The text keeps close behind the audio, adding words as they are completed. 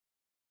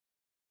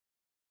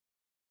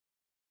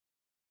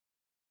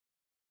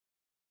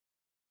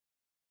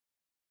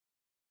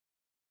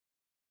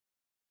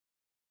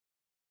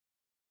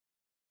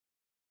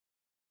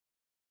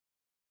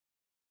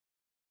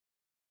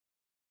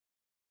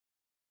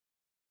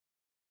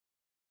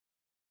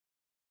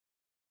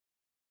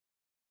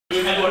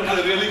What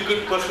is a really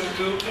good person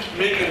to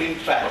make an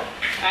impact.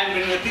 And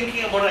when we're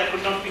thinking about it, I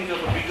could not think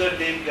of a bigger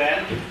name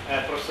than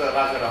Professor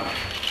Rajaraman.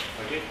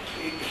 Okay,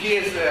 he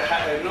is,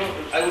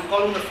 I would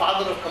call him the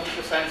father of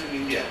computer science in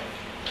India.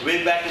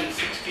 Way back in the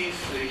 60s,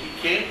 he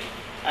came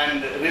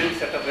and really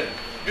set up it.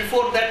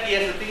 Before that, he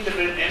has a thing that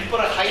when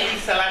Emperor Haile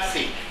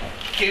Selassie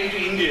came to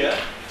India,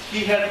 he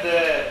had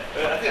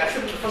I think I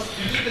said the first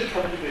digital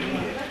computer in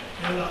India.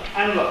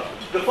 Analog.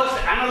 The first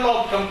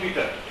analog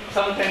computer,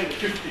 sometime in the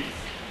 50s.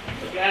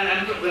 Okay,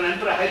 and when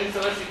Emperor Haile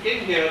Selassie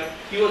came here,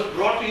 he was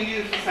brought to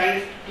Indian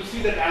science to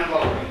see that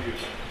analog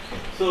computer.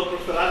 So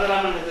Professor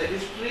Rajaraman has a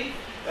history.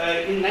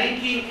 In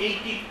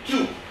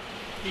 1982,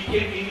 he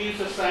came to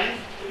Indian Science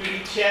to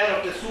be chair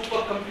of the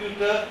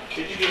Supercomputer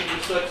Education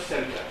Research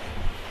Center.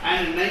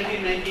 And in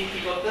 1990,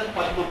 he got the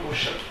Padma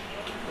Bhushan.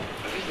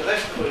 The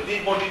rest of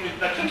the body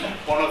introduction,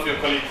 one of your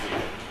colleagues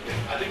here.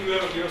 I think we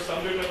have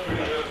summed it up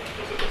pretty well,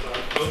 Professor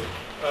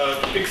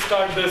Prasad. To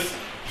kickstart this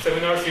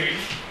seminar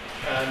series,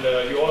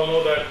 and you all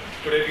know that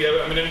today we have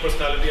an eminent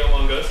personality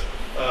among us,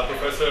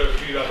 Professor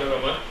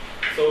Rajaraman.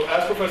 So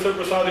as Professor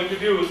Prasad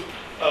introduced,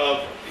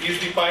 he's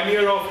the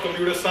pioneer of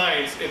computer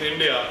science in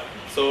India.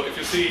 So if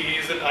you see,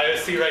 he's in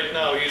ISC right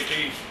now.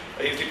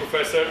 He's the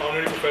professor,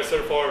 honorary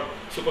professor for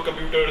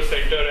Supercomputer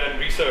Center and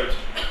Research.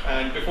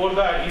 And before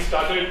that, he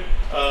started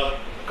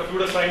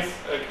computer science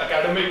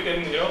academic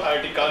in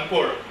IIT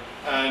Kanpur,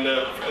 and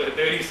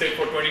there he stayed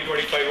for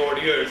 20-25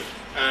 odd years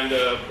and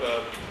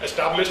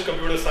established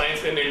computer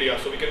science in India.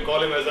 So we can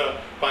call him as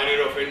a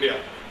pioneer of India,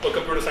 for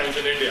computer science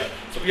in India.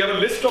 So we have a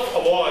list of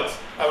awards.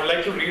 I would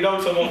like to read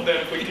out some of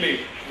them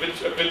quickly,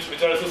 which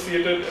are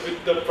associated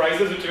with the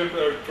prizes which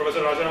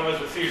Professor Rajaraman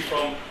has received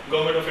from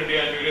Government of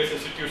India and various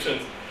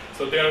institutions.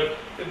 So they're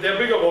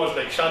big awards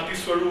like Shanti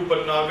Swarup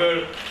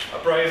Banagalore, a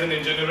prize in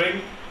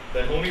engineering,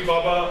 then Homi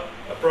Baba,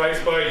 a prize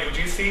by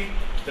UGC,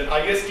 then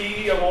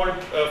ISTE award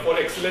for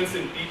excellence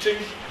in teaching,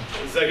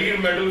 Zahir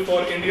Medal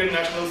for Indian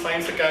National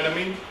Science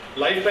Academy,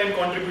 Lifetime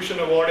Contribution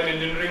Award in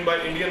Engineering by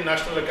Indian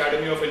National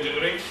Academy of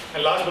Engineering,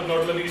 and last but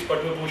not the least,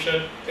 Padma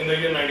Bhushan in the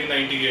year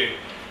 1998.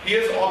 He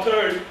has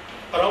authored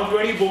around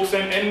 20 books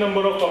and n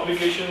number of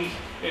publications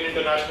in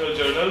international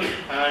journals,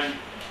 and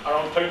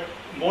around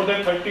more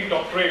than 30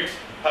 doctorates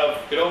have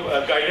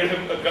guided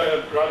him.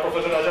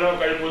 Professor Rajaraman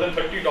guided more than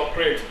 30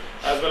 doctorates,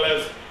 as well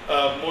as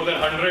more than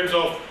hundreds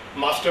of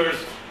masters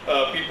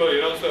people,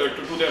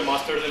 to do their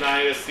masters in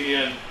IISc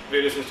and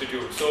various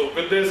institutes. So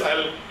with this,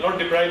 I'll not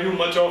deprive you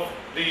much of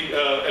the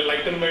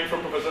enlightenment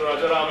from Professor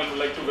Rajaraman. Would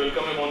like to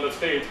welcome him on the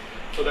stage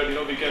so that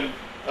we can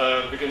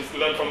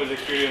learn from his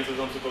experiences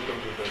on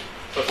supercomputers.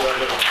 Professor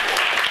Rajaraman.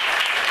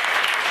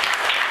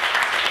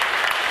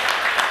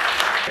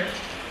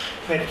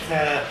 With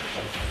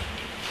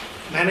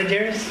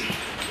managers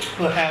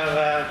who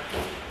have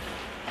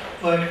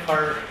worked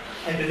for,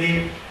 I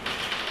believe,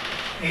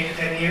 8 to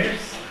 10 years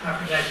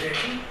after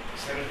graduation.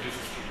 7 to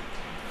 16.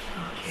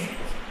 Okay.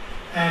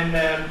 And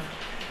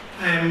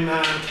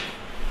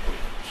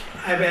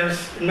I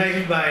was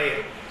invited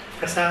by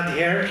Prasad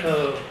here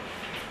to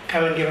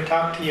come and give a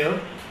talk to you,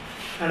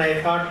 and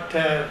I thought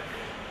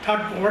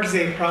what is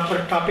the proper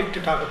topic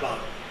to talk about.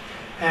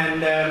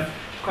 And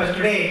of course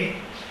today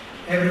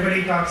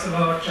everybody talks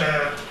about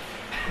the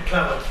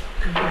cloud,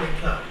 computing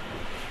cloud.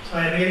 So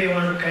I really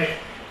want to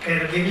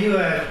kind of give you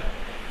a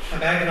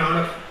background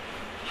of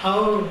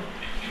how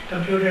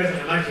computers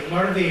are emerging.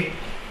 What are the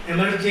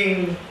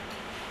emerging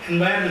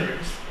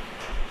environments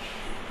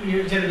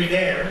which will be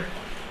there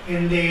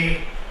in the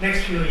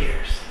next few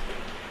years,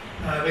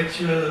 which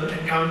you will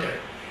encounter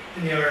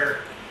in your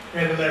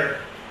regular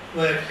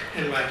work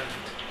environment.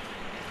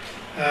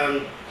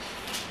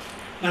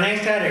 When I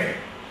started,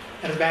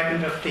 that was back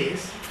in the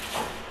 50s,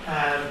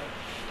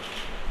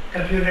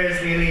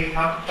 computers really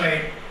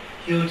occupied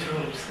huge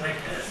rooms like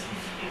this.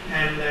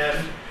 And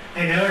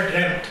I never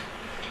dreamt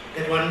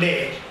that one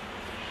day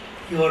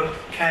you would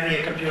carry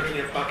a computer in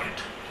your pocket.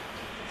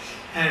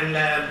 And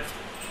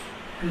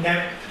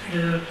that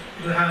will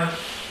have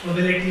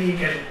mobility, you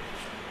can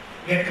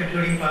get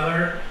computing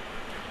power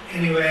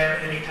anywhere,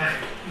 anytime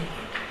you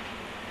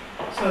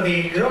want. So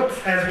the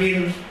growth has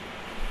been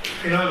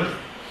phenomenal.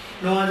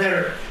 No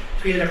other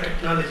field of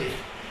technology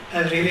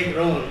has really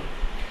grown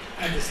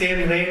at the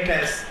same rate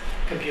as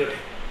computing.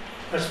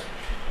 Because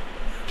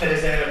there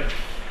is a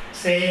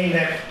saying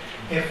that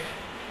if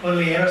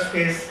only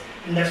aerospace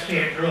industry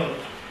had grown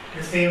at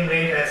the same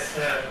rate as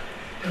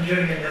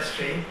computing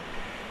industry,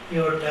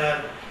 you would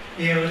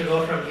be able to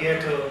go from here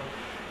to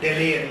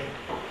Delhi in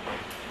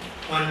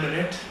 1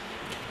 minute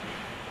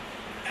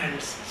and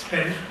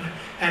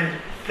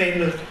plane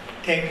will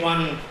take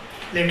 1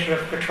 liter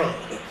of petrol.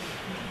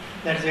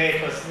 That's the way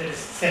it is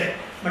said.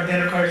 But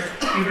then of course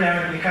people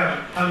have to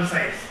become thumb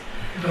size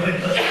to go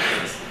in those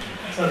places.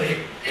 So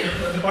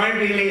the point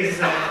really is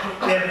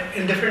they're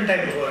in different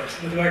type of worlds.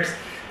 In other words,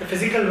 the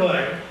physical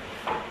world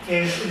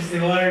is the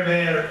world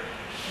where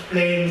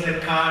planes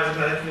and cars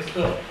and other things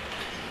go.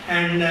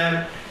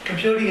 And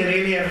computing is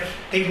really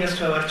taking us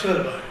to a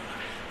virtual world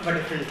of a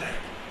different type.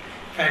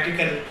 In fact, you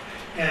can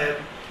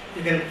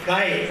you can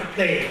fly a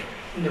plane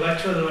in the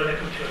virtual world of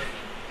computing.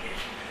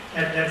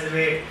 Okay. That's the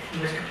way in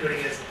which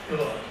computing has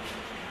evolved.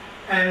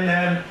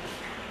 And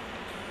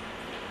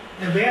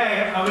the way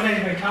I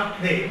organize my talk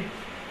today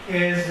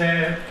is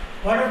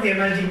what are the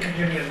emerging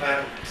computing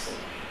environments?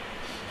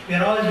 We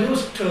are all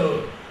used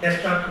to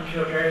desktop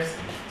computers,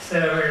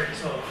 servers, and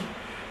so on,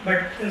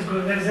 but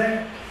there's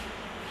a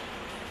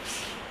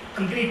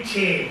complete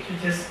change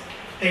which is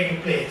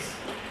taking place,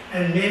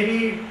 and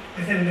maybe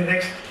within the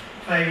next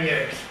 5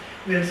 years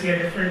we'll see a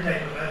different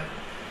type of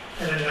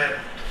an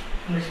environment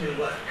in which we'll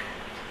work.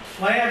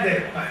 Why are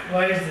they required?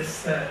 Why is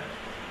this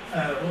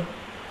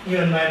new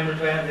environment,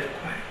 why are they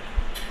required?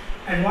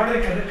 And what are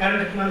the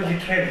current technology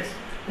trends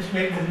which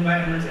make these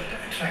environments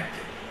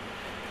attractive?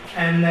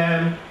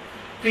 And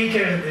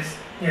features of these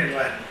new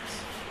environments.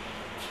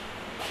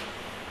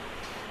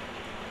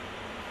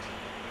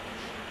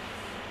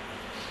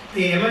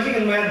 The emerging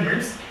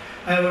environments,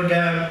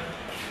 there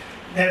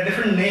are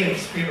different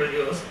names people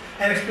use.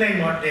 I'll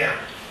explain what they are.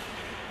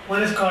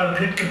 One is called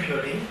grid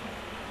computing.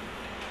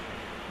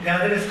 The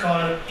other is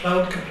called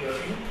cloud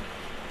computing.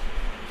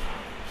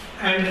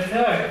 And the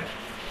third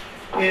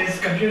is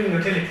computing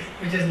utility,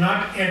 which is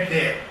not yet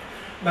there,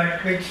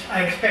 but which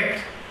I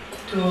expect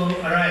to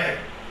arrive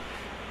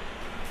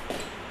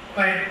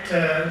quite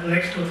the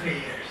next 2-3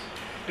 years,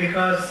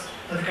 because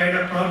of the kind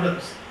of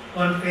problems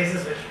one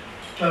faces with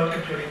cloud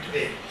computing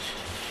today.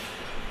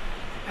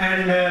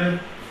 And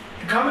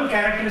the common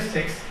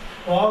characteristics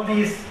of all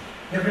these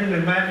different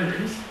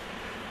environments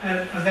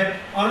are that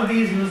all of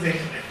these use the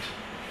internet.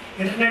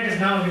 Internet has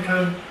now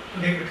become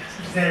ubiquitous,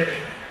 it's there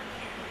everywhere.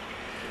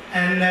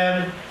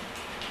 And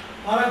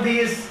all of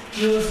these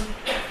use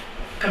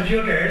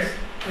computers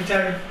which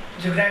are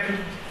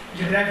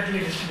geographically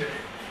distributed.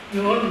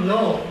 You won't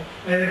know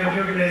whether the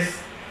computer is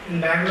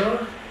in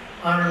Bangalore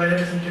or whether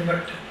it's in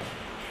Timbuktu.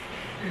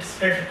 It's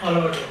spread all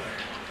over the world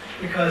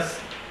because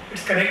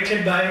it's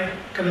connected by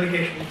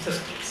communication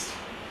systems.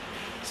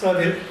 So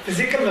the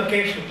physical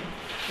location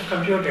of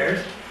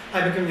computers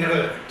are becoming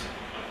irrelevant.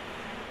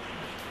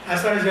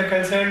 As far as you're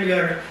concerned,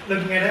 you're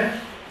looking at a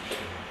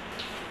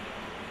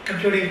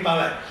computing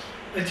power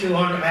which you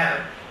want to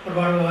have for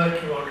whatever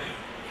work you want to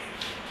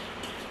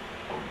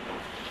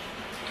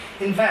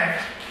do. In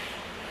fact,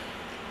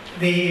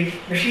 the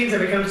machines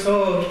have become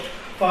so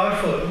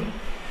powerful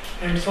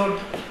and so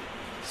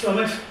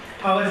much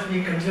power is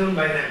being consumed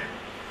by them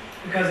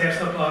because they are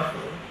so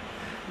powerful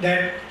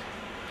that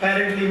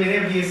apparently many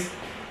of these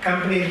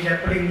companies which are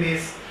putting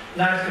these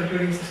large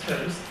computing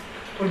systems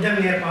put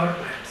them near power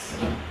plants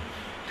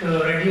to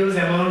reduce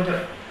the amount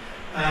of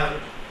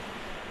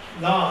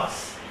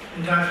loss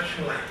in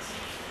transmission lines.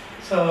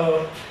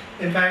 So,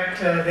 in fact,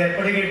 they're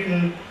putting it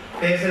in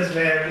places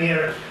where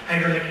near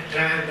hydroelectric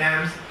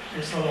dams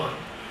and so on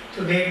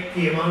to make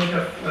the amount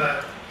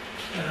of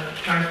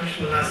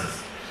transmission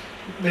losses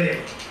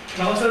minimum,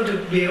 and also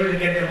to be able to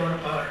get the amount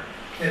of power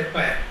they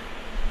require.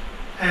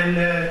 And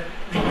the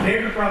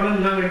greater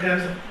problem now in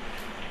terms of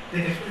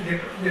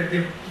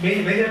the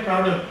major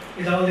problem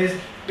with all these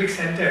big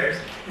centers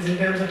is in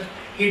terms of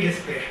heat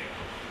dissipation.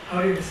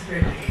 How do you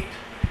dissipate the heat?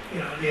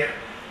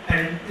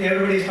 And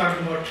everybody is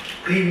talking about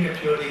green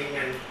computing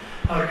and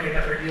how to kind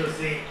of reduce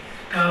the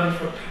carbon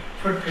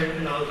footprint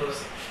and all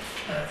those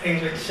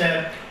things which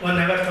one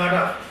never thought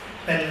of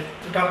when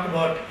you talked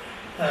about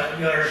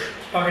your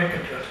pocket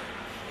computer.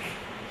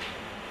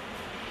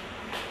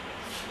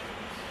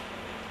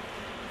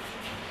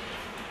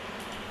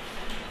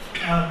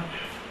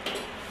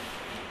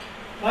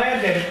 Why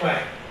are they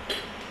required?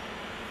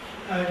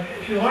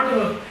 If you want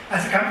to,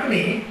 as a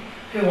company,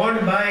 if you want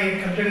to buy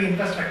computing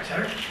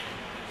infrastructure,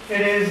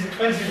 it is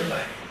expensive to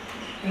buy,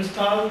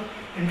 install,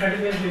 and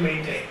continuously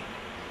maintain.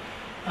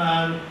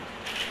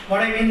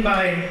 What I mean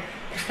by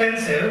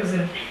expensive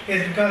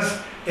is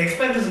because the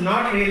expense is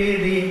not really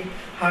the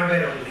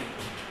hardware only.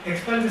 The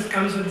expense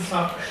comes with the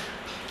software.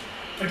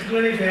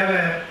 Particularly if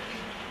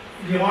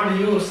you want to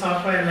use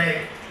software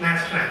like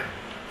NASTRAN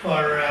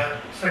for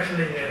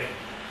structural engineering,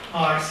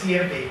 or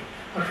CFD,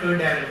 or fluid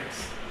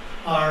dynamics,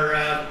 or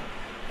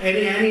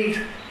any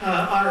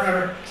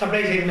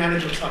supply chain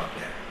management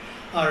software,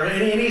 or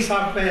any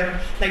software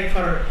like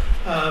for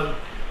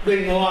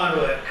doing OR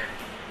work,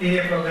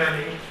 linear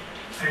programming,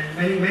 and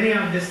many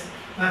of this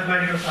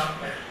mathematical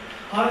software.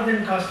 All of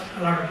them cost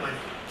a lot of money.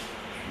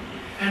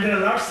 And there are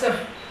lots of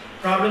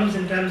problems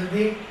in terms of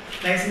the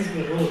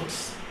licensing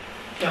rules.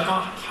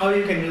 How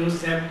you can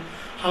use them,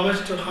 how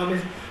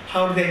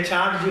do they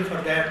charge you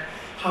for that,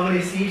 how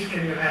many seats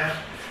can you have.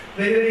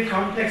 Very, very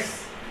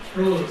complex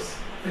rules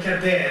which are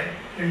there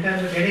in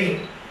terms of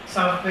getting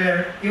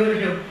software. Even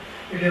if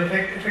you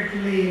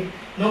effectively,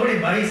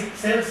 nobody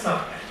sells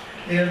software.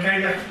 They will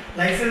kind of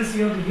license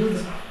you to use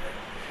the software.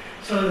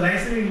 So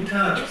licensing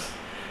terms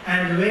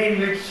and the way in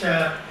which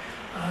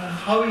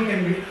how it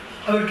can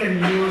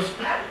be used,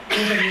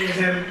 who can use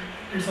them,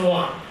 and so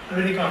on, are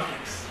very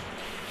complex.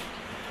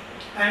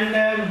 And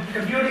the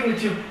computing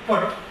which you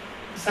put,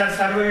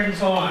 server and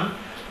so on,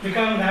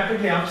 become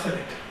rapidly obsolete.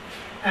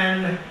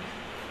 And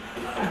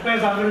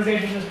requires the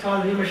organization to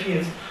install new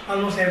machines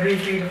almost every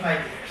 3 to 5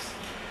 years.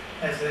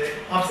 As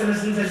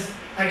obsolescence is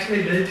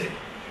actually built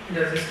into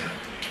the system.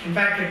 In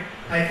fact,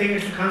 I think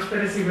it's a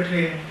conspiracy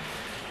between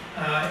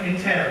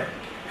Intel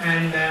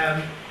and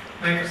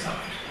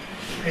Microsoft.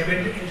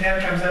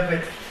 Intel comes up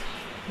with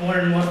more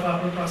and more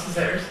powerful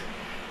processors,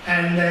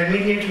 and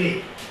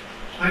immediately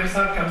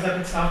Microsoft comes up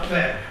with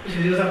software which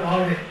will use up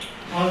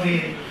all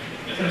the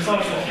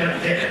resources that are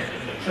there.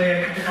 So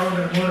you have to come up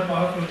with a more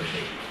powerful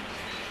machine.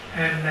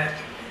 And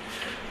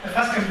the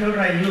first computer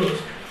I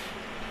used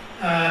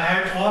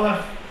had all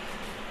of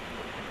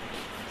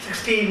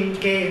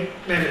 16K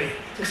memory,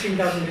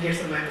 16,000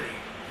 digits of memory,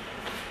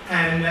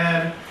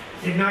 and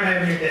did not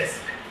have any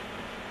disk.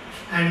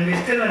 And we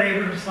still are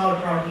able to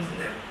solve problems in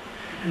them.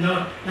 And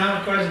now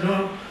of course,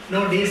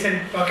 no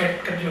decent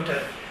pocket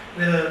computer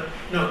will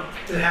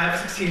have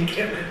 16K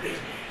memory.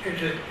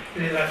 It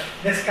will have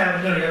disk your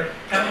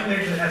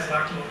calculator has a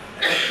lot more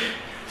than that.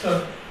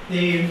 So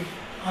the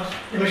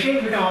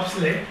machines become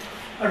obsolete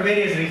for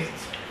various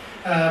reasons.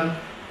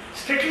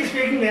 Strictly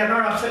speaking, they are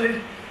not obsolete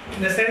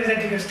in the sense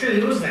that you can still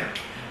use them.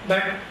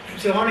 But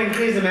if you want to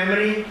increase the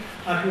memory,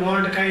 or if you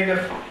want to kind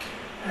of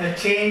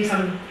change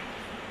some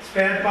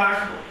spare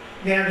part,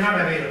 they are not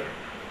available.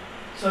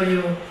 So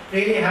you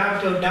really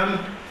have to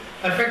dump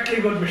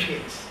perfectly good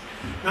machines.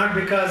 Not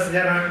because they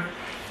are not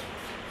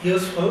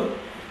useful,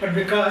 but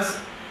because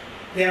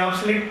they are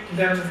obsolete in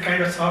terms of the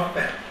kind of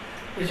software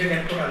which you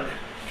can put on them.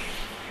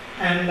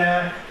 And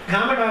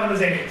government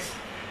organizations,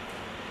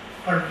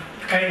 or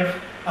the kind of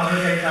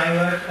organizations I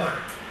work for,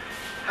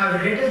 have the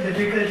greatest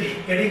difficulty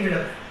getting rid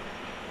of them.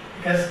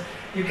 Because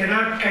you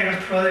cannot kind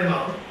of throw them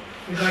out.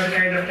 You got to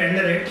kind of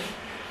tender it.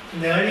 In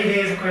the early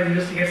days, of course, you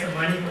used to get some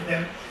money for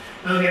them.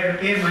 Now we have to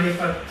pay money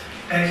for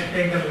guys to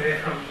take them away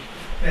from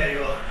where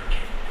you are.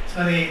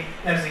 So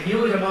there's a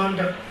huge amount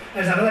of,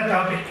 there's another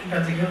topic,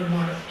 there's a huge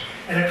amount of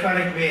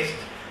electronic waste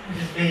which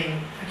is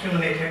being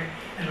accumulated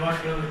and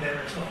what to do with them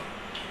and so on.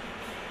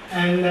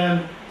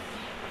 And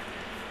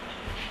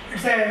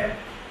it's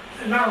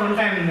not a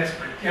one-time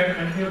investment, you have to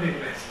continue to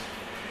invest.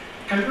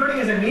 Computing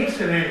is a means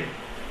to an end.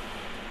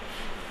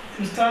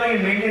 Installing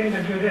and maintaining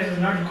computers is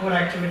not the core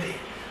activity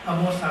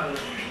of most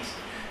organizations.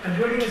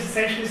 Computing is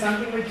essentially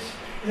something which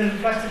is an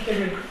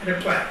infrastructure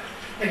required.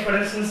 Like for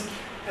instance,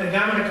 the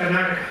government of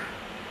Karnataka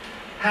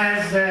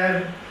has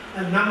a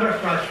number of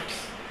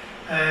projects,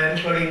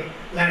 including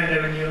land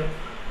revenue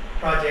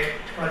project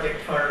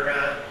for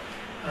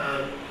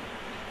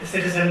the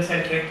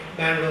citizen-centric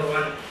Bangalore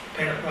 1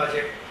 kind of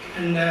project,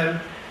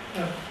 and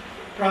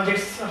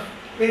projects of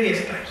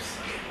various types.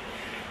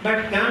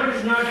 But government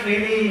is not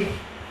really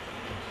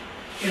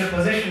in a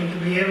position to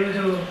be able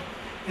to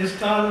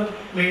install,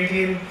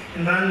 maintain,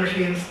 and run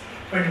machines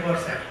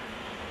 24/7.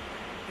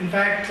 In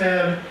fact,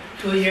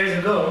 2 years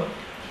ago,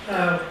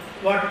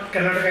 what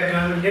Karnataka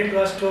government did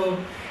was to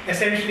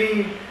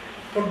essentially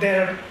put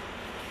their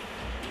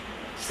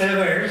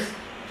servers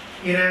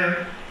in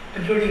a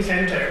computing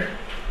center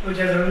which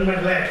has run by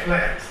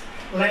Reliance.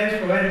 Reliance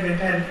provided the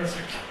entire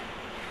infrastructure.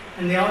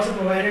 And they also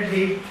provided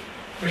the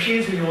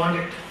machines we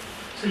wanted.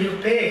 So you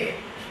pay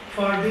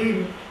for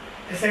the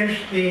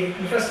essentially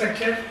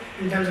infrastructure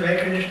in terms of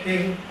air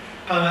conditioning,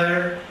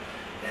 power,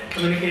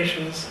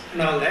 communications,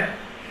 and all that,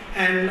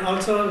 and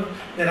also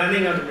the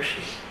running of the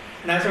machine.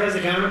 And as far as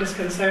the government is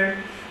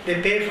concerned,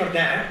 they pay for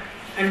that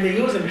and they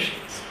use the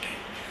machines. Okay.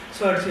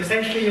 So it's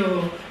essentially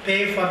you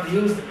pay for the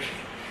use of the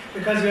machine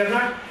because it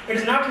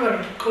is not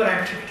your core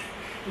activity.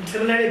 And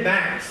similarly,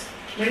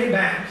 many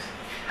banks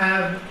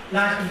have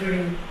large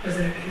computing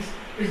facilities,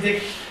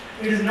 it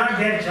is not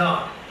their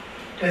job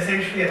to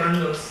essentially run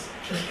those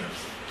systems.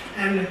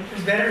 And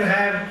it's better to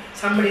have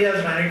somebody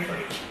else run it for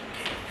you.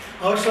 Okay.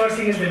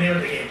 Outsourcing is the name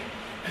of the game,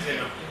 as you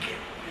know. Okay.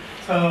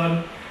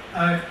 So,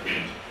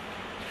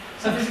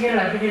 sophisticated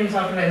application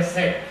software, as I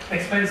said,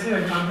 expensive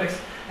and complex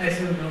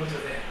ICU rules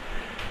are there.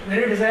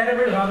 Very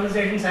desirable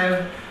organizations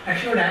have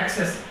assured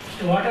access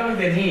to whatever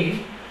they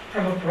need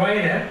from a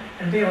provider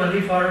and pay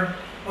only for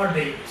what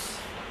they use.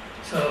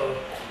 So,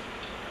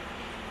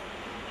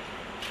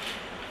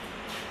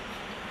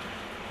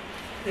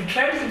 the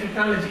trends in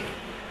technology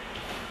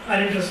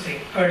are interesting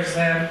because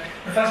the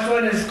first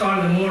one is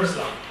called the Moore's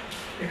Law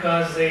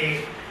because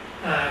the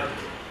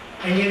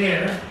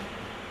engineer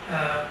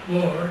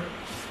Moore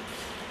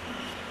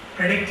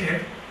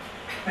predicted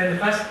when the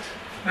first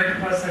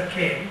microprocessor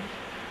came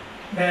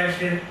that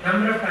the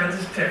number of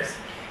transistors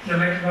in a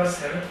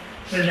microprocessor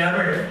will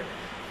double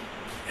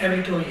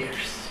every 2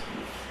 years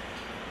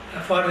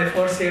for the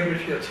foreseeable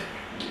future.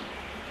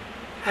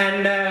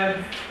 And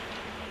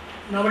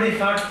nobody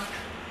thought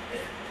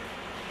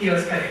he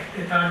was correct.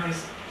 They thought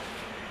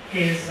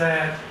he's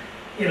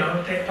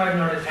talking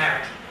out his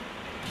hat.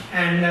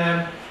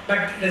 And but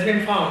it has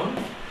been found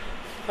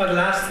for the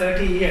last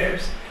 30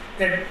 years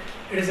that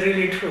it is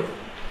really true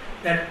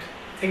that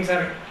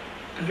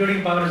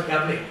computing power is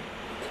doubling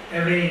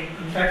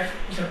in fact,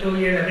 it's a 2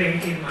 years, every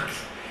 18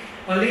 months.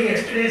 Only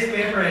yesterday's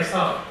paper I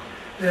saw,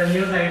 the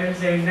news item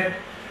saying that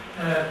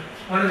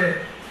one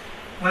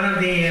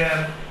of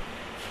the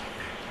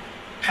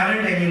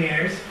current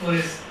engineers who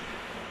is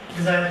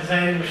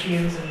designing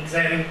machines and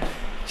designing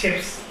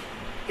chips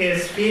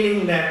is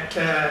feeling that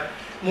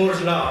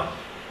Moore's law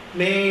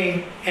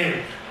may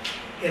end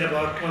in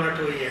about 1 or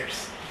 2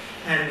 years,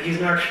 and he's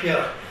not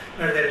sure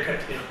whether they'll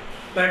continue.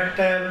 But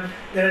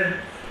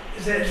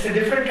it's a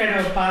different kind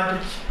of path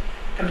which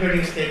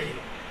computing is taking.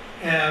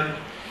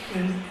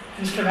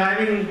 Instead of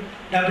having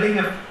doubling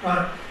of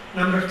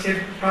number of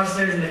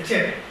processors in the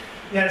chip,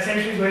 we are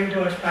essentially going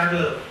towards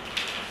parallel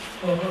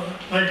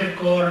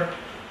multi-core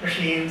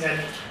machines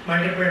and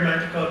multi-core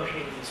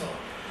machines and so on.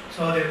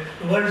 So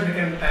the world is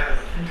becoming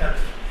parallel in terms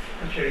of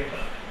computing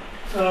power.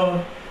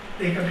 So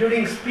the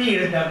computing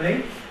speed is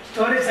doubling,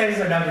 storage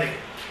sizes are doubling.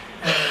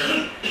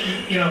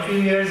 A few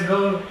years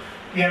ago,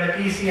 we had a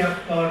PC of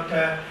about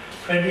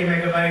 20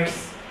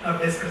 megabytes of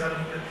disk or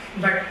something.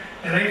 In fact,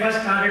 when I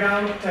first started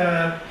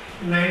out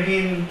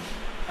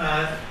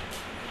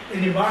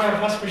when you bought our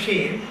first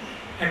machine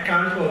at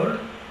Kanpur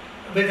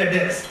with a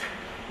disk.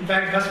 In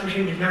fact, first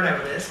machine did not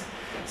have a disk.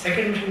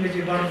 Second machine which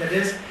we bought with the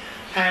disk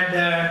had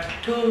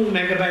 2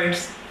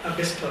 megabytes of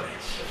disk storage.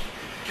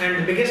 And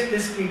the biggest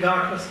disk we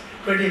got was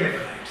 20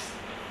 megabytes.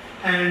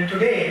 And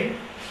today,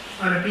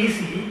 on a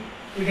PC,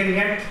 we can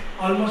get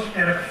almost a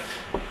terabyte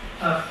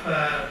of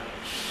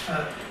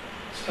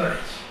storage.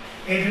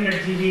 800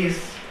 GB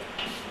is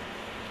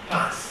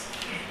pass.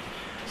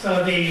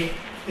 So the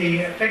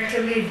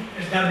effectively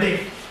is doubling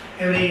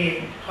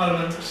every 12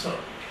 months or so.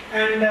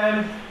 And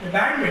the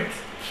bandwidth,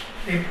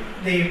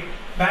 the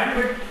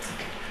bandwidth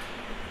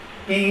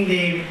being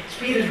the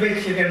speed at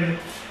which you can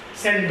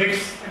send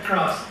bits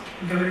across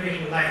in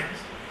communication lines,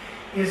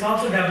 is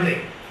also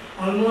doubling,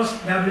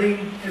 almost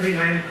doubling every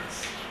 9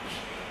 months.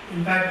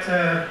 In fact,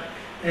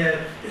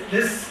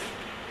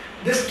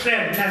 this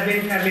trend has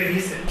been fairly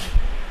recent,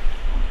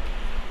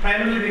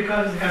 primarily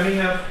because of the coming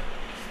of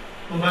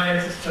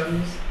mobile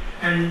systems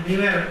and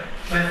newer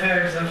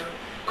methods of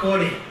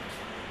coding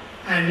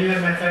and newer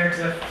methods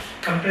of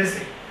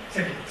compressing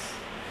signals.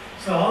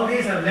 So all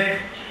these have led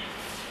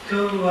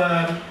to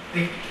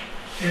the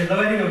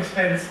lowering of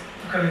expense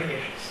of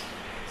communications.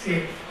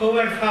 See, who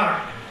would have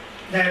thought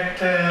that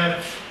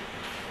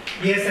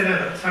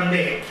BSNL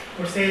someday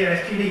would say a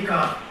STD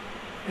call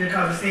will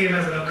cost the same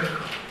as a local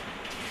call.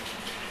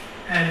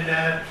 And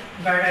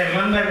in fact, I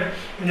remember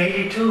in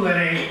 '82 when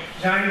I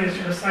joined the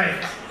Institute of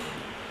Science,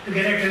 to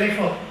get a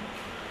telephone,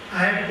 I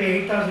had to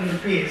pay 8,000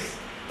 rupees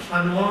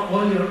on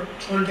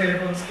own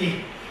telephone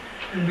scheme.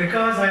 And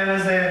because I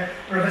was a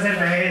professor at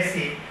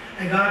IISc,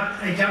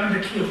 I jumped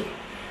the queue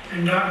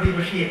and got the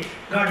machine,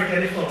 got the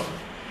telephone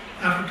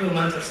after 2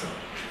 months or so.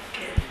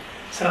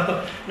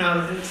 So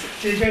now the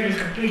situation is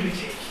completely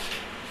changed.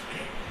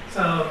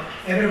 So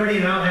everybody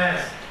now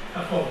has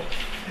a phone.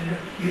 And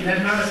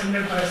there's not a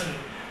single person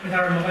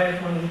without a mobile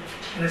phone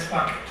in his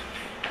pocket.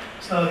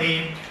 So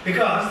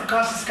because the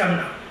cost has come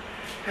down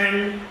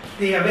and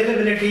the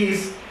availability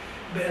is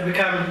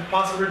become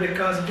possible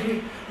because of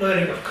the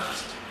lowering of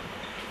cost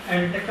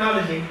and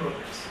technology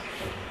improvements.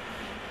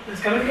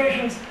 This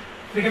communications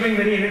becoming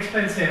very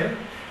inexpensive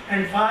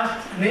and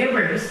fast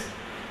enables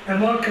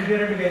remote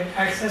computer to get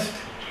accessed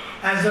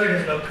as though it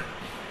is local.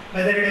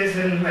 Whether it is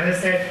in, as I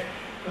said,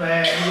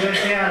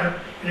 USA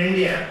or in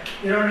India,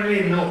 you don't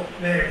really know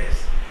where it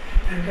is.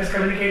 And because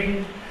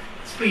communicating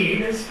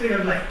speed is speed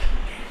of light.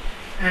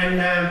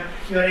 And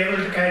you are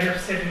able to kind of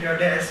sit at your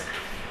desk,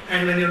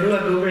 and when you do a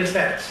Google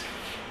search,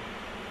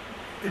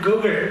 the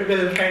Google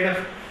will kind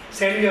of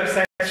send your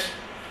search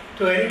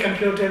to any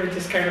computer which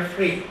is kind of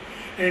free,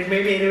 and it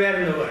may be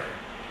anywhere in the world.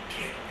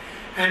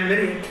 And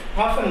very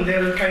often they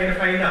will kind of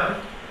find out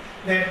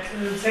that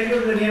send you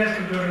to the nearest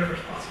computer if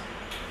it's possible.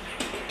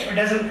 It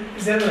doesn't,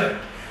 it's irrelevant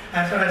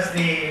as far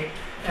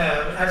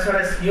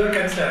as you're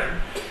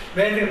concerned.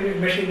 Where the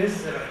machine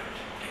is irrelevant.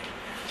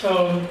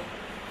 So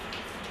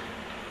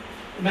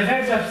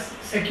methods of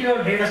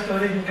secure data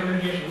storage and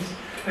communications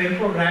will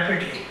improve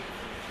rapidly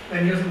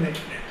when using the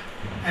internet.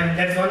 And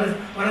that's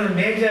one of the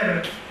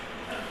major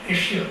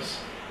issues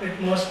with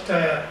most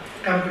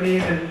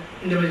companies and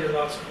individuals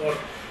also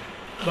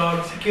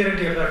about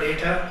security of our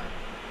data,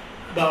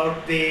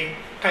 about the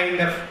kind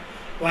of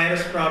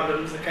virus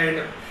problems, the kind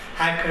of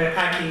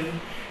hacking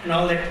and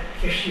all that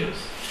issues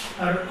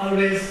are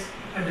always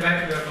at the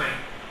back of your mind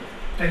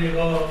when you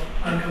go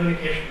on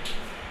communication,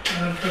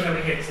 through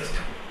communication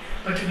system,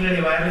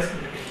 particularly wireless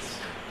communication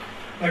system.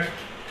 But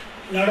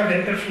a lot of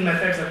encryption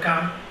methods have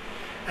come,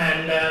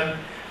 and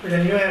with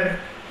the newer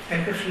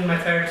encryption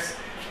methods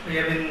we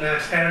have been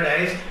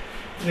standardized,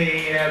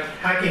 the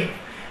hacking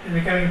is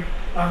becoming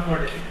a lot more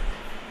difficult.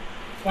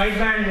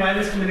 Wideband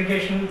wireless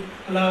communication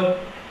at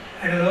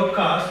a low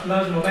cost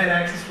allows mobile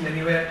access from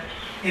anywhere,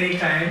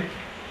 anytime,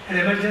 and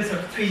emergence of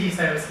 3G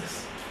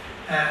services.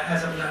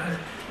 As of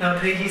now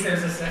 3G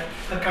services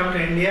have come to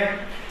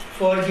India.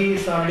 4G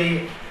is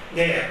already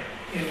there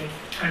in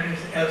countries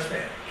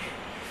elsewhere.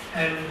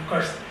 And of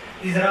course,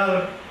 these are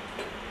all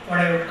what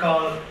I would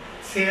call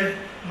sales,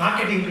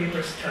 marketing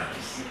people's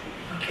terms.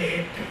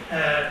 Okay,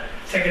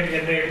 second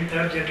generation,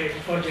 third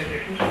generation, fourth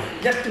generation,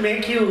 just to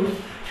make you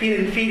feel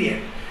inferior.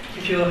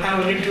 if you have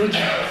only 2G,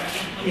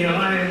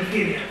 are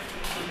inferior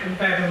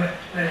compared to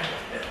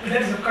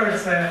that's of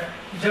course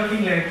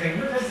joking like thing,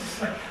 but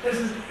this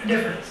is a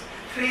difference.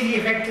 3G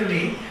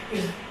effectively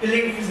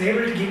is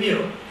able to give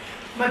you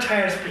much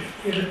higher speed.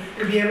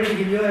 It'll be able to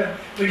give you a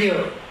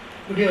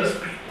video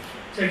speed,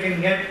 so you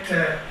can get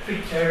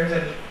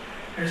pictures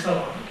and so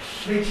on,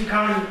 which you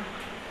can't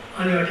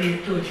on your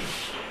 2G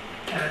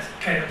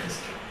kind of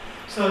system.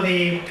 So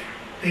the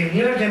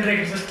newer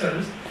generation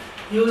systems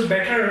use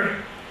better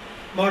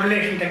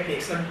modulation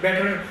techniques and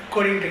better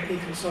coding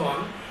techniques and so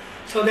on,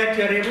 so that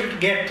you are able to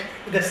get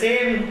the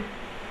same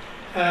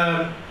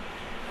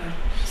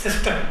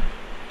system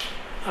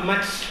a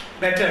much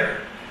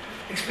better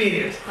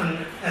experience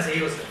as a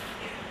user.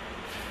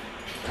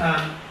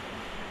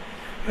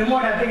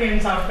 Remote application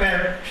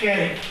software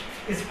sharing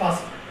is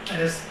possible. That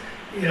is,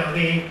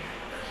 the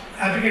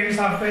application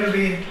software will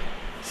be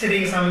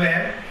sitting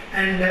somewhere,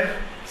 and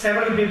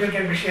several people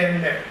can be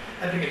sharing that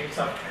application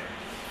software.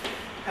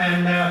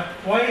 And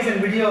voice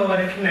and video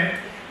over internet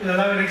will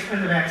allow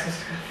inexpensive access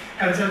to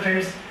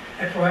consultants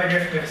at provider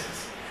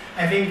services.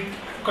 I think,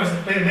 of course,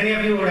 many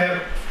of you would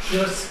have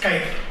used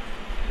Skype,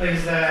 which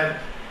is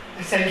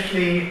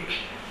essentially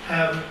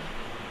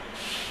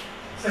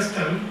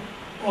system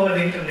over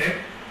the internet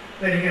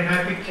where you can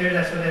have pictures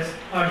as well as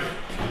audio.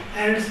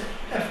 And it's,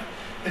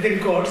 within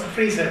quotes, a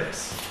free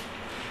service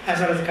as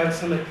far as the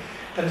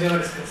consumer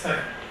is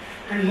concerned.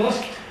 And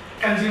most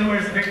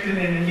consumers,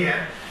 particularly in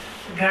India,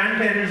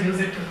 grandparents use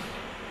it to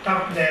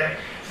talk to their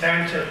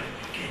grandchildren.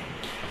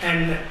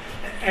 Okay.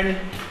 And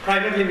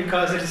primarily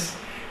because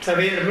it's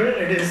available,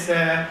 it is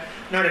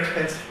not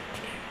expensive.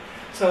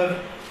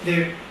 So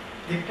the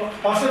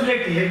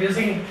possibility of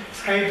using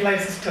Skype-like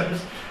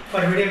systems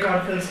for video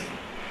conferencing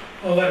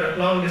over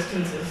long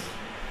distances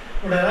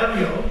would allow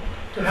you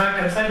to have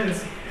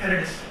consultancy at a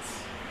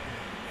distance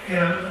in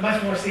a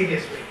much more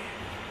serious way.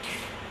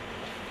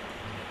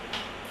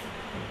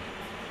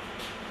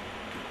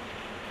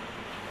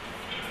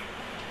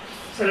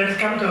 So let's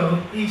come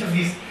to each of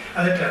these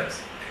other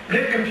terms.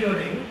 Grid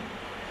computing,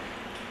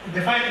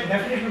 the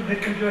definition of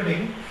grid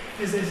computing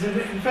is an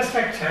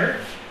infrastructure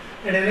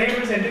that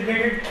enables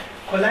integrated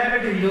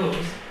collaborative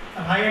use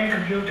of high-end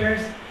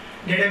computers,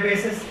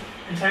 databases,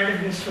 and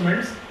scientific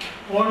instruments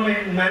owned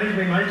and managed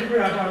by multiple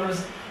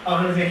autonomous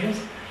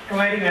organizations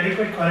providing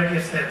adequate quality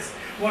of service.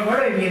 What do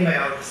I mean by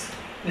all this?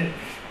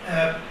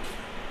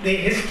 The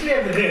history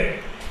of the grid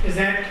is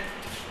that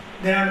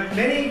there are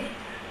many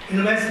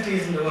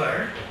universities in the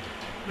world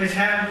which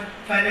have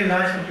fairly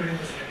large computing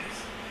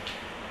facilities.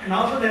 And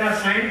also there are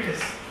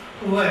scientists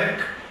who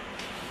work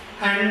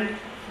and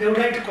they would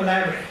like to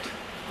collaborate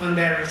on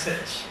their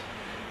research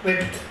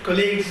with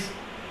colleagues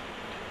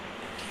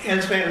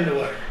elsewhere in the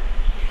world.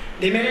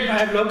 They may not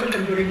have local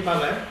computing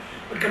power,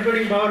 but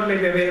computing power may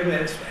be available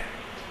elsewhere.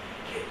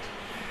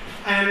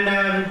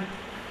 And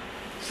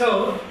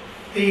so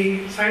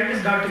the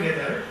scientists got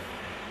together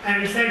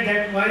and said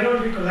that why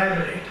don't we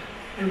collaborate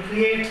and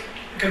create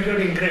a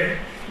computing grid,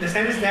 in the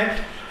sense that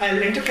I'll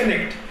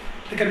interconnect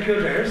the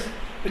computers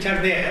which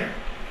are there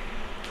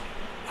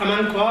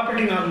among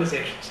cooperating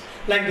organizations.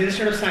 Like the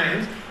Institute of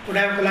Science would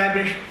have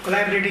a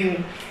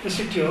collaborating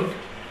institute,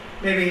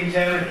 maybe in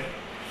Germany,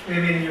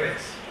 maybe in the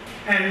US.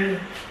 And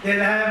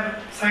they'll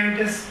have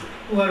scientists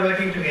who are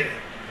working together.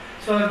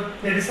 So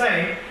they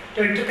decide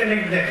to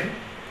interconnect them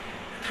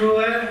through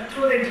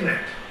the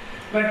internet,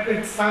 but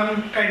with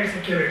some kind of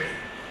security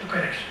to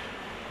connection.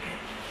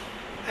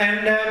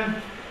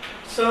 And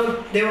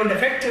so they would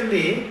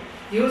effectively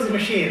use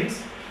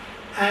machines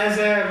as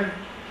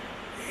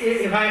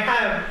if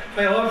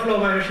I overflow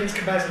my machine's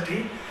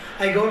capacity,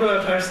 I go to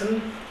a person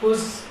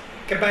whose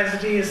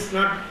capacity is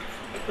not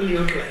fully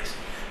utilized.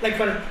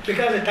 Because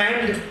the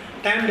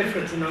time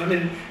difference,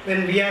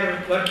 when we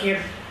are working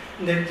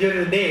during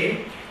the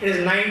day, it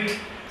is night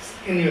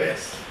in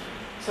US.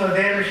 So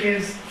their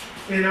machines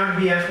may not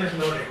be as much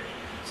loaded.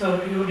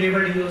 So you would be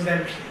able to use their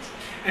machines.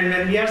 And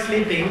when we are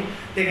sleeping,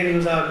 they can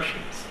use our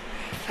machines.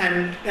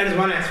 And that is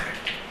one aspect.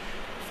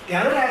 The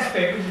other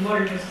aspect, which is more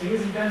interesting,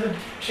 is in terms of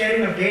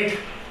sharing of data.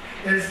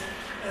 There's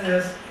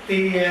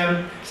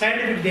the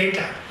scientific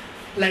data,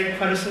 like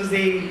for instance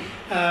the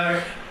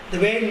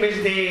way in which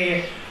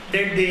they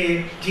did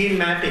the gene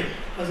mapping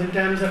was in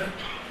terms of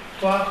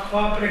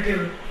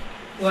cooperative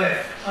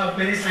work of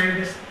many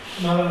scientists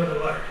from all over the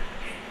world.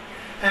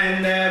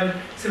 And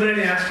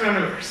similarly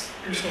astronomers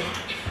and so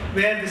on,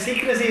 where the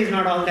secrecy is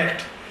not all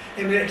that.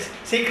 I mean, it's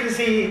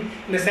secrecy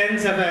in the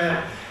sense of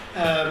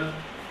a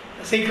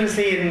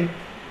secrecy in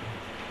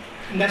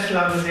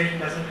industrial organization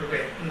doesn't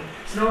prevail.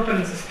 It's an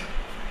open system.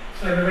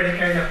 So everybody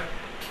kind of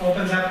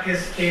opens up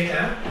his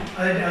data,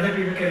 other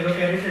people can look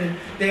at it and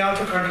they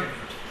also contribute.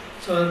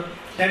 So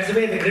that's the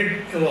way the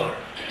grid evolved.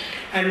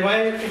 And while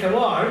it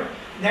evolved,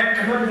 they had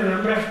come up with a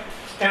number of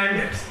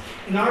standards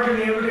in order to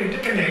be able to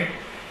interconnect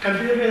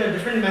computers of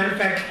different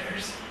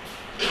manufacturers,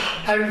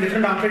 having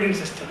different operating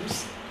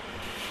systems,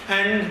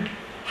 and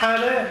have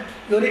a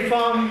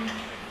uniform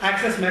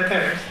access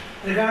methods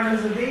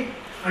regardless of the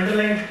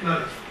underlying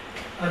technology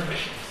of the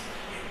machines.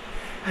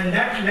 And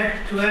that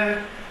led to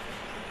a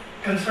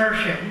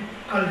consortium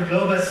called the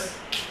Globus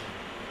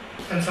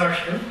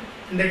Consortium,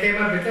 and they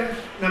came up with a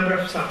number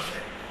of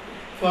software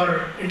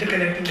for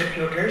interconnecting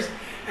computers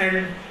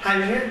and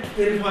having a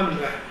uniform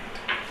environment.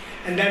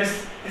 And that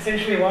is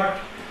essentially what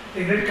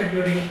the grid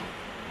computing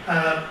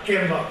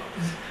came about.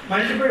 It's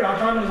multiple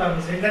autonomous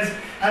organizations. That's,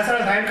 as far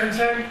as I'm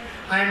concerned,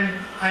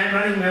 I'm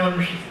running my own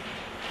machine.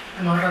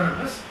 I'm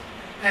autonomous,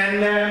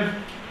 and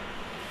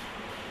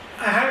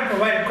I have to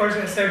provide, of course,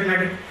 a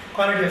certain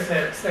quality of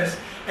service.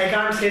 I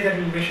can't say that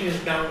the machine is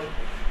down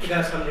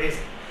because of some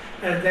reason.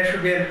 There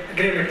should be an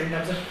agreement in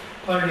terms of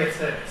quality of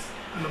service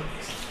among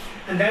these.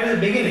 And that is the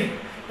beginning.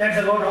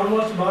 That's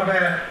almost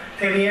about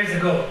 10 years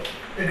ago,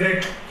 the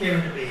grid came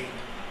into being.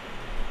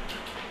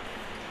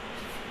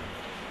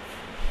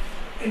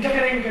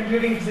 Interconnecting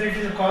computing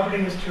facilities of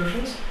cooperating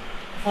institutions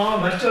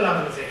form a virtual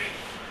organization.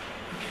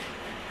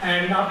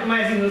 And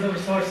optimizing use of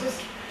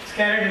resources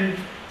scattered in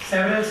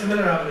several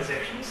similar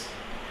organizations,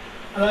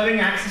 allowing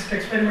access to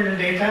experimental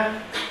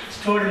data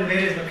stored in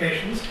various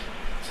locations.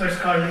 So it's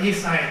called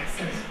e-science.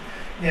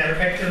 They are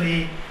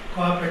effectively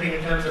cooperating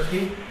in terms of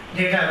the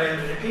data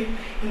availability.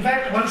 In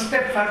fact, one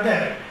step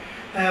further,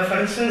 for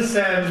instance,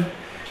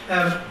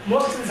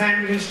 most of the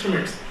scientific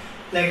instruments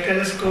like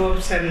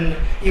telescopes and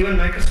even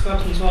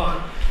microscopes and so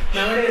on,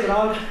 nowadays are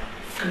all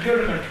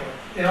computer controlled.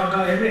 They all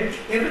got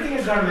everything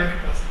has got a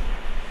microprocessor,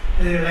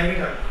 whether you like it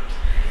or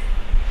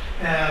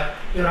not.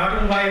 Your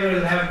automobile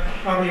will have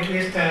probably at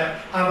least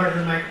half a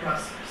dozen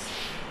microprocessors.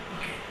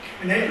 Okay.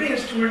 And every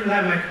instrument will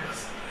have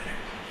microprocessor.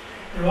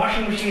 The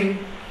washing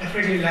machine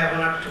definitely will have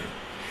one or two.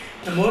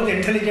 The more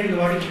intelligent the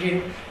washing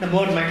machine, the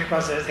more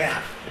microprocessors they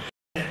have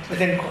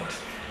within course.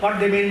 What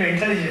they mean by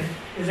intelligent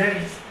is that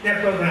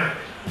they're programmed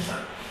in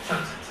some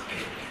sense.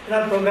 Okay. They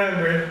are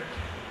programmable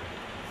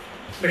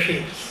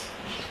machines,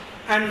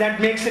 and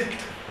that makes it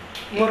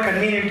more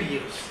convenient to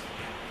use.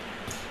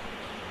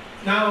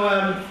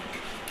 Now,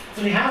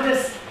 when we have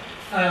this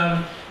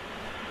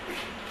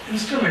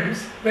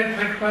instruments with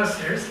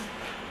microprocessors,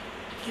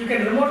 you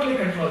can remotely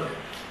control them.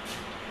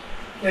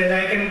 Then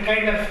I can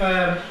kind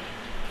of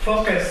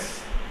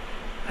focus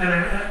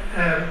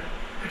a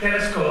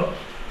telescope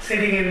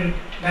sitting in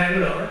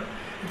Bangalore.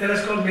 The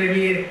telescope may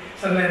be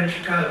somewhere in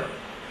Chicago.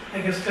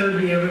 I can still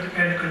be able to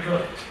kind of control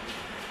it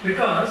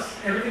because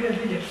everything is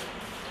digital.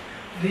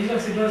 Digital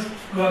signals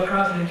go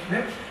across the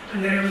internet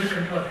and they're able to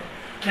control it.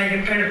 And I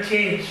can kind of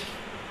change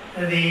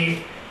the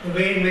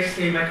way in which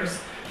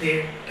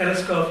the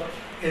telescope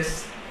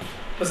is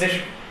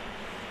positioned.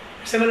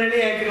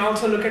 Similarly, I can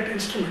also look at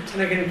instruments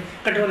and I can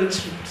control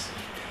instruments.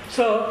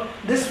 So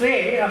this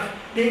way of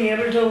being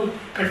able to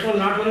control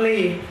not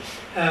only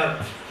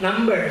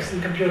numbers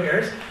in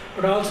computers,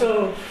 but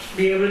also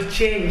be able to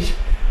change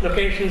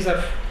locations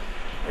of,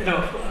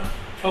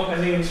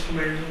 focusing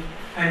instruments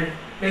and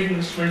making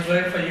instruments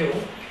work for you,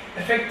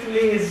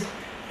 effectively is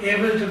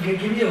able to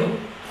give you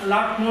a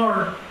lot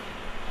more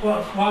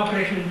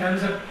cooperation in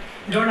terms of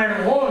you don't have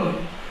to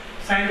own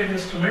scientific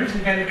instruments,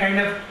 you can kind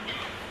of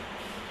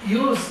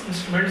use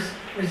instruments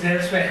which are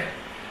elsewhere,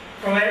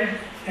 provided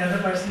the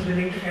other person is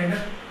willing to kind of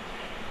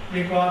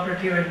be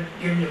cooperative and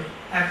give you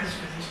access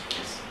to these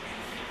instruments.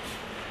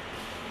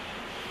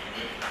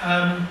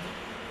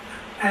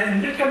 And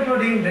in grid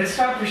computing,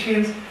 desktop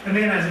machines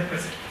remain as at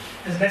present.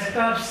 As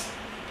desktops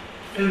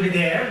will be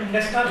there,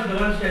 desktops are the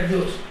ones we are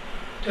used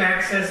to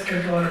access,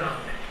 control and all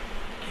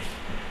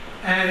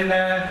that. And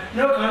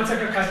no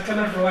concept of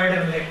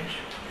customer-provider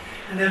relationship.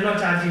 And there's no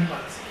charging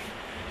policy.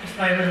 It's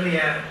primarily,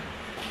 as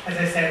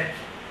I said,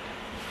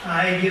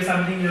 I give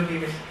something, you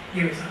give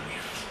me something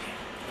else.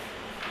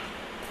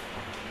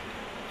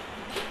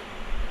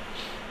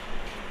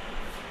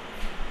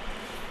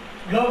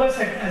 Globus,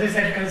 as I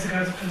said, is a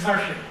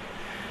consortium,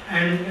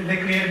 and they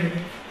created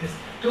these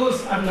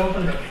tools are an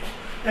open domain.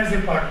 That's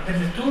important. That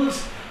the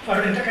tools for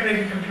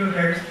interconnecting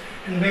computers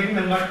and making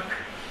them work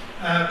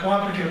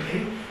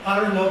cooperatively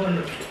are in open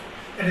domain.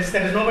 That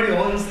is nobody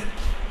owns them.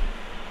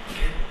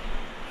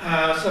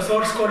 Okay. So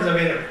source code is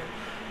available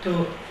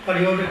for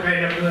you to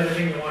kind of do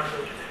anything you want to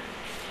do with it.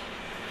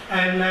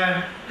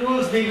 And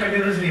tools being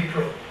continuously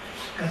improved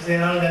because they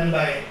are all done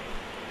by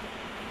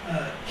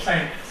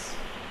scientists.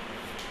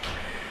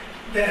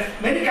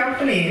 Many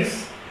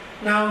companies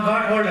now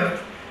got hold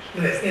of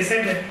this. They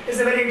said that it's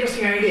a very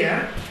interesting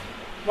idea.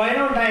 Why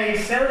don't I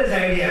sell this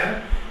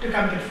idea to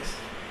companies?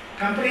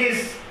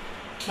 Companies,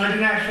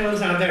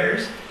 multinationals and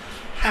others,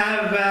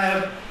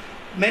 have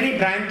many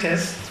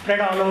branches spread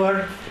all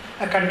over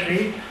a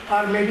country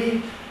or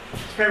maybe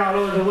spread all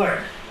over the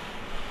world.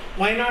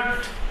 Why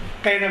not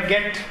kind of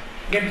get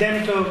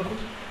them to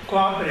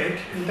cooperate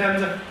in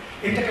terms of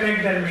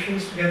interconnect their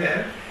machines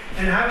together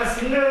and have a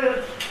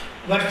single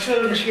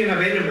virtual machine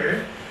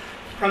available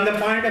from the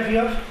point of view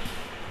of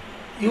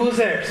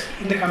users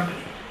in the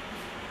company.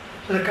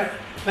 So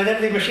whether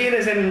the machine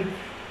is in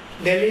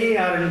Delhi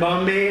or in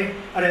Bombay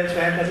or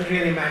elsewhere doesn't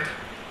really matter.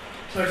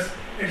 So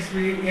it's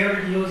being able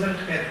to use them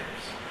together.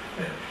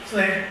 So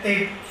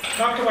they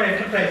talked about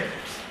enterprise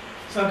grids.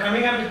 So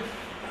coming up with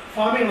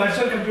forming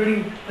virtual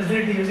computing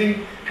facility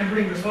using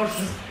computing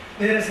resources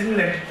within a single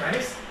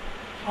enterprise,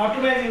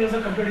 optimizing use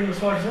of computing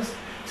resources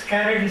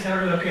scattered in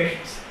several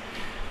locations,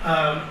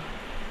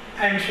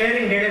 and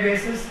sharing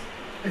databases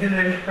within the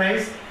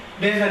enterprise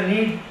based on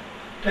need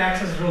to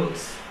access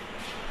rules.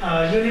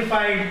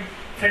 Unified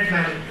threat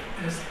management,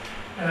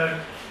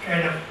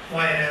 kind of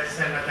virus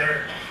and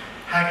other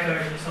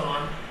hackers and so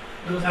on,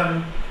 do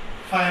some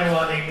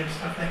firewalling and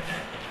stuff like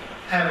that.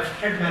 Have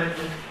threat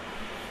management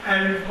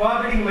and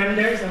cooperating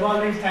vendors,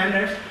 evolving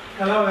standards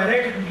to allow a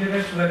variety of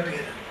computers to work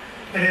together.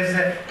 There is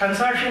a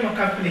consortium of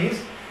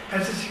companies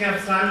consisting of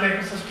Sun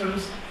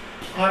Microsystems,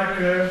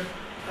 Oracle,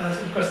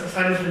 of course the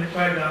Sun is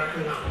required by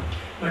Oracle now,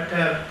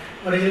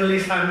 but originally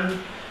Sun,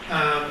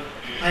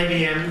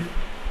 IBM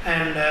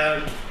and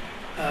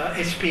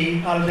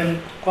HP, all of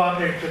them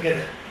cooperated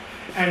together.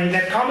 And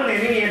the common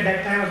enemy at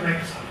that time was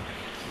Microsoft.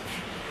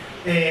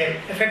 They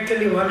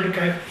effectively wanted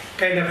to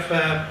kind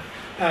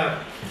of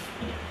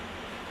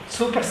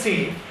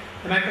supersede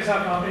the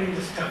Microsoft operating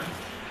system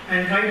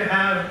and try to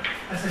have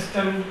a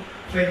system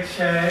which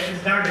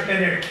is not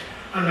dependent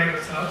on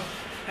Microsoft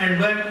and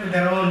work with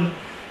their own,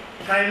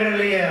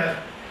 primarily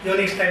a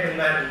Unix type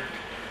environment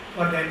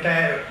for the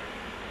entire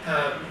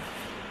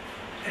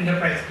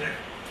enterprise grid.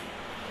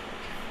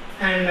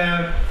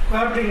 And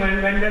cooperating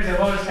vendors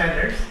evolved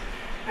standards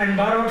and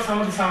borrowed some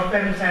of the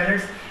software and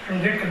standards from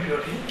grid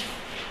computing.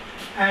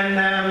 And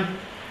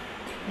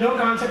no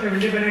concept of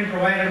independent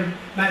provider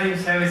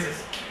managed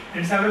services,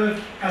 and several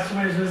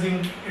customers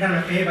using it on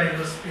a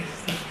pay-by-use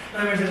basis. In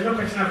other words, there is no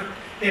question of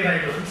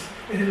pay-by-use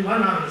within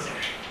one organization.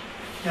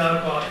 They all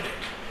cooperate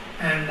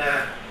and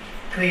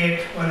create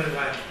one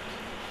environment.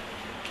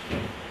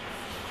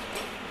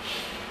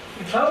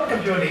 The cloud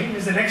computing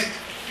is the next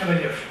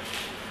evolution,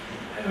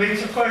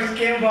 which of course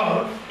came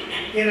about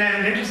in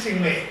an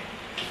interesting way.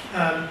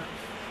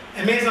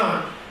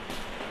 Amazon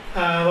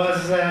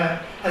was,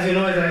 as you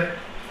know, is a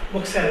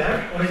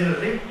bookseller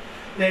originally.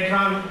 Later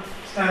on,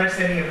 started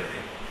selling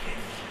everything,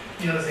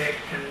 music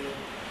and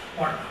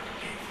whatnot.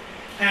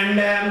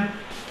 And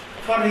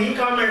for the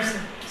e-commerce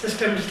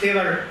systems they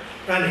were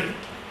running,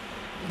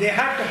 they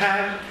had to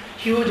have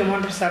huge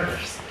amount of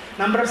servers.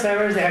 Number of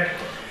servers they had to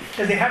put,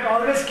 because they had to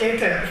always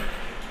cater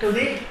to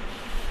the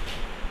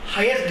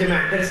highest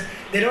demand. That is,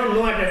 they don't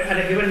know at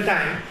a given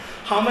time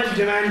how much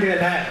demand they will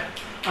have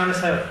on a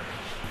server.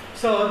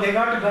 So they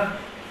got to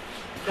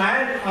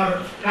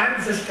plan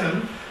the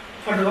system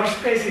for the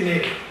workspace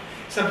scenario.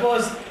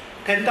 Suppose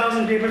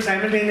 10,000 people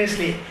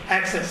simultaneously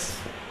access.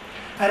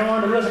 I don't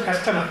want to lose a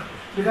customer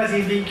because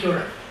he's being queued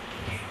up.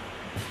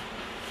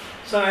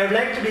 So I would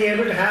like to be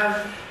able to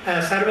have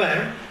a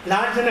server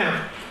large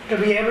enough to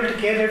be able to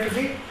cater to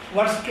the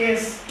worst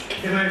case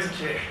demand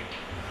situation.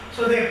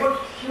 So they put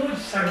huge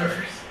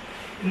servers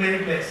in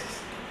many places,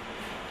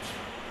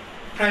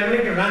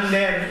 primarily to run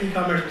their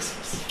e-commerce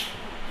business.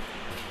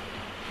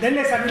 Then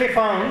they suddenly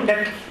found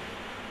that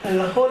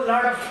a whole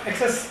lot of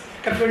excess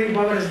computing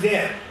power is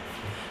there,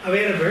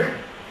 available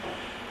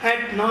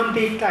at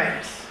non-peak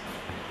times.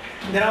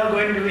 They're all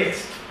going to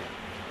waste.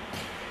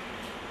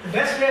 The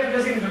best way of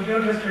using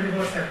computers is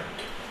 24/7.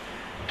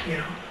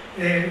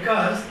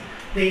 Because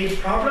the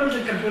problems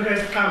with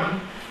computers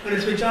come when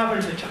you switch off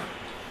and switch on.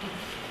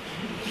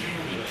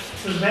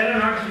 So it's better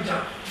not to switch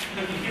off.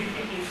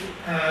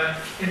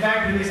 In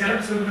fact, when we set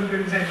up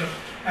Supercomputing Center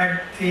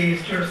at the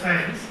Institute of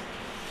Science,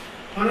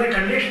 one of the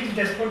conditions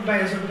just put by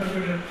a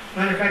supercomputer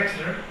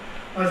manufacturer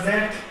was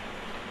that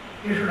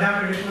you should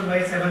have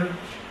 24/7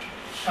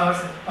 hours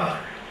of power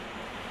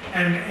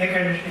and air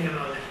conditioning and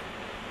all that.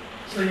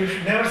 So you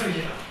should never switch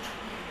it off.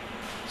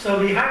 So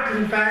we had to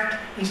in fact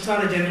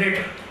install a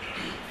generator.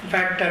 In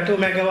fact, a 2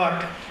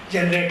 megawatt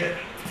generator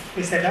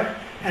we set up,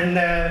 and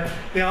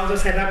we also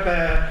set up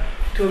a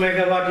 2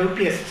 megawatt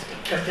UPS system,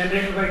 because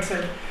generator by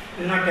itself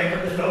will not take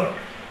up the load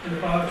when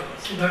the power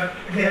goes. So that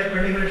they have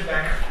 20 minutes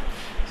backup.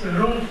 So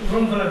room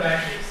full of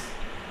batteries,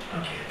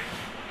 okay,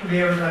 to be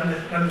able to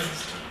run the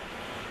system.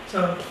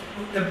 So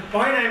the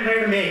point I'm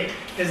trying to make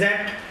is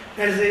that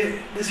there is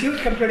this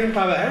huge computing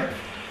power,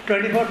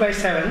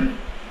 24/7,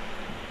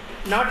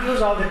 not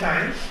used all the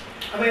times,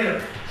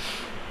 available.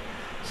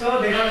 So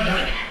they got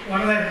done.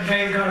 One of the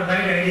guys got a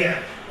bright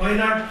idea. Why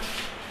not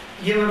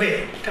give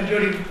away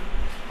computing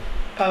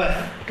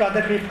power to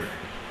other people?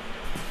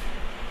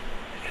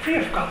 Free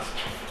of cost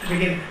to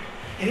begin with.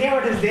 Anyhow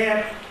it is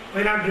there,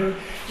 why not do?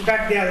 In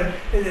fact,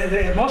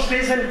 the most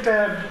recent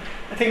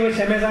thing which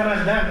Amazon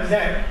has done is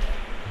that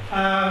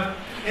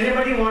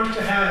anybody wants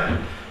to have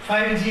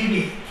 5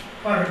 GB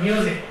for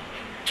music,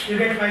 you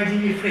get 5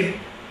 GB free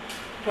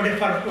for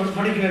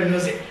particular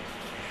music.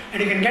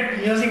 And you can get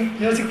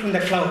music from the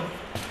cloud,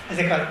 as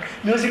they call it.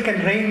 Music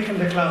can rain from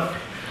the cloud.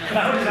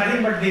 Cloud is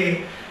nothing but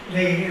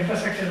the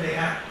infrastructure they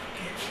have.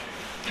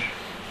 Okay.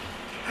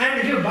 And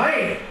if you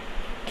buy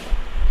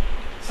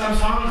some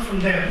songs from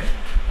them,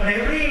 for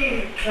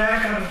every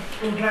track or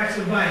 2 tracks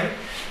you buy,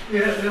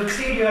 will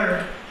exceed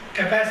your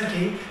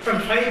capacity from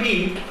 5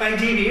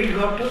 GB to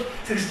go up to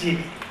 6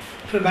 GB.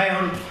 If you buy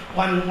on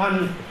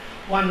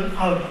one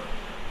album.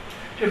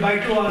 If you buy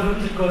 2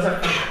 albums, it goes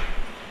up.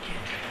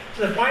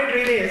 So the point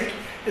really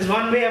is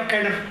one way of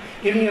kind of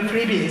giving you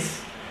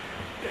freebies.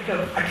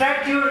 To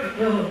attract you,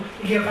 you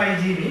give 5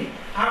 GB.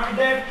 After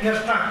that,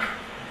 you're stuck.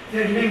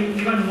 You're giving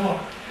even more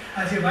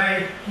as you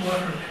buy more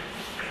from them.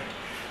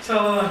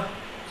 So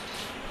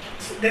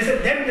they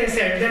said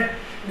that,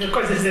 of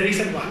course this is the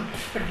recent one,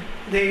 but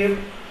they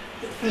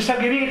instead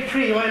of giving it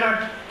free, why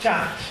not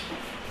charge?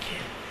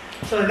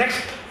 So the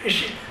next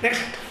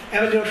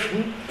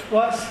evolution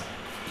was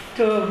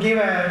to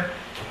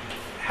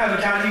have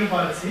a charging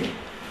policy,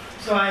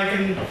 so I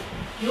can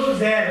use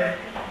their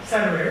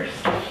servers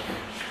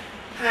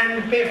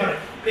and pay for it,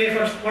 pay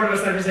for whatever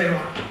service I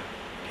want.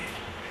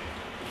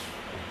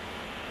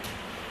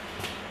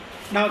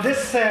 Now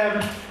this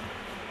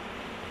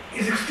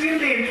is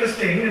extremely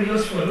interesting and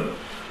useful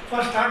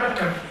for startup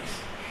companies.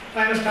 If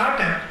I'm a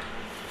startup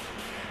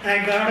and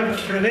I got a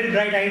very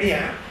bright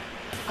idea,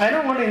 I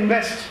don't want to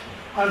invest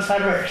on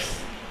servers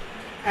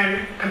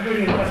and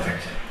computing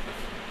infrastructure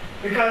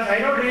because I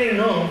don't really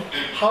know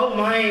how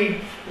my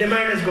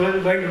demand is going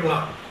to go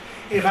up.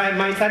 If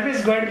my service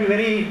is going to be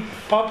very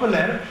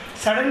popular,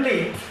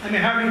 suddenly I may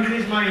have to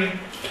increase my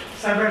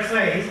server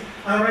size,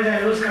 otherwise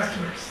I lose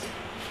customers.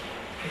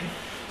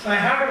 So I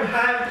have to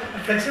have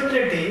a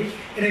flexibility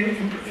in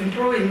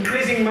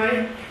increasing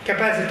my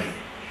capacity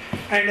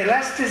and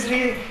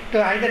elasticity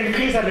to either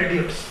increase or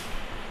reduce.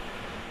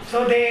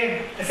 So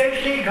they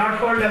essentially got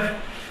hold of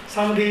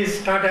some of these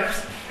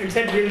startups and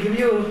said, we'll give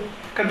you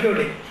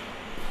computing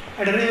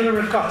at a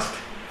reasonable cost.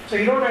 So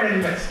you don't have to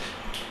invest.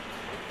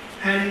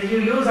 And you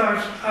use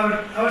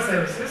our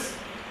services,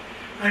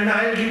 and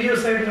I'll give you a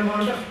certain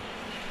amount of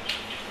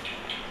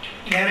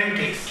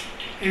guarantees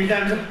in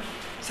terms of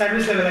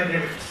service level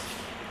agreements.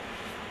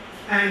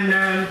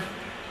 And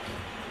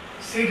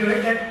see to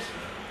it that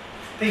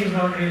things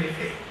don't really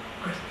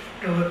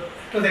fail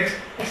to the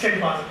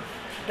extent possible.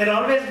 There will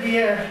always be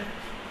a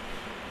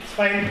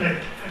fine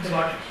print at the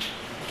bottom.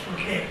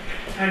 Okay,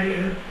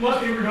 and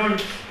most people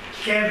don't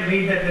care to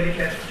read that very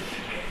carefully.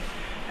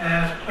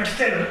 Okay. But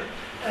still,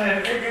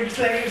 it's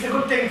a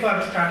good thing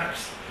for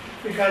startups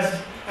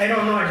because I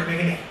don't know at the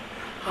beginning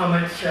how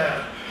much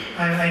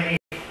I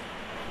need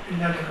in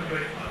terms of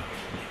computing power.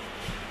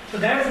 So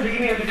that is the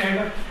beginning of the kind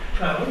of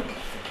cloud.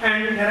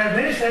 And there are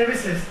many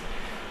services.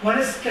 One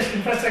is just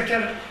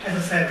infrastructure as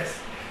a service.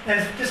 That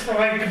is just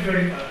provide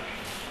computing power.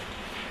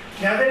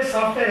 The other is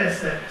software as a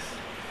service.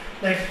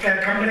 Like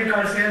a company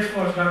called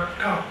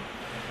Salesforce.com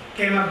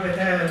came up with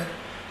a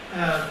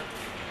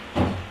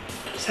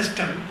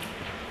system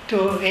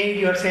to aid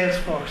your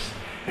Salesforce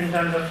in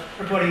terms of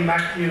reporting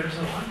back to you and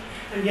so on.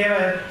 And gave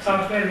a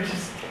software which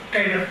is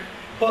kind of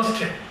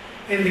hosted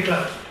in the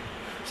cloud.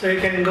 So you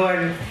can go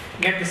and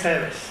get the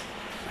service.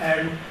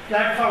 And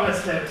platform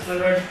as service. In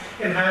other words,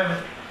 you can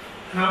have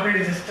an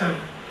operating system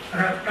or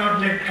a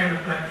 .NET kind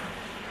of platform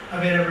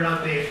available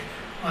on the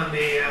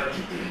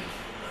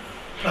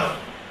cloud.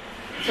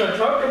 So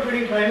cloud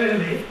computing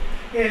primarily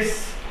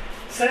is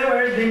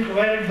servers being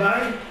provided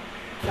by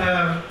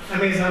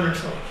Amazon and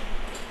so on.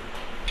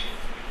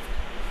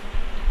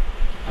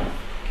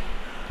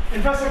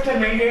 Infrastructure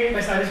maintained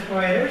by service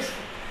providers.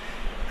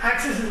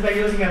 Access is by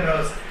using a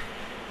browser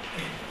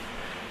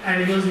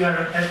and using your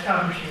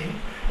desktop machine.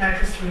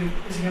 Access to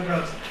using a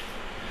browser.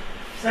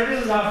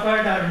 Services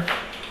offered are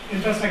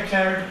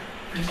infrastructure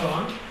and so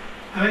on.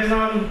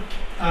 Amazon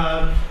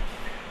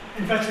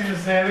infrastructure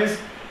service,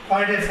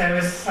 quality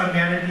service, some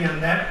guarantee on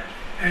that,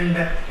 and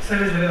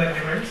service level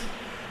agreements.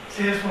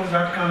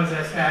 Salesforce.com is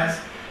as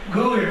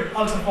Google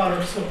also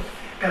follows suit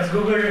because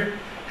Google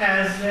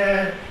has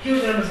a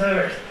huge number of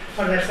servers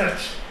for their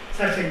search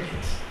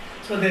engines.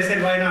 So they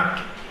said, why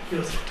not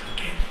use it?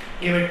 Okay,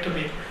 give it to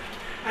people.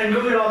 And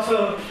Google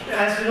also,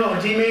 as you know,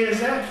 Gmail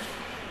is a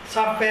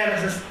software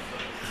as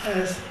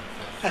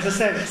a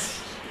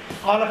service.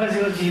 All of us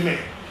use Gmail,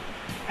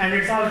 and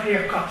it's all free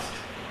of cost,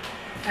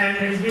 and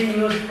it's being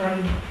used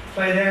from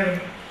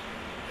their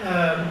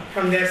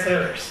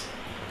servers.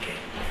 Okay.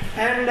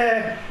 And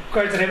of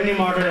course, the revenue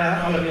model,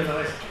 all of you know,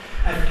 is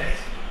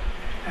advertising,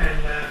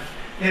 and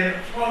they're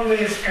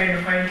always kind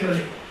of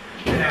fine-tuning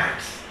their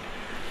ads.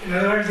 In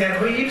other words,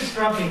 they're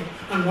eavesdropping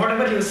on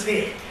whatever you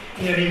say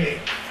in your email.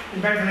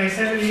 In fact, when I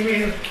sent an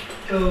email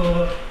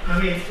to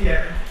Amit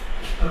here,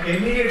 okay,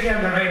 immediately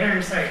on the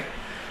right-hand side,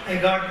 I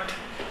got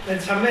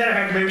that somewhere I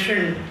had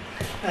mentioned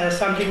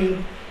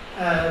something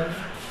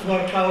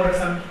about cloud or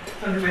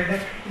something like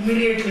that.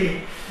 Immediately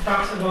it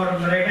talks about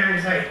on the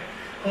right-hand side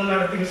a whole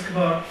lot of things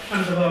about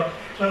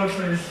cloud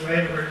services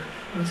available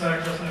and so on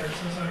and so on and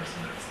so on and so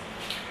on.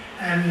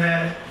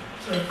 And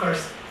so of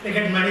course they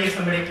get money if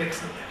somebody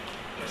clicks on that.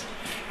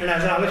 And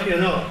as all of you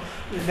know,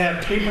 there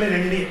are people in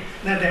India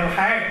that they have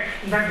hired.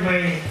 In fact,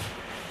 my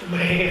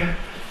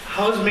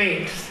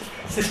housemate's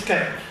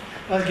sister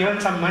was given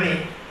some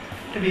money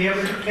to be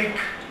able to click.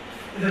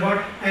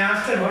 I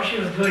asked her what she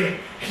was doing.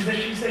 She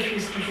said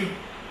she's clicking.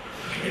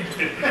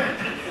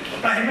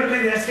 Primarily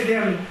they are sitting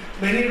on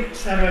many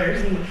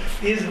servers, and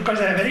because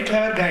they are very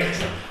clever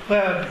guys who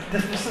have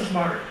this business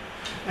model.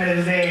 That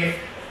is, they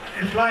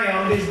employ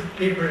all these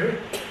people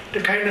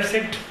to kind of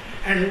sit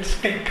and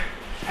stick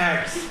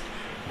ads,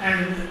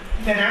 and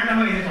then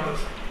randomize it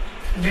also.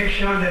 And make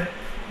sure that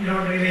you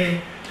don't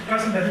really, the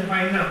person doesn't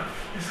find out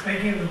the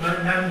spiking is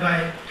done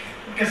by,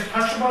 because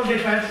first of all they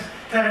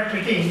start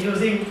picking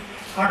using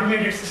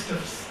automated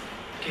systems.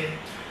 Okay,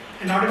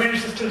 and automated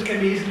systems can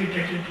be easily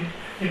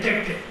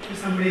detected if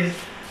somebody is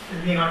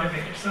being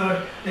automated.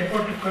 So they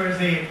put, of course,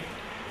 the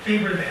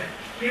people there.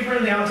 People,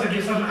 they also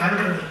give some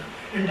algorithm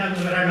in terms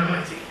of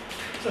randomizing.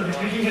 So the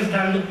picking is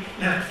done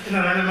in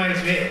a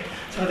randomized way,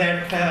 so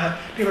that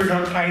people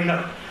don't find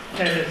out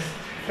that is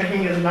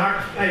picking is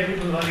not by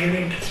people who are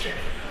really interested.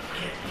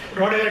 Okay.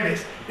 But whatever it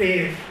is,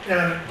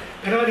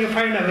 whenever you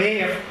find a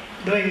way of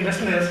doing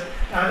business,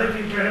 other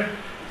people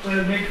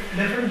will make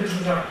different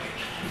business out of it.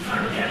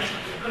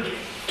 Okay.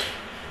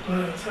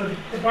 So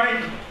the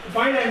point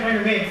I'm trying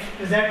to make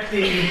is that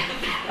these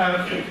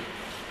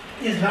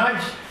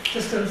large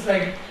systems,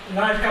 like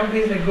large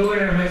companies like Google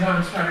and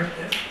Amazon started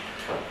this.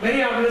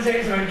 Many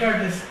organizations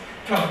entered this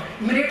cloud.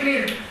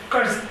 Immediately, of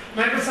course,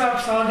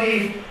 Microsoft saw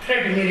the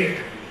threat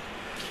immediately.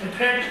 The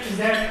threat is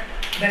that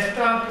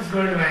desktop is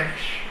going to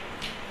vanish.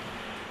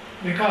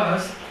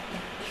 Because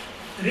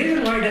the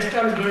reason why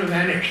desktop is going to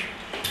vanish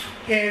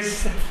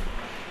is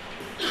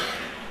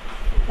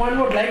one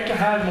would like to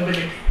have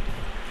mobility.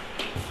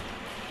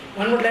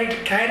 One would like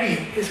to carry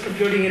his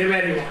computing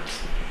anywhere he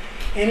wants,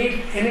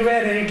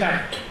 anywhere,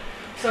 anytime.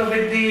 So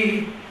with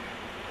the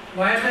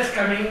wireless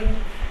coming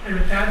and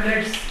with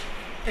tablets,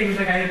 things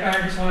like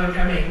iPad and so on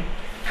coming,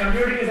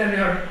 computing is at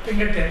your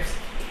fingertips,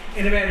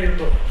 anywhere you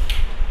go.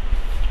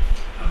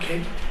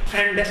 Okay,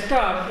 and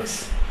desktop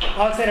is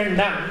all said and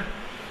done.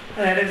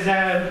 There is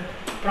a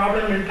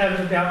problem in terms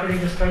of the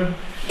operating system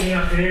being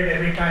updated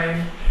every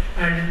time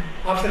and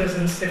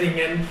obsolescence sitting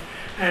in,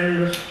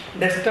 and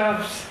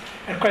desktops,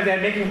 of course, they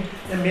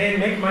may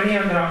make money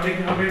on their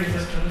operating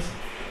systems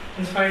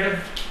in spite of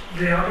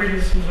the operating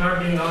systems not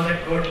being all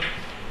that good.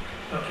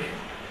 Okay,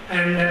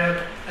 and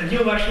a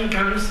new version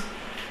comes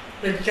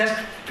which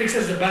just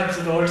fixes the bugs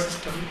of the old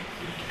system,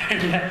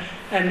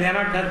 and they are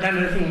not done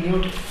anything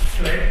new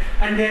to it,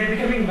 and they are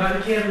becoming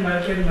bulkier and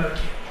bulkier and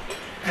bulkier,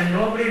 and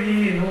nobody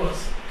really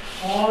knows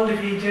all the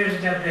features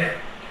which are there.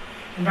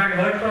 In fact,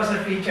 word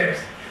processor features,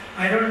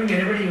 I don't think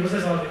anybody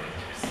uses all the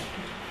features.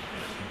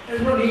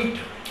 There's no need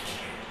to.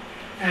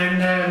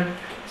 And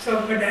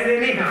but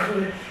anyhow,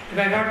 if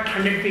I got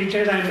 100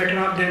 features, I'm better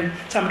off than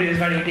somebody who's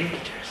got 80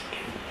 features.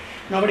 Okay.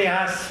 Nobody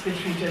asks which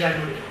features I'm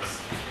going to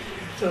use.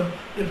 So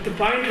the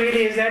point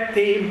really is that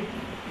the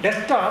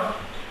desktop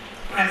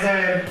as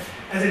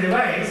a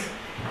device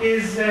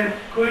is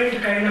going to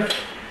kind of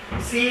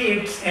see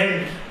its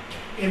end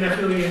in a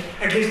few years,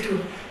 at least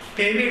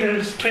maybe it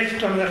will stretch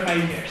to another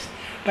 5 years.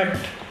 But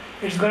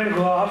it's going to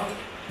go off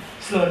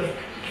slowly.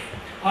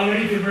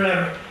 Already people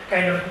are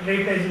kind of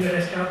replacing the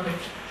desktop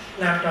with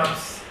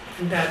laptops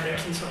and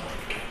tablets and so on.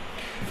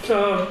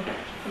 So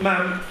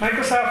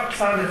Microsoft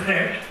saw the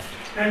threat,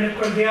 and of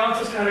course they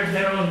also started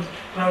their own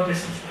cloud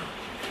business now,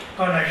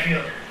 called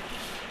Azure,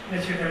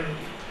 which you can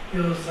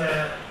use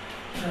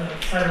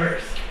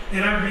servers.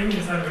 They're not bringing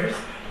the servers,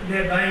 but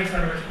they're buying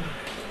servers from others.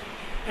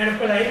 And of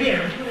course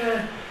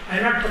IBM, I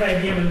not put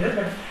IBM in this,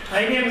 but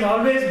IBM has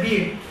always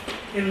been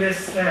in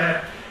this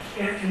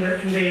in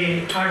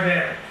the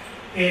hardware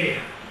area.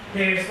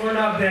 They sold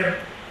off their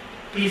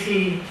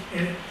PC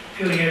a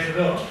few years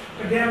ago,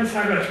 but they are in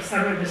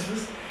server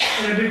business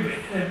in a big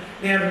way.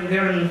 They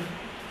are in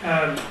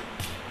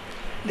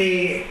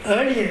the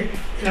early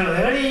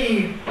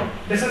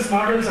business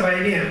models of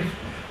IBM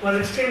was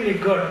extremely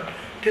good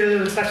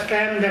till such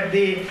time that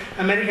the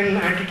American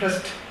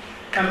antitrust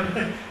caught up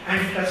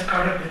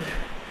with them.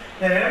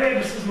 Their early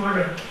business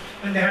model,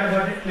 when they had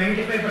about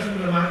 95% of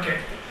the market,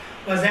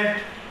 was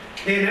that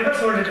they never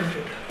sold a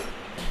computer.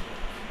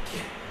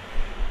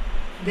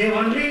 They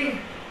only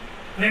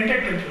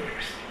rented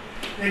computers.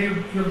 Then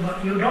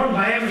you don't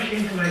buy a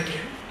machine from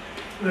IBM,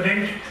 you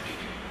rent it.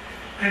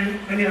 And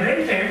when you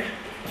rent it,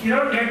 you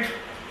don't get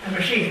a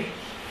machine,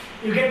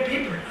 you get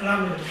people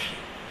along with the machine.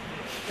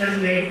 That is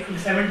in the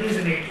 70s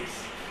and 80s.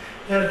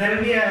 There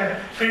will be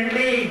a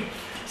friendly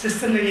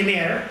system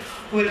engineer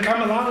who will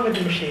come along with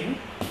the machine.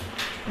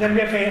 There will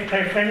be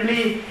a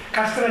friendly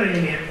customer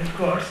engineer, of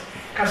course.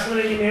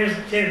 Customer engineer's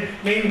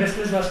main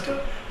business was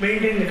to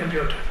maintain the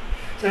computer.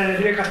 So there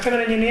will be a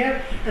customer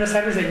engineer and a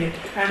service engineer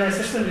and a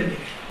systems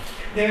engineer.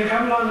 They will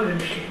come along with the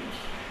machine.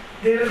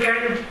 They will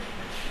kind of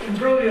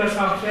improve your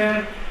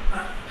software,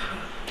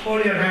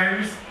 hold your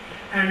hands,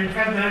 and in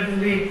fact in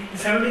the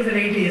 70s and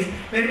 80s,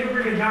 many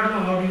people did not know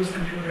how to use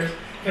computers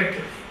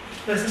effectively.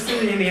 The system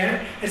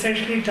engineer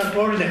essentially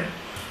told them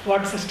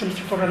what systems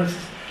to put on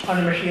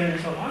the machine and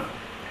so on.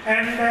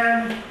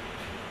 And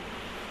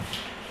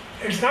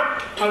it's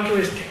not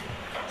altruistic.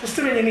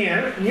 System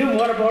engineer knew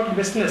more about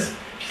business,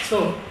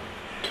 so,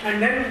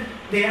 and then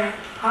they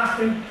asked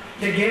him,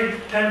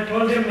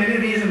 told them many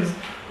reasons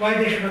why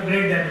they should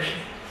upgrade their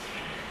machine.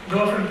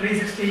 Go from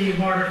 360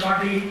 model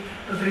 40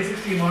 to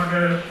 360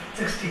 model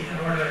 60 or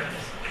whatever it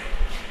is.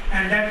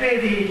 And that way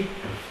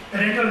the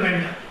rental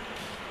vendor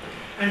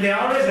And they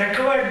always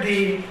recovered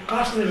the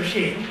cost of the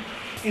machine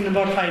in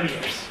about 5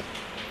 years.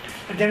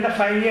 At the end of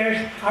 5 years,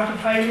 after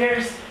 5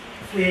 years,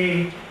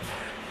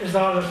 there's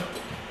all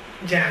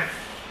jam,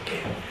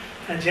 okay,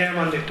 a jam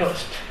on the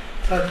toast.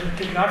 So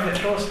they got the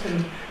toast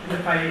in the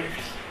 5 years.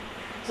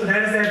 So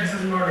that is their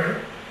business model.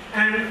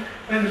 And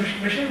when the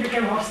machine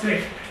became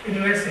obsolete in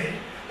USA,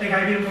 like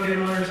IBM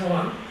Programmer and so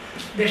on,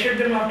 they shipped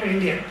them off to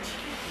India,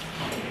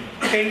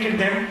 painted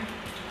them,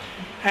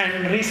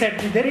 and reset.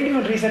 They didn't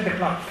even reset the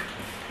clock.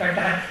 But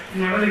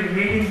in one of the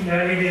meetings in the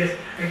early days,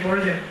 I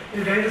told them,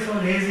 you guys are so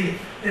lazy,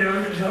 they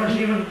don't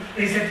even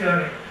reset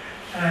your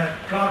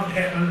clock,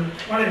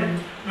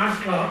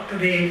 not clock, to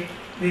the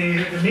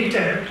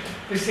meter,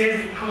 which says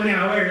how many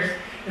hours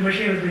the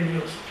machine has been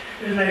used.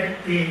 It's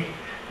like the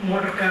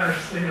motor cars,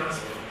 speed,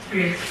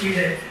 the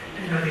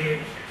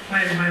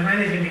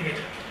mileage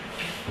indicator.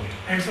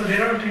 And so they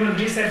don't even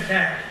reset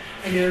that,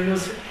 and you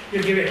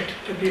give it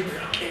to people,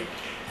 okay?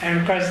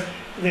 And because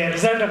the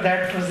result of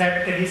that was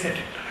that they reset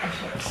it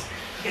afterwards.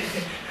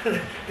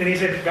 They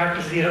reset it back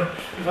to zero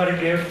before they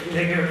gave it to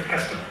the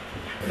customer.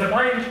 But the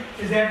point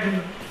is that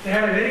they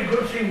had a very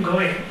good thing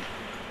going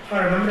for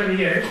a number of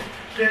years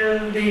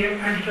till the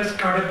antitrust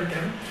caught up with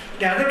them.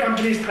 The other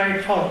companies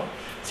tried foul,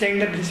 saying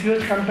that this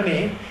huge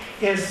company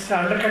is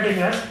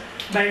undercutting us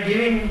by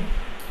giving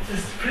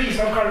this free,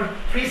 so-called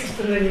free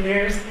systems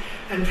engineers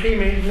and free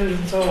maintenance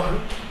and so on.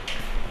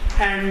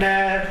 And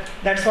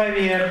that's why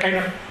we are kind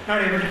of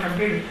not able to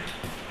compete with them.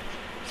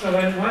 So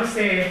when once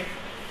they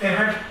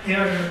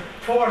were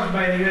forced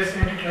by the US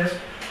antitrust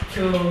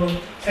to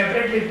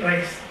separately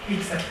price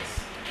each service.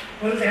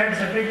 Once they had to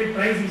separately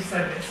price each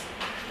service,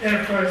 then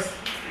of course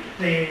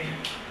their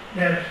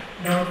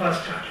downfall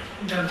started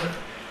in terms of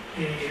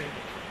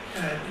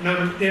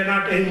they are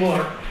not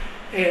anymore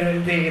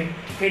the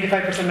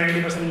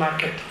 85%, 90%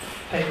 market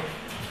type of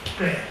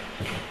player.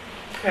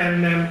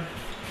 And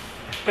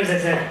as I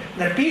said,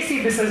 the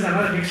PC business is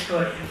another big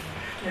story.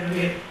 And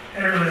I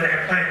don't know whether I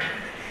have time.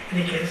 In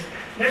any case,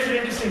 that's an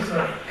interesting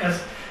story because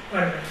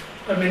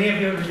for many of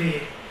you it will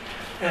be,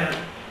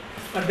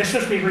 for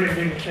business people it will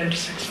be an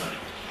interesting story.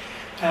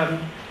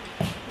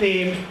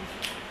 The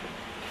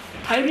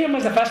IBM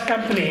was the first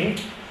company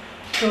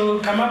to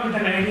come up with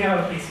an idea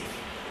of PC.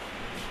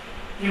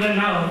 Even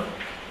now,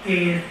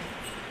 the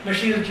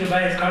machine that you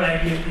buy is called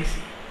IBM PC,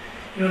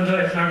 even though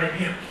it's not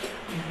IBM.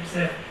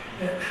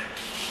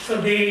 So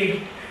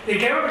they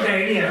came up with the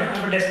idea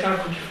of a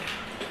desktop computer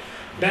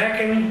back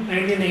in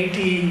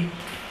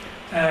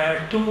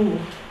 1982,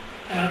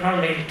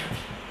 around 82.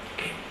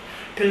 Okay.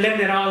 Till then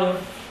they're all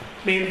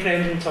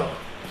mainframes and so on.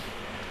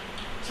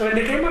 So when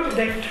they came up with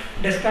that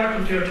desktop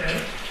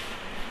computer,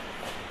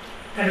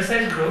 a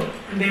research group,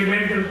 and they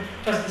made the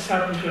first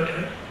desktop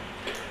computer,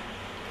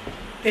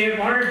 they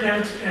wanted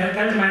to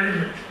tell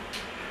management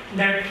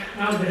that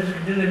now there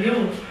is a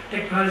new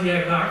technology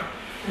I got,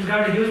 it's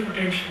got a huge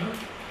potential.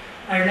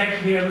 I'd like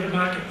to be able to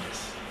market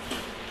this.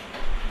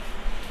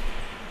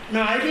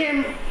 Now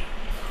IBM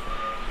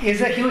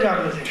is a huge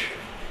organization.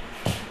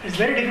 It's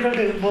very difficult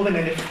to move an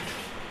elephant.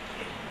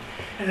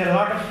 And there are a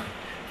lot of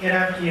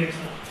hierarchy and so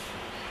on.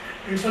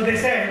 And so they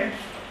said,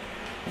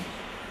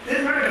 this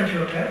is not a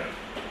computer.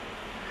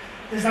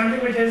 This is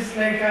something which is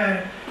like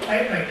a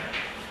typewriter.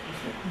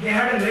 They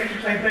had an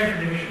electric typewriter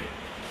division.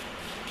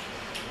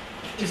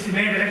 It's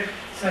made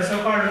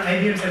so-called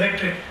IBM's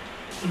electric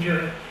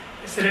computer.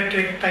 It's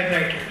electric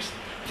typewriters.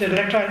 So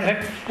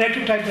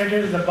electric typewriter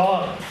is a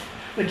ball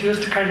which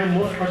used to kind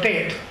of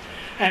rotate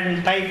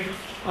and type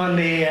on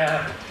the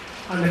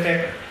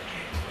paper.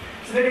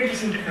 It's a very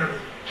interesting technology.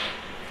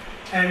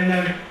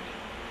 And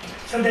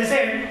so they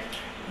said,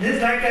 this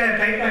is like a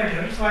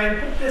typewriter, so I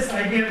put this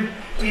IBM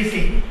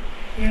PC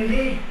in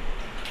the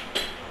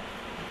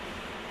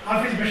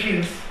office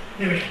machines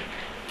division.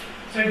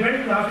 So it went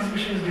to the office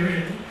machines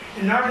division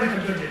and not the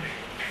computer division.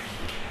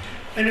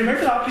 When it went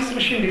to the office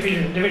machine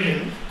division,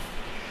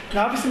 the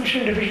office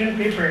machine division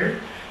people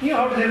knew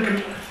how to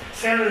then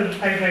sell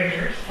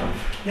typewriters.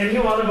 They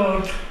knew all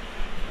about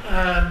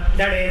that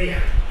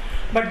area.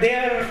 But they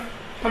are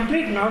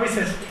complete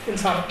novices in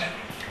software.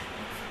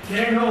 They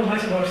didn't know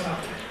much about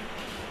software.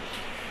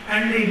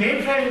 And the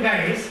mainframe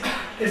guys,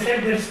 they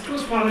said there's too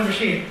small a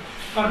machine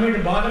for me to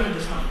bother with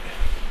the software.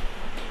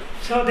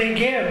 So they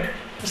gave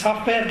the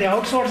software, they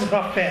outsourced the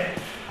software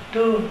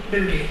to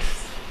Bill Gates.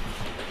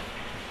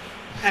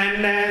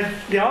 And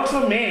they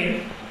also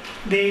made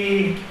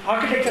the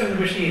architecture of the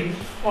machine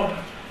open,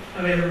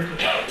 available to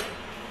them.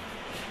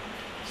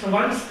 So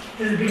once,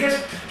 this is the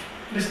biggest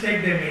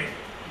mistake they made.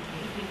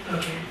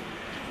 Okay.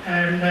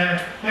 And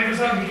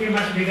Microsoft became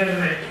much bigger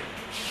than IBM.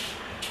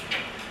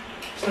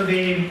 So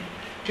the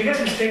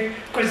biggest mistake,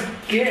 because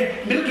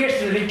Bill Gates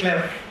is very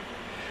clever.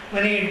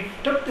 When he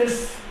took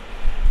this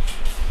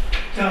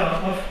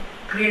job of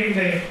creating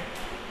the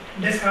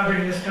disk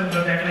operating system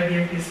for that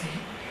IBM PC,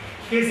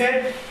 he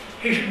said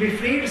he should be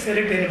free to sell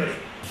it to anybody,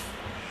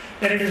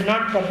 that it is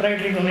not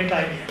proprietary only to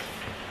IBM.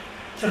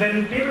 So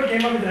when people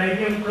came up with the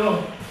IBM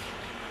Pro,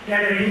 they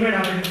had a ready-made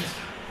operating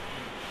system.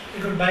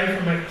 They could buy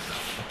from Microsoft.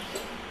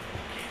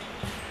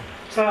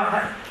 So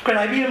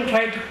because IBM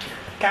tried to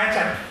catch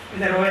up with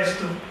their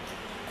OS2,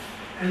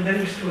 and then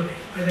it's too late.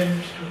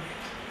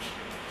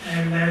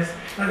 And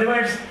in other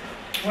words,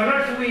 1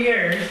 or 2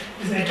 years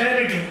is an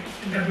eternity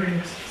in computing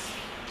business.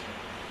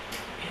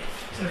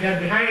 So if you are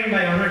behind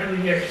by 1 or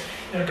 2 years,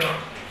 you're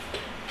gone.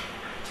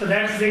 So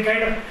that's the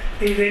kind of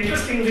the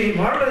interesting, the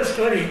moral of the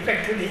story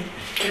effectively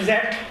is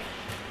that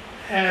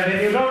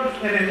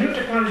when a new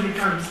technology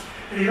comes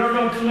and you don't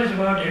know too much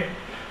about it,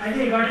 I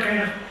think you got to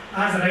kind of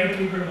ask the right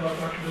people about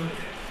what to do with it.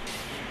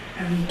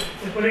 And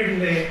they put it in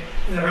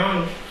the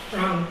wrong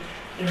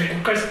division.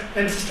 Because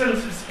when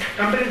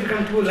companies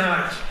become too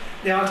large,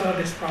 they also have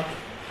this problem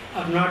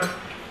of not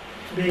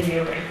being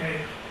able to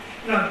kind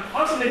of.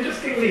 Also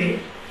interestingly,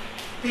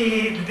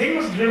 the thing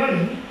was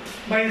driven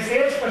by the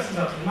salespersons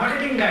also.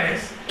 Marketing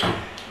guys,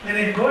 when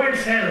they go and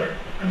sell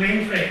a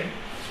mainframe,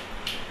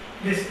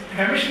 the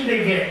commission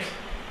they get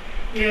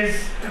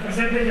is a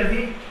percentage of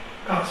the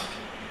cost,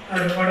 or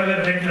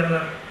whatever rental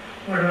or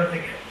whatever they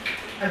get.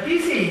 A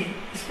PC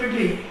is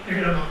pretty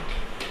little amount.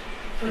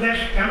 So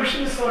that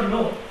commission is so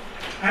low.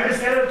 I have to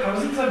sell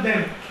thousands of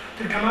them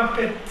to come up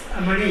with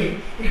money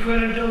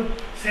equivalent to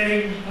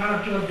selling 1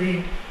 or 2 of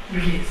the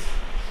biggies.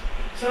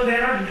 So they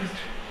are not interested.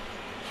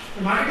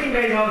 The marketing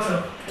guys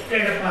also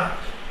played a part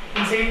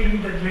in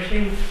saying that the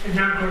machine is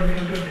not going to the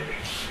computer division,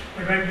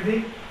 but went to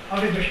the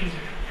office machines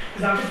division.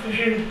 Because office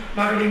machine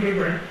marketing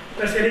people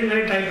are selling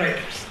many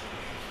typewriters.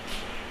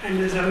 And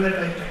there's another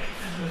typewriter.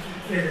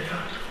 There's a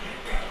thought.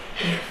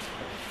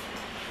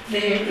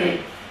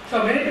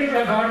 So many people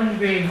have gotten into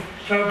the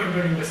cloud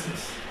computing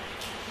business.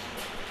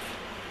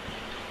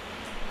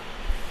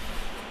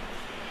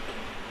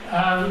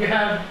 We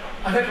have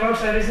other cloud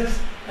services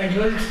like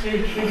music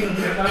streaming in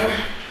the cloud,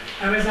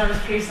 Amazon's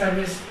free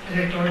service, as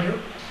I told you,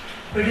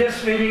 video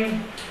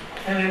streaming,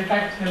 and in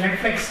fact,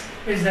 Netflix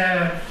is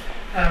a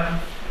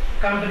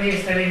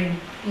company selling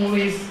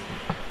movies.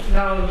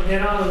 Now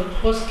they're all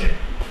hosted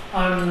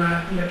on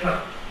in the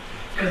cloud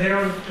because they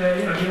don't,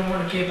 you don't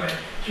want to keep a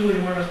huge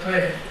amount of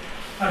storage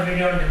for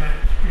video on demand.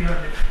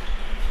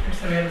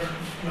 It's available.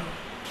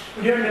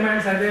 Video on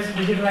demand service,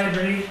 digital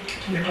library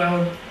in the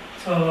cloud.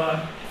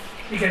 So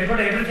you can put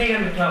everything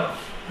in the cloud.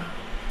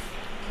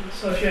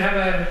 So if you have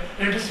an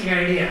interesting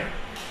idea,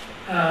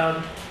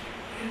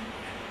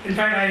 in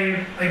fact,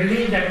 I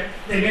believe that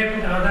they may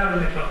put Aadhaar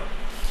in the cloud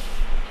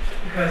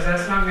because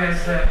as long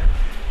as a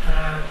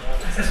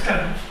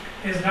system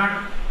is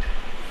not,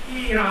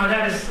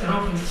 Aadhaar is an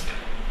open system,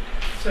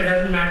 so it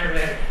doesn't matter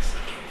where it is.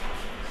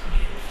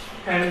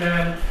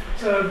 And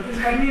so it's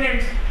a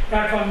convenient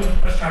platform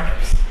for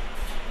startups.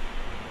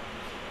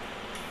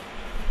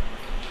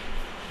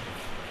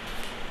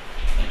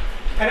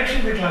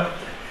 Connection to the cloud.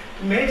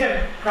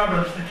 Major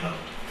problems in the cloud.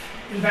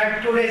 In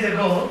fact, 2 days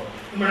ago,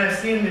 you might have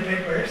seen in the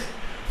papers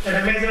that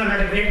Amazon had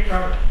a great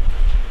problem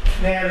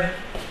where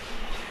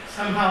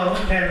somehow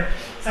their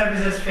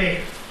services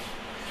failed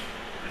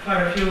for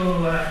a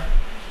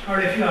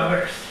few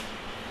hours.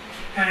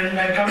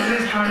 And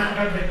companies can't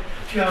put up with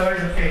a few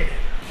hours of failure.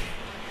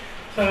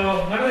 So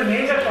one of the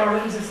major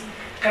problems is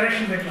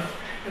connection to the cloud.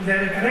 If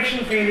there is a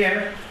connection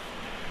failure,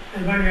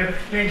 then one has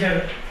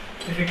major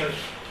difficulty.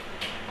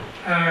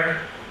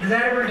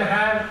 Desirable to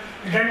have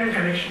redundant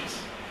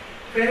connections.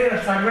 Failure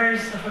of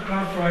servers of a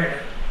cloud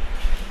provider.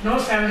 No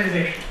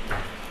standardization.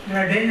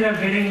 There are danger of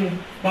getting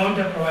bound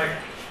to a provider.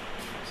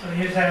 So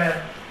here's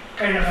a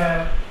kind of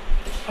a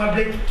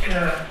public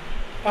cloud.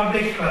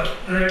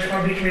 In other words,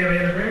 publicly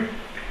available.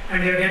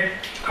 And you get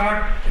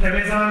caught with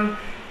Amazon,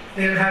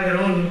 they'll have their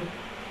own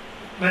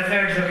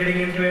methods of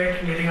getting into it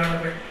and getting out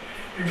of it,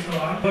 and so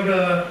on. Go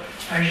to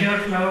Azure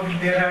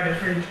cloud, there are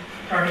different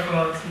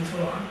protocols and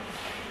so on.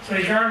 So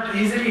you can't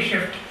easily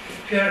shift.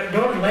 If you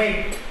don't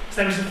like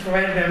services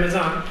provided by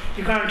Amazon,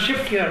 you can't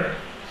shift your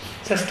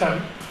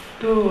system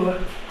to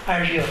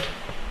Azure.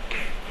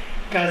 Okay.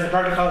 Because the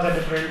protocols are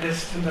different, the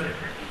systems are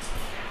different.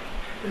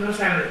 There's no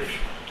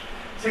standardization.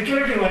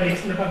 Security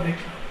worries in the public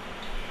cloud.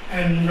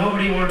 And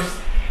nobody wants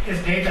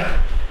his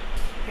data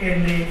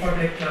in the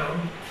public cloud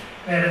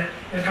where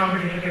the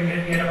competitor can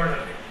get out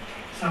of it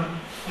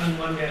one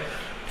way or the other.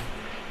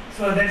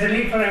 So there's a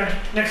need for a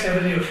next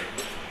evolution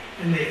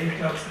in the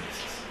cloud services.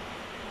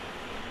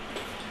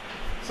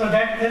 So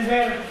that's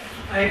where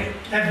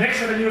that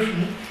next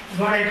evolution is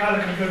what I call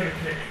a computer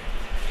utility.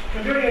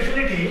 Computer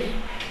utility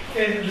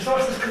is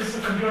resources consist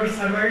of computer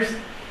servers,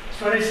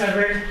 storage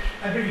servers,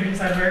 application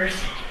servers,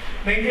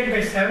 maintained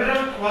by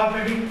several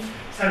cooperating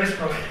service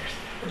providers.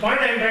 The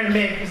point I'm trying to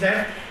make is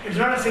that it's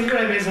not a single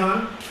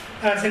Amazon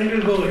or a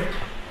single Google,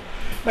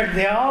 but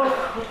they all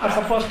are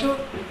supposed to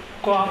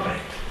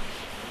cooperate.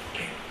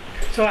 Okay.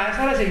 So as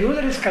far as the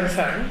user is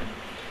concerned,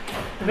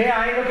 the way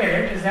I look at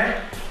it is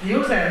that the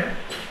user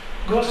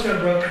goes to a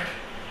broker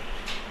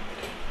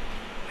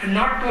and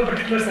not to a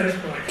particular service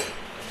provider.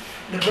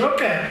 The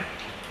broker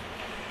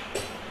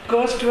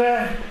goes to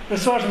a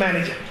resource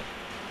manager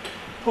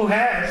who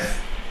has,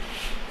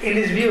 in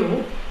his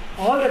view,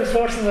 all the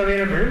resources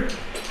available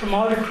from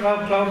all the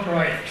cloud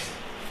providers.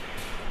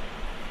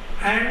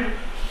 And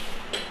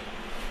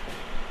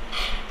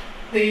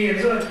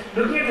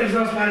looking at the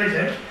resource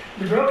manager,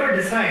 the broker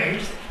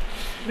decides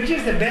which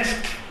is the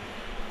best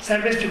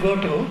service to go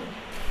to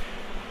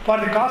for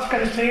the cost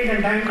constraint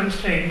and time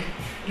constraint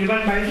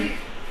given by the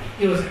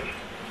user.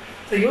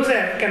 The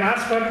user can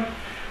ask for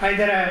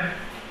either a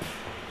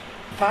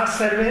fast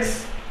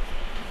service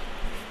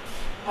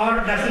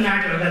or doesn't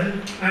matter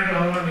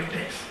how long it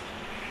takes.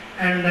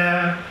 And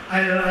I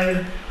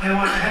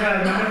want to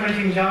have a number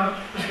crunching job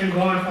which can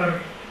go on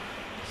for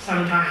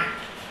some time.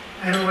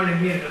 I don't want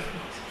immediate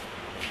response.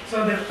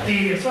 So the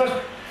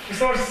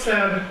resource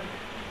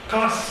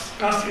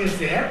costing is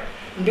there.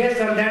 And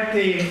based on that,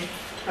 the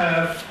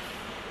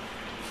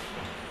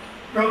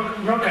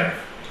broker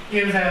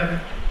gives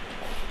a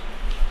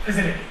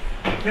facility.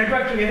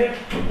 Network together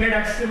made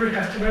accessible to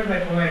customers by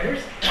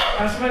providers.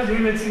 Customers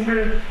deal with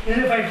single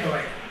unified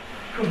provider,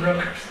 two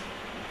brokers.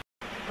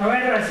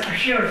 Provider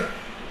assures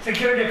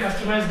security of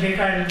customers'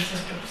 data and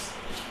systems.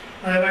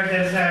 In other words,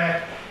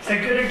 there's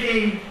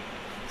security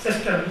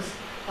systems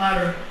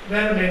are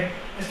well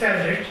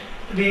established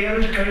to be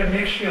able to kind of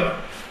make sure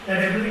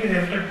that everything is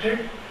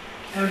encrypted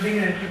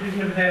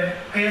with the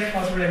highest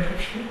possible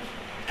encryption,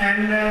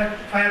 and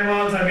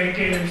firewalls are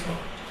maintained and so on.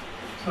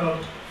 So,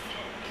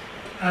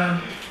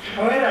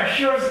 provider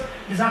assures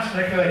disaster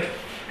recovery,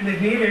 and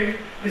if needed,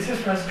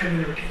 business process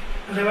continuity.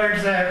 In other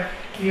words, there's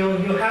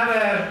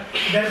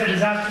a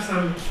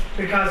disaster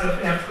because of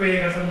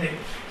earthquake or something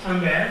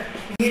somewhere,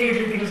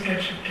 immediately things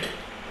get shifted.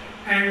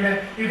 And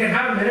you can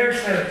have a mirrored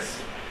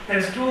service.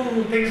 There's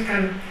two things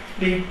can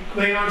be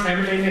going on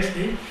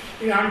simultaneously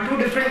on two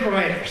different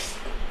providers.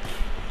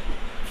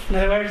 In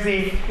other words,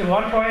 if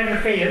one provider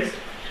fails,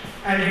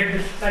 I'll get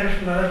this service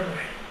from another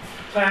provider.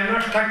 So I'm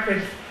not stuck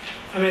with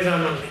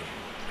Amazon only.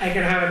 I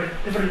can have a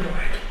different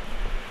provider.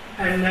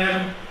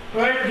 And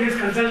provider gives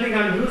consulting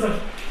on use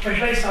of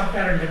specialized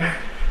software on demand.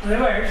 In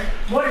other words,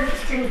 more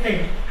interesting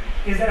thing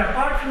is that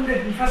apart from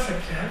the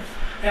infrastructure,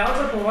 I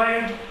also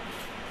provide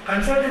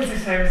consultancy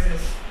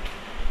services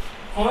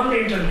on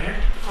the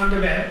internet, on the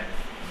web,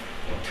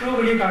 through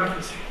video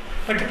conferencing.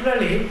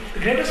 Particularly, the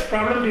greatest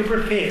problem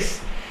people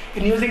face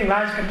in using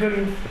large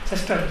computing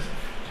systems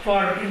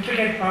for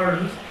intricate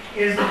problems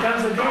is in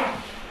terms of the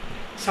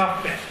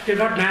software. You've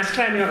got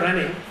master and you're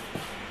running,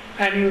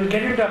 and you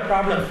get into a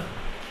problem,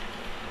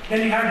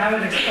 then you have to have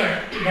an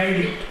expert to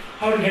guide you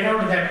how to get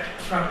out of that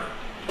problem.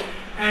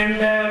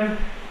 And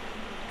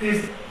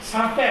these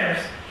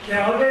softwares,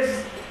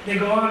 they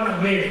go on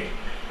upgrading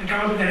and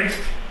come up with the next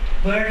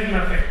version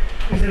of it.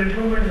 It's an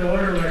improvement in the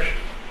older version.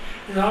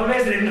 There's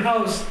always an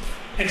in-house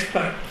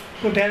expert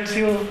who tells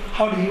you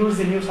how to use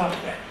the new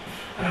software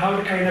and how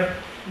to kind of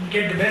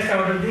get the best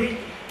out of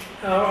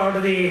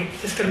the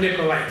system they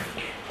provide.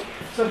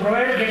 So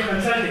provider gets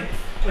consulting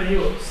for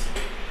use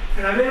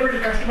and available to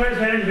customers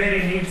when and where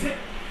he needs it,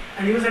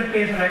 and user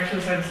pays for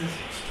actual services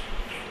used.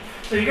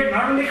 So you get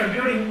not only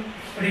computing,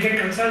 but you get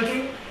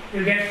consulting,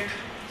 you get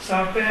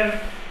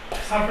software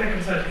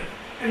consulting,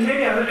 and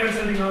maybe other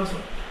consulting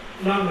also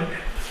along with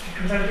that.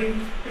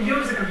 Consulting to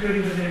use the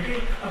computing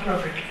facility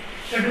appropriately.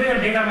 You're doing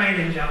a data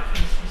mining job, for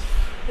instance.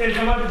 They'll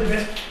come up with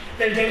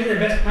they'll tell you the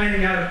best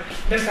mining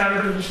best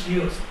algorithms to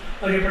use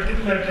for your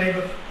particular type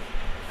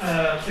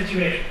of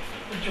situation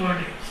which you want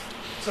to use.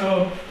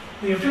 So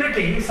the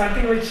utility is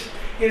something which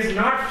is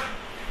not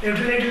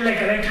utility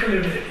like electrical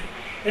utility.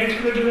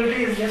 Electrical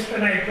utility is just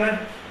when I plug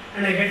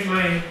and I get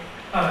my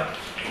power.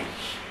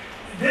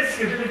 This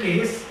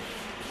utility is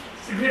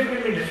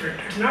significantly different.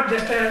 It's not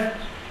just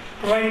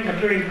providing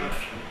computing power.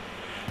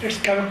 It's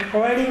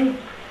providing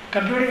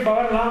computing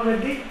power along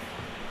with the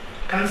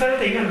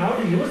consulting on how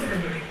to use the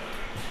computing power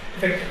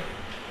effectively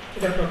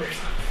with appropriate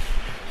software.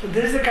 So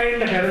this is the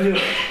kind of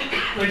evolution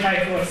which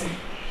I foresee.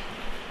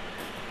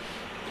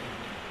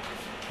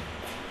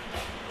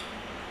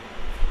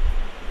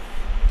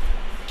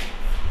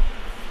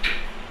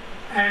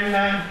 And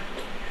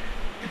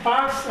the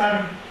parts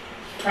are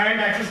client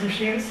access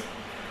machines.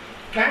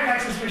 Client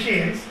access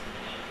machines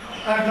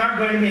are not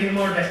going to be any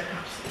more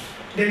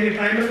desktops. They'll be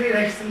primarily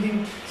like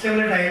something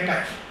similar to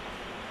iPad.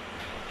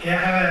 I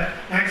have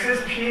an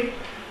access machine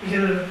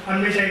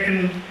on which I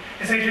can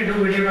essentially do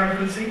video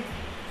conferencing.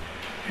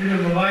 It will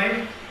be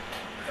mobile,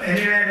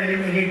 anywhere,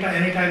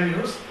 anytime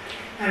use,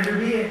 and it will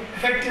be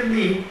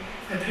effectively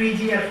a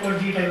 3G or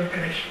 4G type of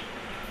connection.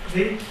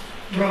 The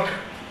broker.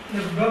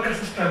 The broker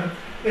system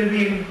will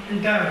be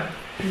internal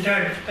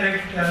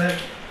connected to other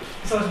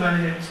resource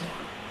manager and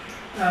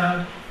so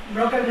on.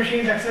 Broker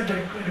machines accept the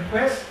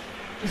request.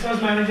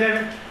 Resource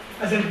manager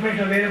has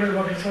information available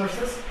about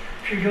resources,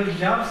 schedules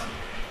jobs,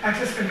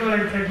 access control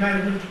and threat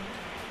management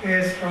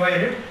is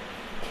provided,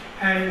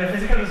 and the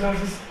physical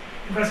resources,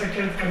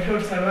 infrastructure,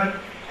 compute server,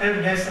 help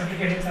desk,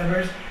 application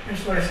servers, and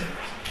storage servers.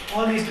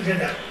 All these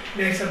together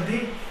makes up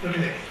the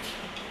utility.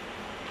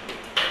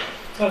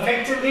 So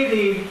effectively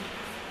the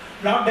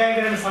block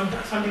diagram is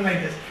something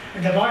like this.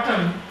 At the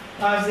bottom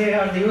are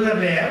the user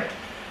layer,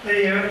 the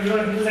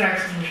user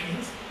access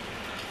machines.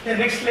 The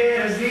next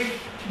layer is the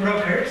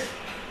brokers,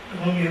 to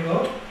whom you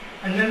go,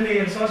 and then the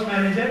resource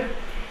manager,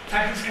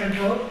 access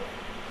control,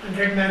 and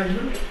threat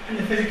management, and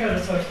the physical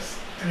resources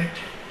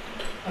connected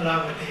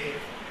along with the,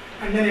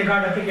 and then you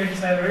got application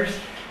servers,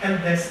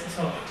 help desk, and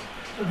so on.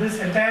 So this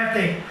entire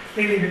thing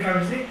really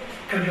becomes the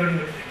computing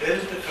unit. Where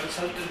is the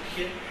consultant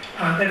here?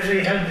 That is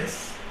the help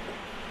desk.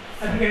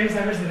 Application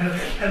servers is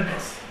help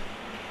desk.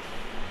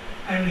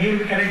 And he will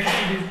be connected to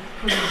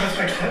the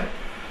infrastructure,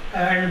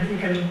 and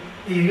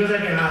the user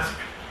can ask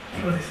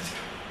through the system.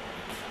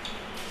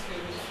 Excuse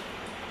me,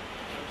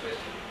 one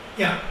question.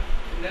 Yeah,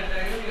 In that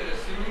diagram, you're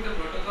assuming the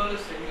protocol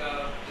is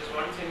just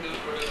one single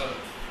protocol.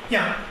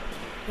 yeah.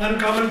 One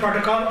common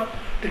protocol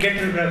to get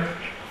to the broker.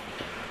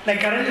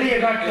 Like currently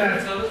you got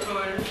Different service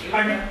providers.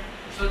 pardon?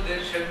 So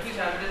there should be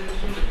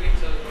standardization between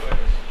service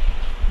providers.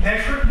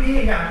 There should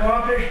be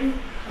cooperation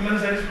among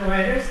service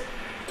providers.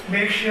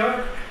 Make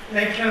sure,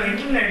 like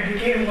internet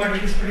became what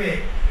it is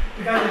today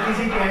because of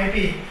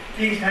TCP/IP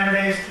being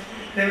standardized,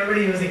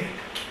 everybody using it.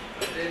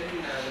 But then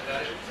the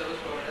current service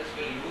providers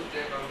will lose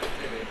their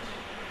competitive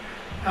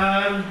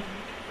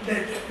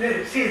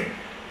edge. See,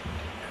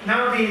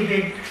 now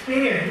the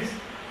experience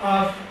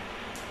of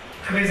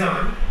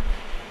Amazon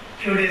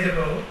few days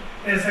ago,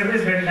 when the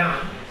service went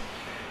down,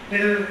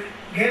 will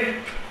get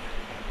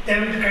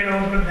them to kind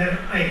of open their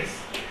eyes.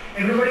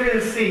 Everybody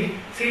will see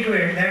to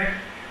it that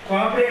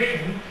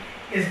cooperation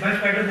is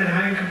much better than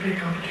having complete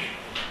competition.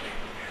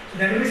 So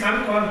there will be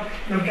some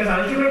because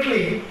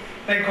ultimately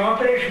by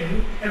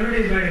cooperation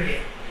everybody is going to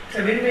gain. It's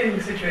a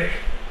win-win situation.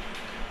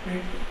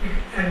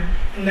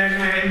 And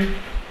that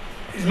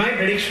is my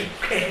prediction.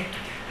 Okay.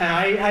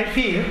 I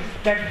feel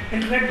that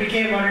internet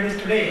became what it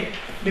is today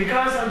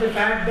because of the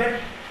fact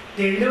that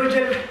the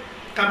individual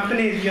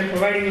companies which are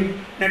providing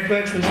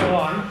networks and so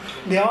on,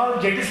 they all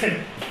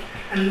jettisoned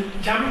and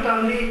jumped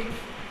on the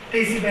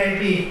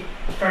TCP/IP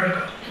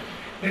protocol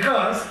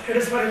because it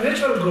is for a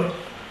mutual good.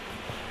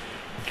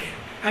 Okay.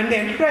 And the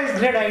enterprise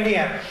grid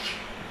idea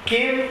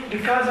came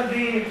because of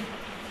the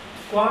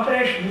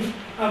cooperation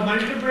of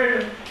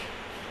multiple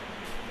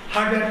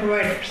hardware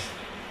providers.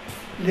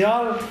 They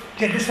all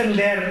jettisoned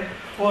their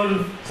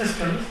own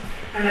systems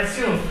and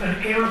assumed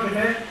and came up with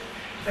a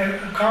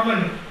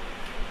common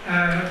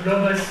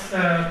Globus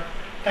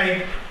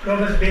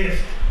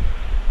based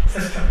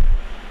system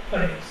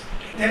for use.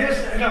 There is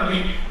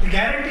the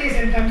guarantees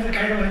in terms of the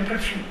kind of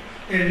encryption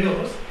they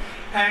use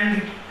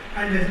and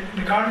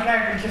the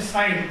contract which is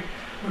signed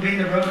between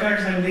the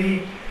brokers and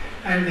the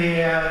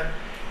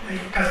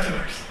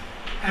customers.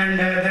 And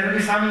there will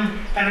be some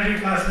penalty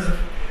clauses of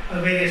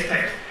various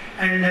types.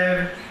 And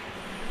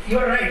you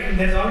are right,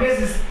 there's always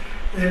this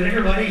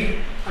little worry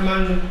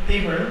among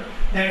people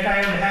that I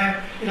would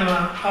have,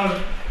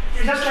 how,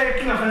 just like,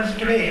 for instance,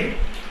 today,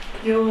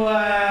 you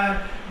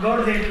go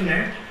to the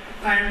internet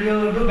and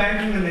you do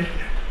banking on the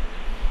internet.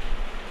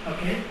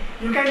 Okay?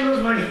 You can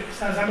lose money.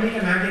 So somebody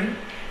can hack in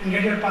and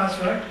get your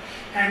password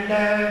and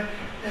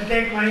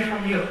take money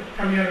from you,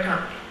 from your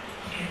account.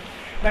 Okay?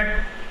 But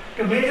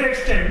to a major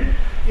extent,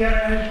 you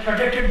are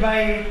protected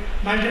by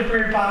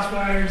multiple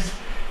passwords,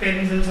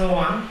 pins and so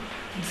on.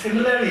 And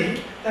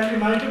similarly, there will be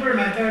multiple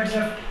methods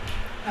of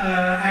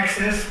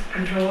access,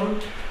 control,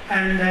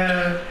 and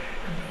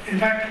in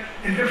fact,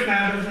 encryption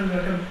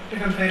algorithms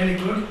become fairly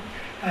good.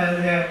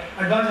 The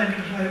advanced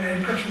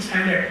encryption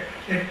standard,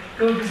 the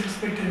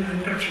 256-bit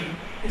encryption,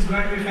 is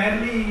going to be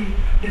fairly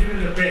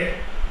difficult to break.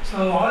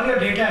 So all your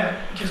data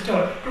which is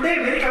stored. Today,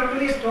 many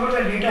companies store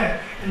their data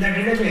in their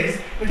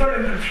database without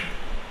encryption,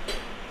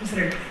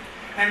 incidentally.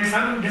 And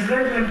some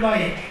disgruntled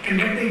employee can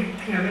get the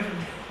thing away from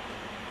you.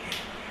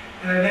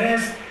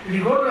 Whereas if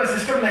you go to a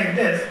system like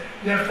this,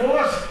 you are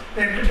forced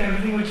to encrypt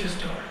everything which is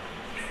stored.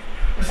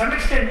 To some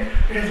extent,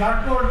 it is a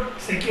lot more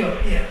secure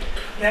here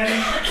than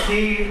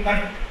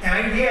but the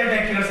idea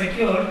that you are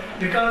secure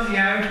because you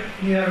have it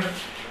in your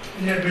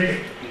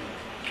building.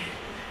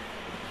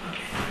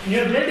 Okay. In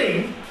your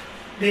building,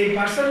 the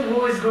person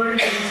who is going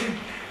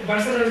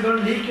to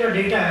leak your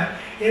data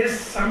is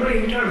somebody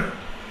internal.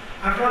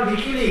 After all,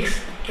 WikiLeaks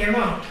came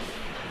out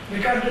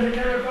because of the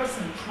internal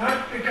person,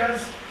 not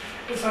because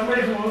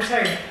somebody from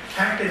outside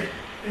hacked it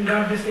and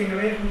got this thing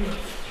away from you.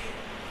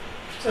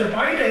 So the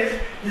point is,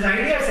 this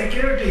idea of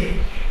security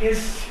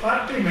is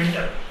partly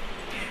mental.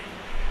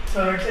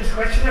 So it's a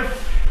question of,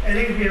 I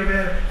think we are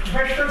a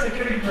professional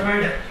security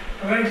provider,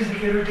 provides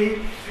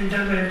security in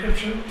terms of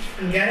encryption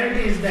and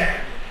guarantees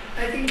that.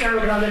 I think I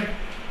would rather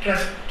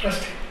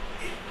trust it.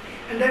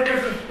 And then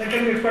there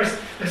can be, of course,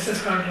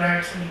 business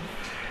contracts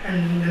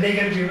and the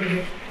legal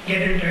people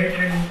get into it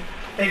and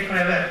take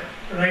forever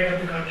to write up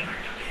the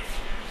contract. Okay.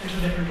 That's a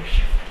different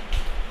issue.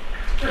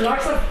 So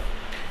lots of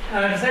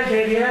research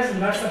areas and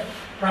lots of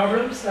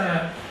problems,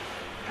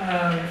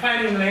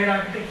 refining layered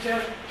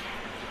architecture,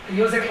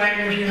 user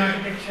client machine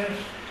architecture.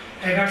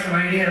 I got some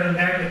ideas on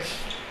that which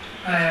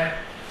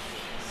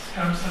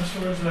some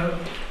students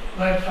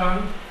worked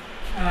on.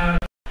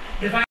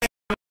 Defining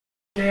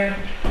there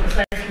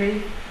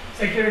precisely,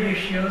 security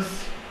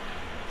issues,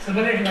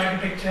 simulation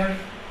architecture,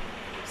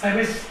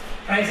 service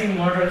pricing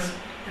models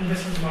and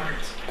business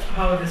models.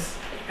 How this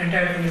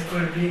entire thing is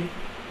going to be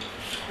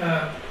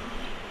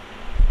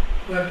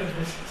worked as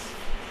business.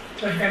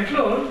 So to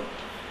conclude,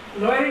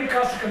 lowering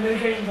cost of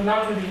communications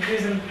along with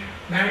increase in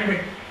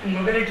bandwidth and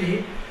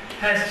mobility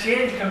has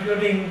changed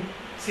computing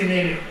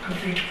scenario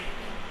completely.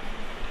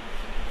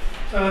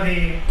 So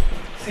the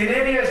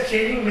scenario is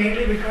changing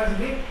mainly because of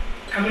the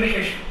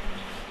communication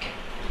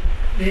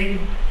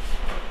being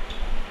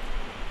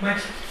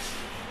much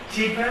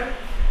cheaper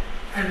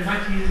and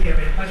much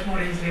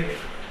more easily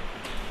available.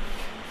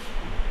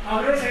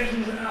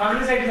 Organizations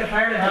are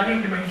tired of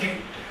having to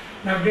maintain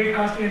and update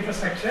costly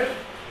infrastructure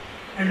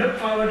and look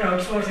forward to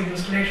outsourcing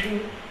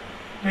installation,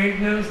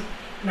 maintenance,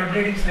 and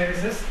updating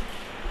services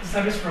to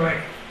service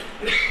provider.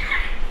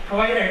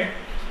 Provided,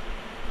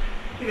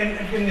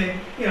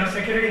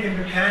 security can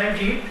be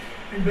guaranteed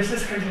and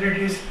business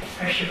continuity is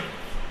assured.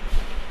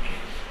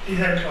 These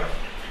are important.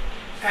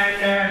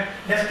 And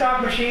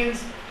desktop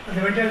machines of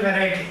the winter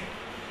variety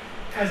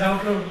has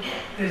outlawed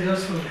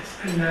resourcefulness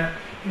and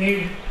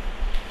need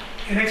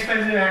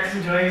inexpensive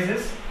access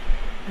devices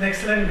with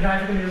excellent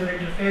graphical user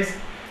interface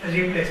as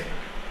replacement.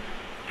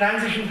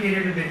 Transition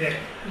period will be there.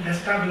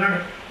 Desktop will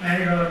not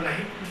married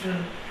overnight,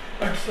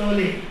 but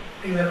slowly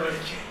things are going to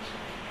change.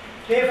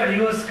 Pay for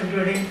use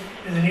computing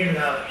is a need of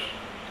the hour.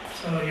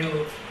 So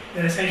you're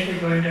essentially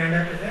going to end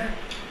up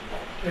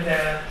with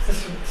a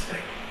system this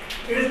time.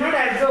 It is not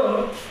as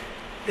though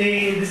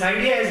this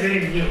idea is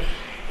very new.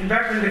 In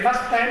fact, when the first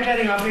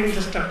time-sharing operating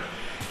system,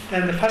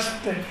 then the first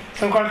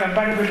so-called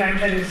compatible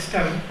time-sharing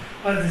system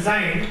was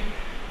designed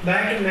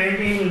back in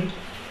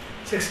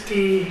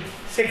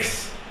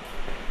 1966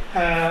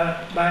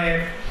 by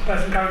a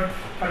person called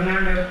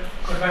Fernando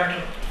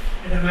Corbato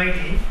at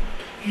MIT.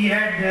 He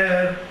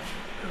had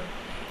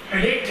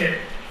predicted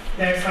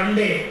that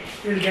someday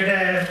you will get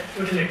a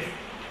utility.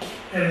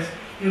 That is,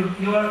 you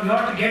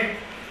ought to get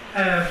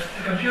a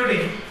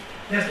computing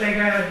just like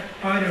a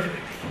power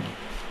utility.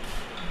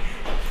 Okay.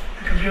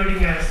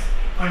 Computing as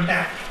on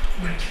tap.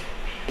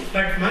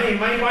 But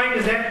my point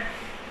is that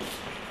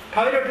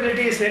power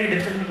utility is very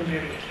different from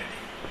computing utility.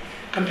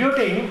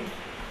 Computing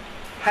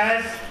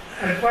has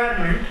a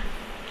requirement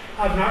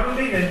of not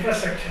only the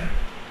infrastructure,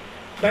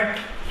 but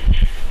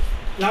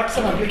lots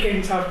of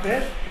application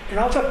software and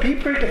also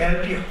people to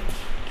help you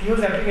to use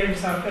application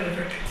software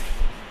effectively.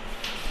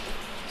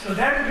 So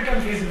that will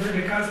become feasible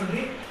because of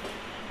the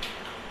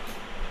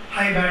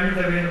high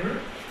bandwidth available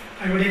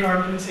and video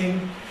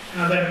conferencing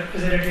and other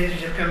facilities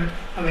which have come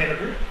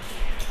available.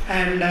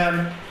 And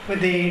with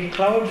the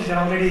clouds which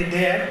are already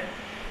there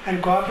and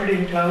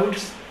cooperating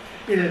clouds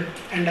will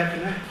end up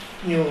in a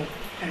new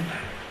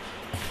environment.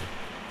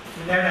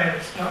 With that I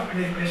will stop.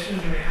 Any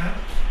questions you may have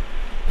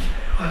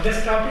on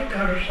this topic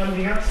or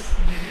something else?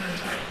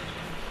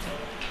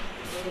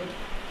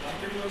 One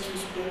thing was you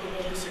spoke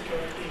about the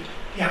security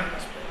Yeah.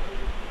 aspect.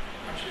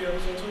 Actually, I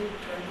was also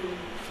trying to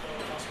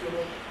ask you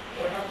about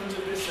what happens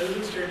if they sell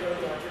this data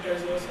to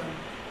advertisers and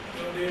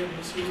they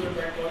misuse it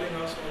by calling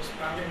us or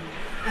spamming.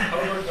 How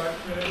about that?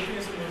 When everything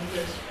is in one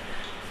place,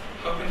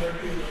 how can that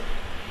be?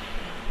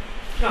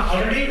 No,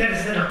 already that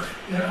is enough.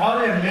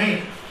 All your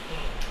mail.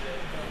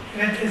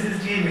 This is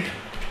Gmail.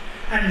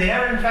 And they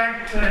are in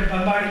fact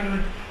bombarding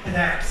you with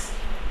ads.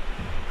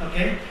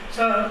 Okay?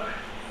 So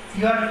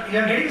you are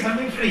getting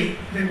something free,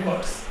 in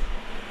quotes.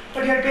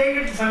 But you are paying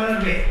it some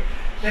other way.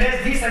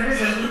 Whereas these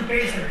services are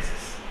paid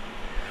services.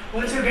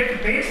 Once you get to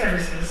paid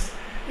services,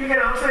 you can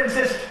also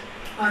insist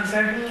on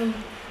certain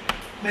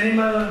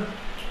minimal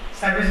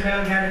service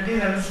level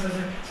guarantees and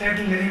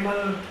certain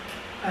minimal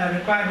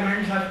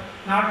requirements of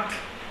not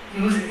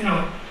using,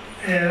 of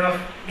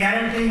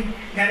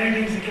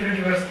guaranteeing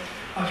security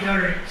of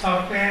your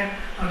software,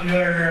 of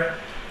your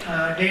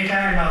data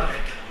and all that.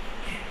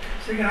 Okay.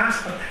 So you can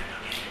ask for that, okay,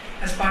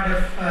 as part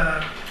of,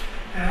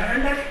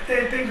 and I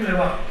think things will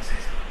evolve.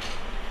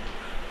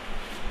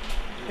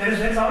 There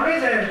is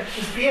always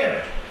this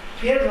fear.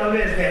 Fear is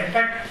always there. In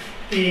fact,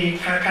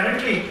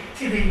 currently,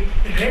 see the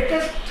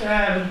greatest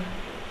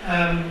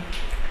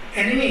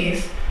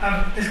enemies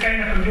of this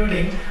kind of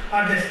computing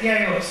are the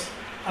CIOs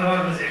of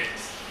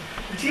organizations.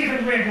 The chief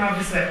information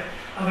officer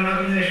of an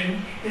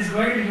organization is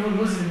going to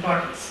lose its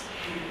importance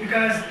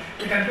because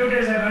the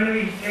computers are going to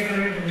be taken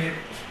away from him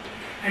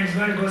and it's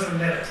going to go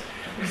somewhere else.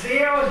 The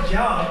CIO's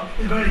job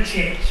is going to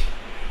change.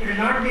 It will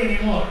not be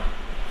anymore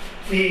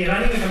the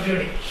running the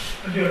computer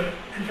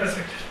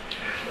infrastructure,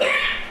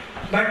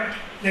 but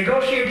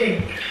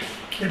negotiating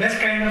the best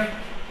kind of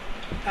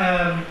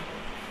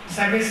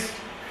service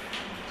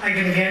I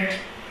can get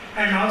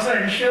and also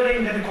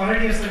ensuring that the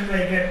quality of service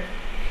I get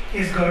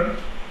is good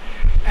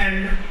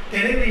and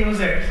telling the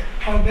users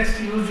how best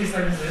to use these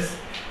services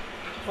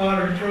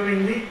for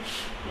improving the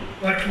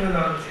working of the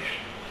organization.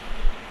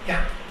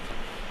 Yeah.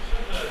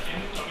 So,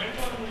 can you comment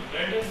on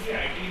where does the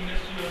IT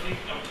industry or the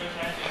computer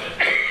science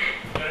industry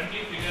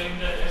currently figure in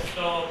the rest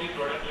of the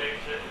product life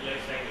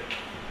cycle?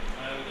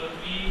 Because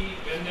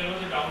when there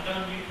was a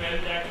downturn, we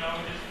felt that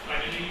now it is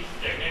finally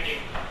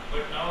stagnating.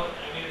 But now,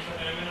 it's a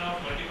phenomenon of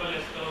multiple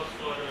S-curves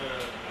for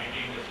IT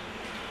industry.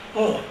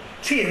 Oh,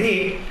 see,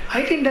 the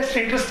IT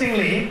industry,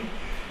 interestingly,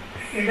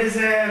 it is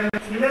an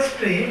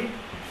industry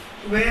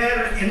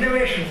where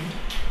innovation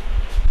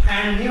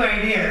and new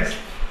ideas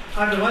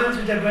are the ones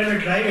which are going to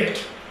drive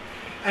it.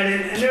 And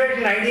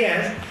innovative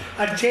ideas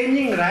are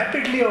changing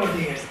rapidly over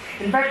the years.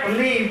 In fact,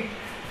 only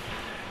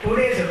 2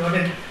 days ago,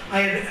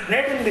 I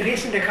read in the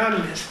recent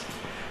Economist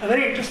a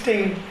very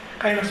interesting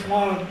kind of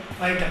small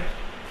item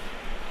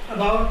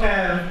about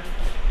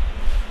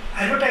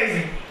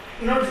advertising.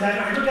 You know, there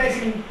are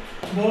advertising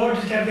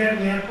boards which are there in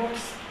the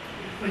airports,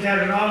 which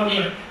are all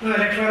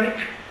electronic,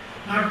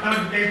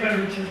 not paper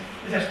which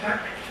are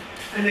stuck,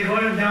 and they go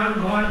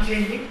on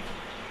changing.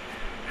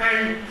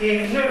 And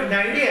the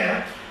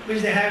idea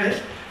which they have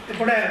is they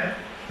put a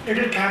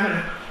little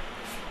camera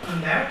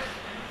on that.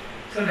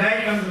 So a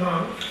guy comes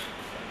along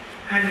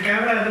and the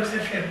camera looks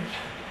at him,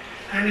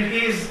 and if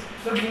he is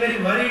looking very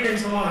worried and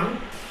so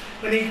on,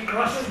 when he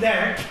crosses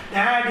that, the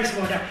ad is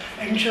about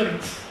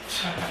insurance.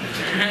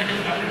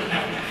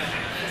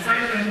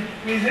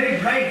 He is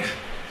very bright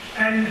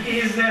and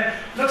he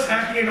looks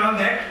happy and all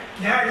that.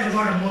 The ad is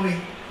about a movie.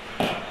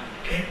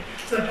 Okay.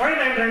 So the point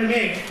I am trying to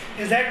make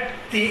is that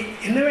the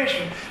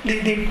innovation,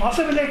 the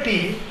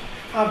possibility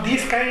of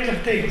these kinds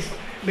of things,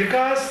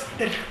 because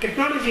the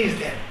technology is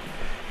there.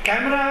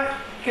 Camera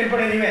you can put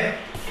anywhere,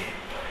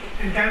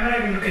 and camera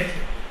can look at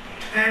you.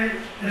 And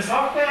the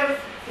software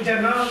which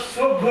are now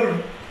so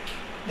good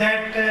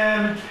that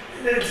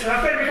the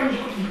software becomes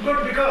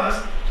good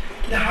because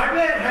the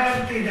hardware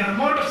has the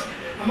amount of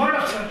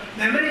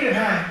memory you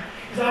have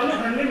is almost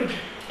unlimited.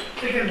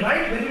 So you can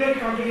write very, very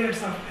complicated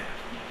software.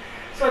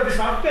 So the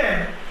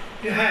software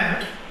you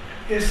have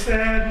is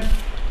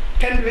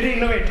can be very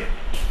innovative.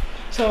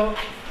 So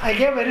I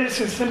gave a very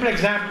simple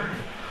example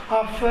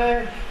of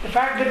the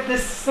fact that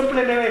this simple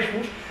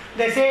innovation,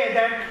 they say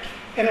that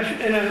in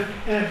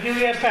a few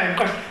years' time,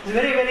 because it's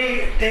very,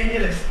 very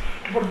dangerous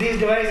to put these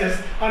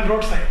devices on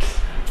roadsides.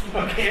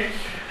 Okay,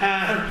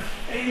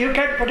 you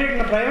can put it in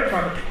a private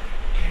property.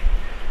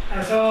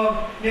 Okay?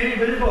 So maybe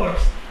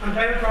billboards on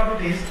private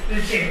properties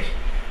will change.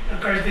 Of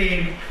course,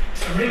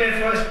 somebody may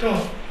first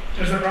know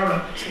there's a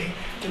problem, see,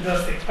 with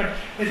those things. But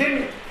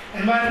within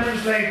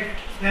environments like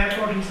the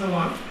airport and so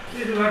on,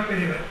 it will work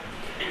very well.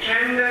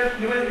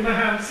 And you may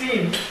have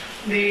seen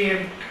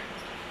the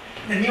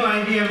new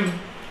IBM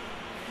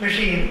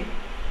machine,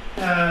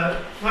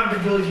 not the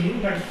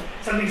Doji, but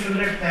something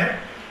similar to that,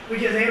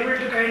 which is able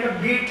to kind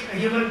of beat a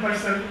human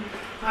person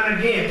on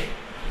a game,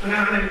 on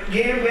a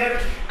game where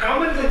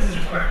common sense is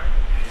required.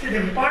 See,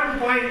 the important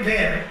point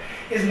there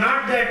is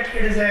not that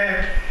it is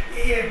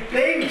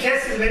playing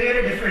chess is very,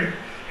 very different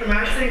from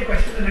answering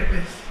questions in a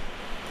quiz.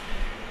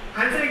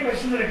 Answering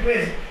questions in a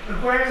quiz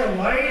requires a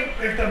wide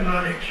breadth of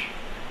knowledge.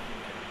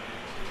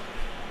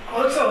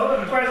 Also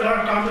requires a lot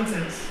of common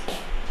sense.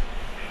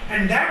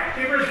 And that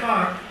people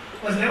thought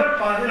was never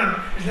possible.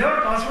 It's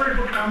never possible to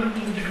put common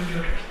sense into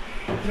computers.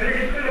 It's very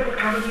difficult to put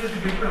common sense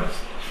into people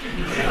also.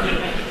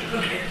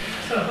 Okay.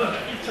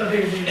 So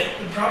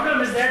the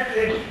problem is that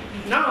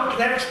now to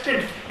that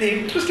extent, the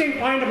interesting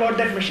point about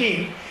that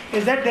machine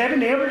is that they have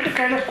been able to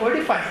kind of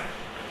codify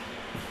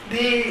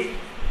the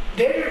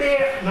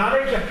day-to-day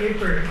knowledge of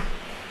people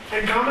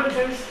and common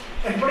sense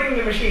and putting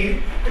the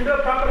machine into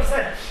a proper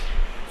search.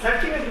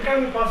 Searching is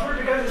becoming possible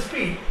because of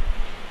speed.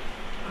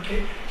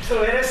 Okay.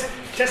 So whereas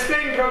chess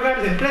playing program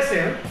is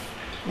impressive,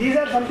 these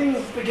are something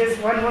which is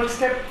one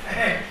step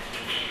ahead.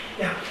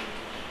 Yeah.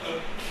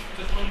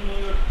 Just want to know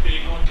your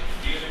take on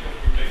DNA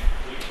computing.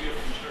 Will it be a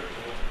future?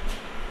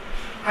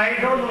 I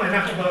don't know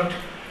enough about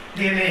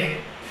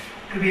DNA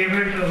to be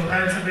able to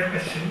answer that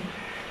question,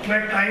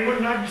 but I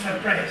would not be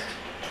surprised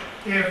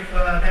if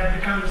that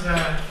becomes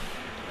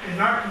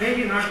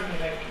maybe not in the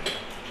like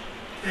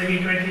maybe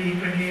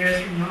 20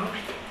 years from now,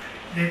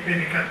 it may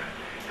become.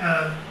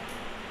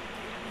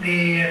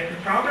 The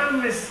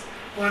problem is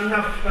one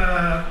of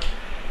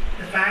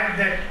the fact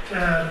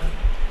that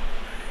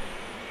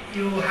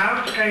you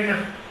have to kind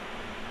of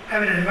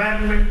have an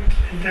environment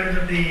in terms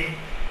of the,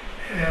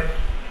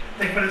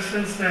 like for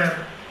instance,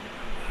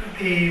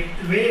 the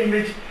way in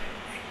which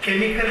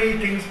chemically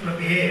things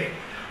behave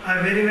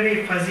are very,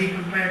 very fuzzy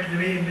compared to the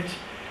way in which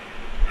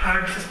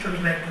hard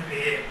systems like to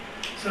behave.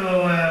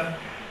 So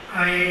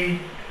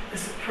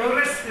this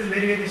progress is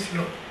very, very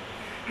slow.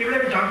 People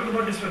have been talking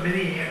about this for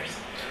many years,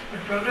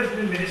 but progress has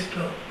been very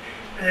slow.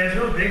 There is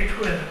no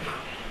breakthrough as of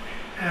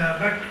now.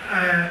 But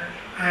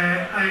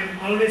I'm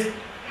always,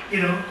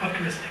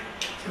 optimistic.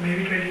 So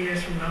maybe 20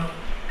 years from now,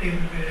 things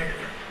will be very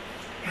different.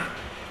 Yeah.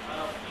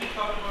 You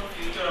talked about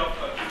future of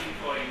computing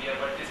for India,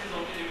 but this is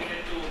only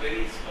limited to a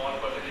very small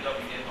percentage of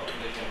Indian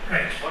population.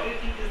 Right. What do you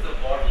think is the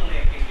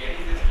bottleneck in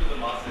getting this to the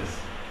masses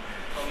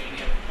from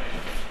India?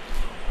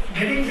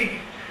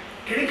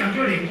 Getting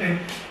computing, and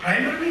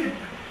primarily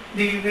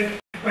the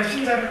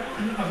questions are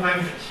of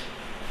language.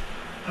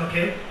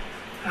 Okay,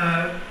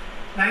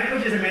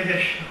 language is a major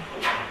issue,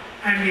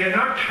 and we have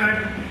not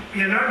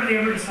been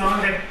able to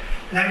solve that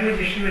language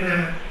issue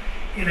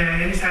in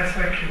any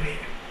satisfactory way.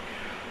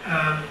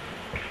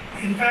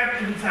 In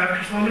fact,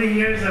 after so many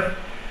years of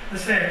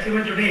research,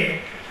 even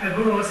today, a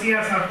good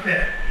OCR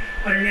software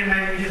for Indian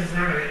languages is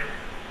not available.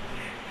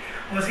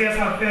 Okay. OCR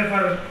software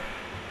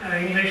for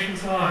English and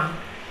so on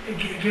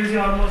gives you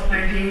almost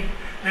 99%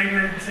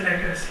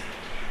 accuracy.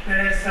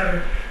 Whereas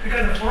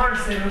because of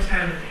fonts, there is no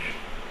standardization.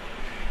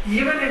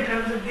 Even in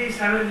terms of the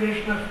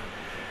standardization of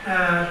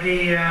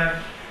the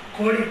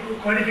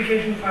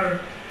codification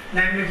for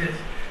languages,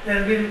 there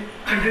has been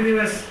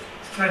continuous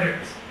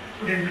struggles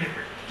between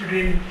people,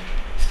 between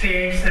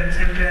states and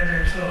centers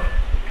and so on.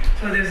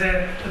 So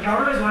the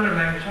problem is one of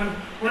language.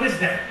 One is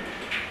that.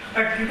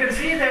 But you can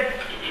see that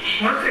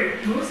once the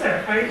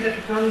user finds the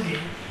technology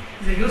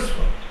is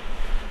useful,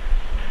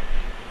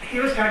 he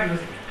will start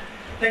using it.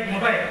 Like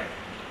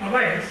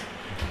mobiles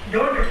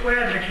don't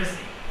require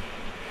literacy,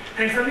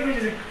 and something which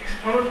is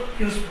found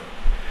useful,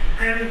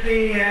 and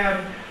the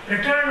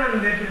return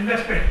on the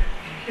investment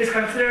is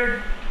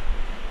considered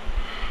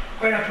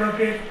quite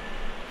appropriate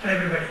for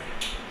everybody.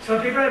 So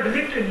people are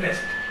willing to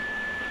invest.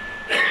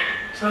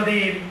 So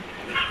the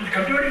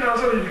computing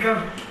also will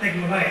become like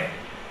mobile.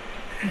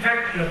 In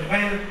fact,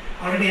 mobile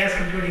already has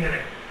computing in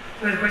it.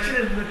 So the question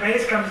is, the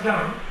price comes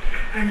down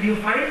and you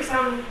find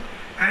some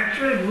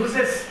actual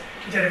uses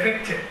which are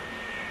effective,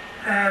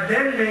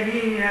 then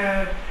maybe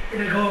it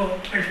will go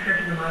and spread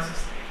to the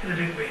masses in a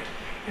big way.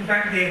 In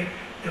fact, the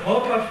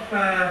hope of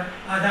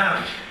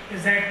Aadhaar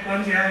is that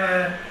once you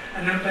have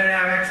a number,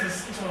 have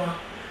access and so on,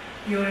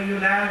 you'll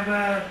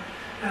have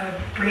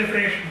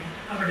proliferation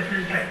of a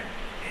different type.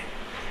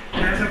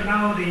 And as of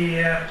now,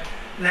 the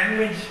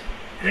language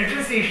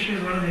literacy issue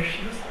is one of the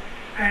issues,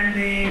 and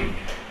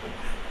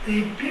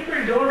the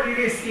people don't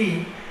really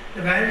see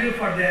the value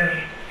for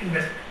their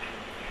investment.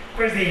 Of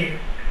course, the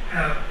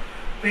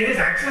various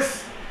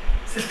access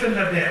systems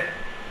are there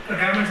for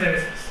government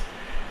services.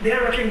 They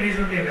are working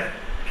reasonably well.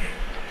 Okay.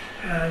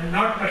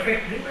 Not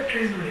perfectly, but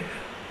reasonably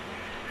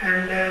well.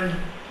 And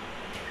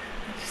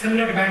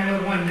similar to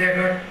Bangalore 1, they have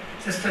got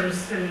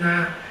systems in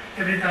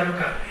every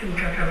taluka in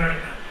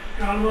Karnataka.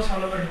 And almost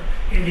all over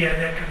India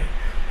they are coming.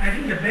 I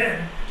think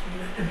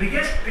the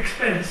biggest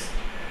expense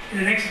in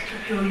the next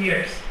few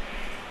years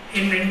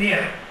in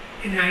India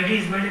in IT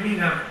is going to be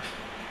government.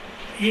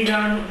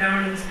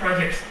 E-governance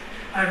projects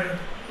are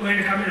going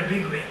to come in a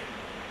big way.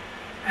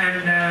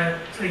 And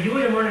so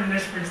huge amount of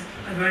investments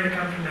are going to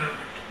come from government.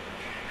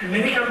 And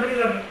many companies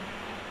are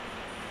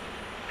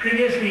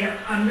previously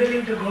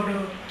unwilling to go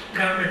to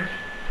government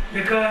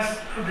because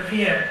of the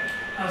fear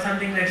of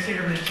something like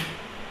stability.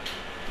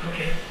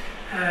 Okay.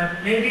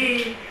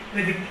 Maybe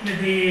with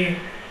the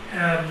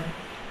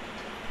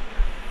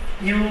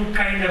new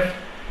kind of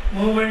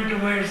movement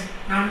towards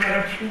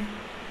non-corruption,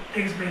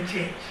 things may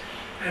change.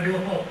 I do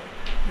hope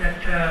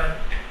that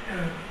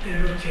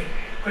they will change.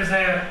 Because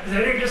there's a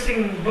very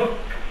interesting book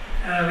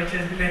which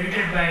has been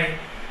edited by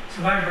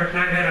Subhash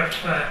Bhatnagar of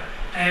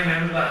IIM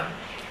Ahmedabad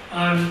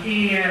on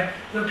he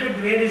looked at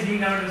various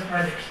e-governance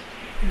projects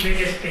in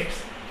various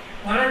states.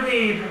 One of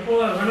the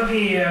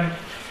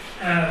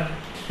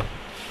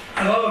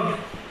allowed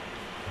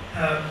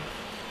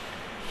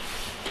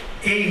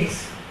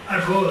aims or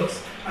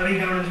goals of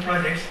e-governance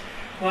projects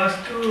was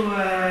to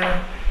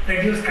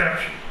reduce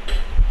corruption.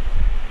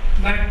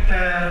 But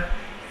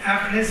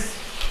after this,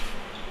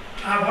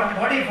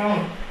 what he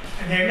found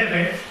at the end of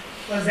it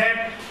was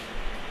that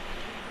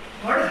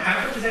what has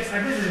happened is that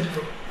service is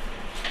improved,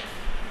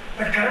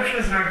 but corruption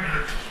is not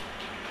done.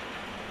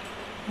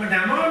 But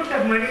the amount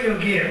of money you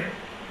give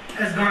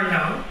has gone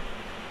down,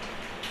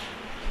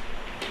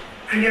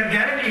 and you have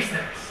guaranteed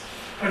service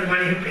for the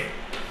money you pay.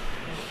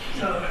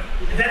 So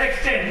to that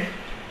extent,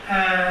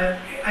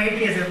 IT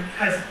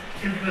has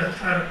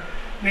influenced or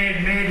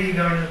made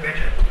e-governance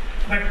better.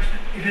 But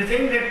if you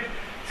think that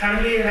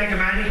suddenly like a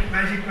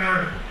magic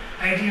wand,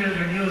 IT will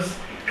reduce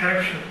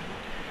corruption,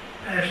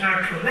 it's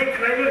not true. Like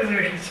railway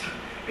reservation system,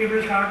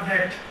 people thought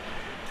that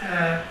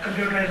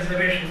computer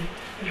reservation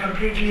will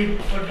completely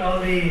put all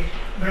the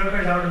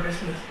brokers out of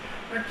business.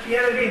 But we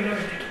are very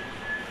innovative.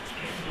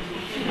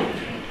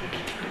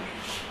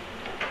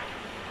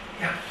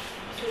 Yeah.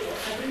 So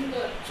I think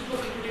the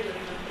supercomputer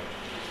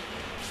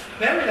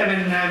Well, I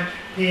mean,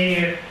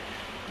 the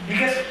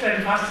biggest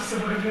and fastest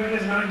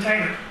supercomputer is now in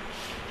China.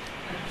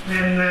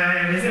 When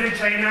I visited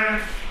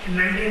China in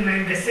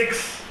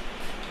 1996,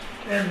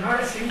 there was not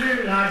a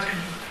single large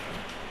computer.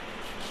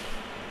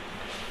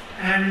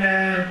 And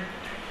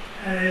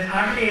there's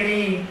hardly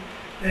any,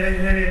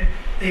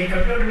 the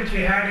computer which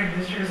we had in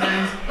digital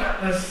science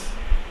was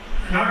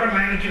an order of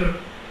magnitude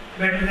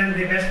better than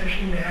the best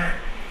machine they had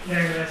in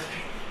their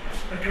university.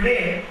 But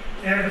today,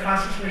 they are the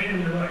fastest machine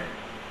in the world.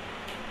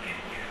 Okay.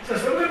 So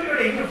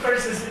supercomputing, of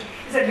course, is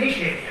a niche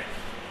area.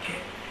 Okay.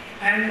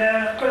 And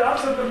of course, all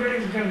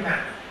supercomputing is going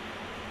parallel.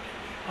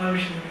 All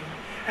machine learning.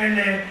 And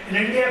in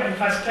India, for the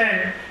first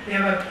time, they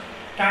have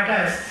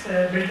Tata's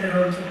built their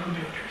own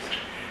supercomputers.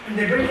 And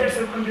they built their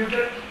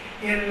supercomputer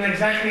in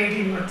exactly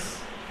 18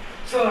 months.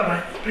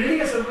 So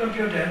building a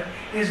supercomputer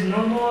is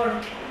no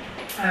more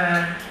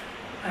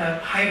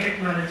high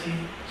technology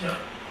job.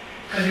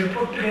 Because you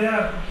put together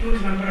a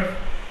huge number of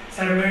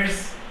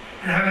servers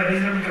and have a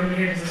reasonably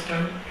complicated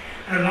system,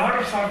 and a lot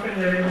of software is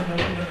available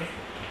in the way.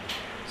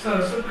 So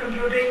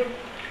supercomputing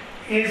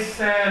is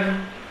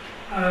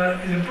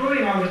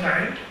improving all the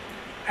time,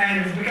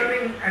 and it's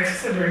becoming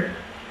accessible,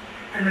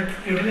 and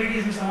with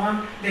utilities and so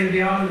on, they'll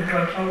be all in the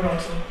cloud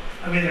also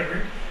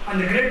available. On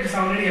the grid, it's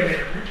already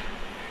available.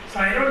 So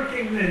I don't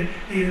think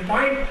the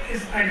point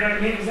is I'm trying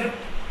to make is that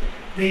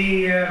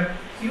the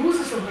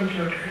use of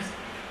computers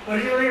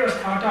originally was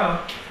thought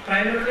of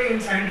primarily in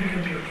scientific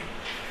computing.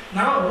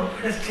 Now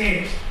it has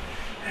changed.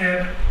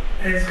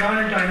 It's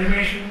gone into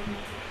animation,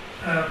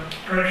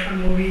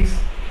 production movies,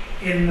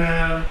 in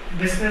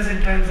business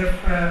in terms of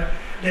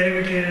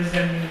derivatives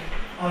and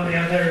all the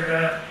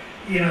other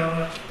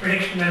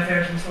prediction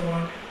methods and so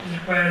on. It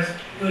requires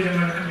huge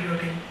amount of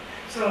computing.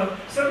 So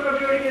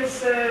supercomputing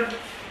is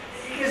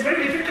it is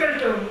very difficult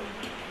to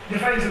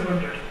define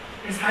supercomputing.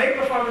 It's high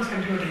performance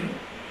computing,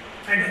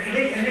 and at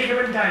any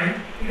given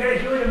time you get a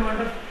huge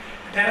amount of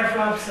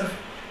teraflops of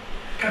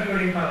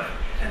computing power,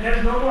 and there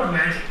is no more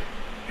magic.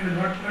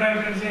 What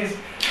I can say is,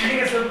 getting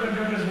a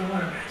supercomputer is no more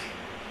magic.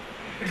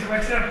 It's a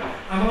question of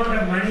amount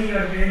of money you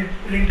are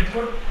willing to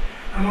put,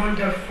 amount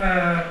of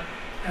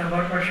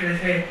what should I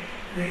say,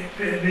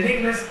 the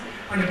willingness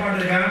on the part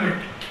of the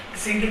government to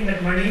sink in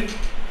that money,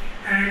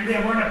 and the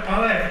amount of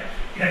power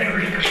that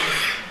everybody can put.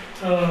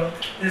 So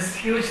this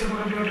huge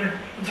supercomputer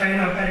in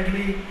China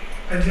apparently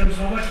consumes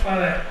so much power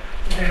that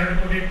they have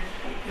to put it,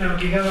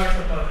 gigawatts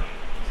of power.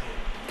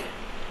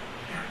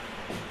 Yeah.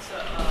 So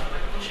my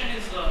question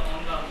is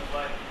on the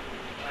mobile,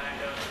 and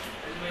as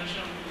you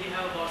mentioned, we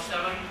have about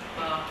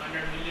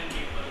 700 million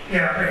people in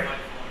Right.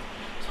 mobile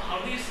phones. So how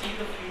do you see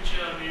the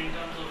future in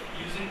terms of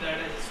using that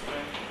as a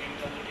strength in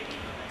terms of taking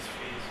the next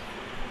phase?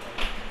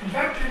 In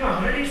fact,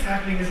 already it's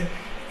happening is,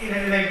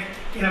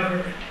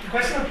 the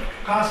question of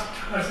cost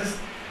versus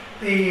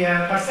the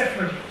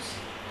perception of use.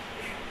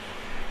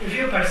 If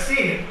you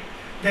perceive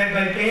that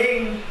by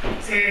paying,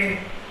 say,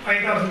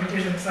 5,000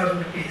 rupees or 6,000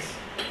 rupees,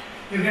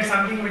 you get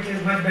something which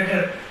is much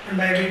better than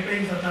by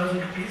paying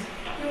 1,000 rupees,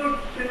 you would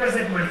invest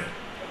that money.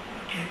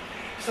 Okay.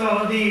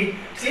 So it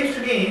seems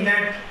to me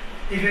that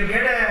if you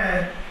get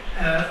a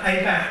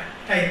iPad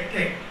type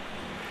thing,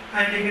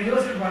 and you can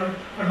use it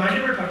for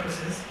multiple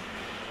purposes,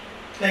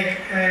 like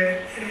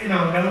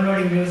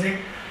downloading music,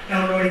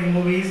 downloading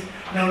movies,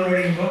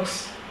 downloading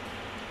books,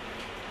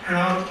 and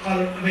all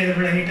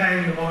available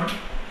anytime you want,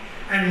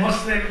 and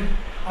most of them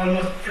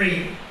almost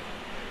free,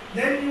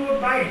 then you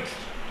would buy it.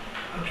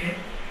 Okay,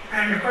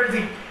 and of course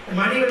the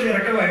money will be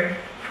recovered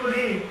through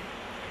the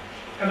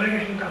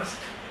communication cost.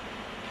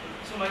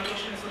 So my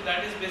question is, so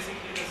that is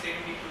basically the same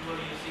people who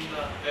are using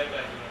the web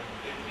Bangalore,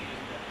 they will be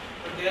using that.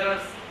 But there are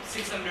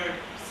 600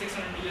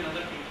 million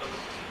other people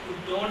who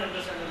don't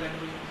understand the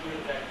language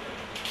computer that way.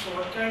 So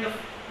what kind of...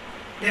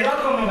 They'll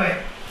all go mobile.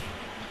 Okay.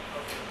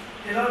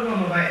 They'll all go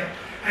mobile.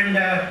 And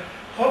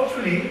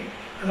hopefully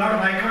a lot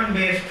of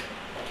icon-based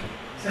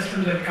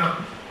systems will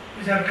come,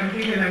 which are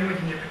completely language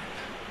independent.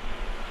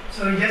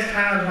 So you just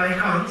have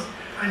icons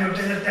and you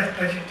just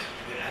touch it.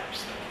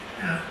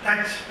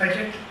 Touch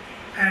it,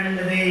 and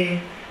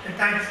the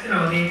touch, it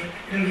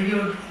will give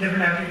you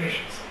different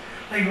applications.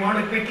 Like you want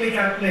to quickly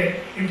calculate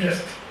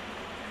interest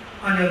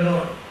on your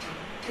loan,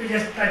 you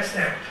just touch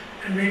that,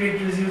 and maybe it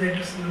gives you the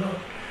interest in the loan.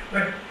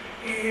 But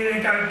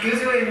it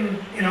gives you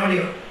in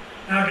audio,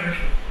 not written.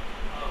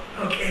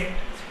 Okay.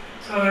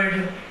 So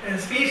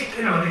speech,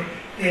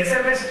 the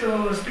SMS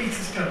to speech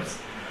systems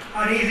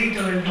are easy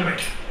to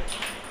implement.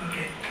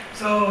 Okay.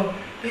 So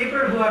people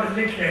who are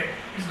illiterate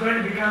is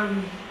going to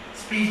become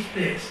speech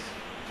based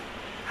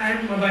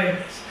and mobile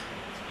based.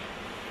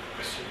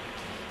 Question.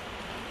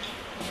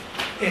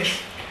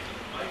 Yes.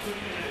 My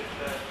question is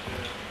that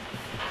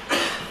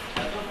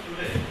as of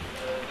today,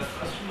 the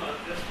customer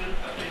just still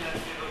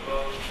apprehensive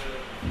about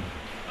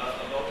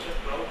the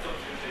cloud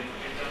computing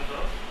in terms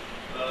of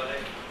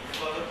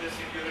because of the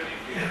security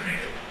fear. Yeah,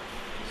 right.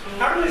 So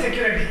Not only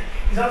security,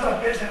 it's also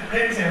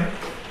apprehensive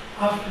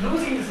of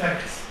losing the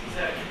service.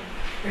 exactly.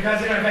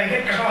 Because if I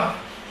get cut off,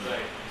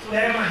 Right. so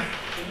where am I?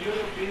 In your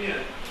opinion,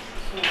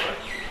 so what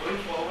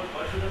going forward,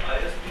 what should the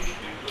ISP be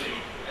doing to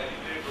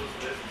alleviate those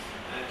risks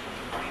and to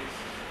increase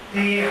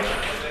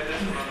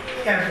awareness among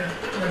the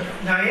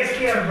The ISP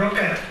or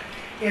broker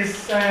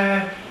is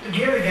to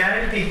give a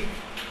guarantee.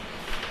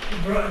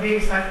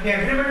 The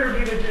agreement will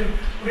be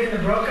between the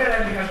broker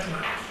and the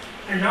customer,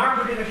 and not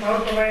between the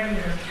cloud provider and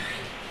the customer.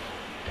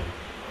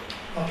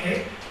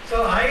 Okay,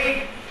 so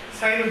I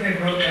sign with a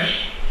broker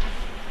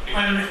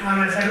on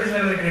a service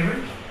level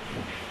agreement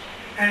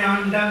and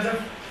on terms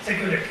of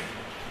security,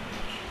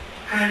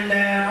 and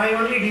I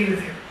only deal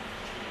with him,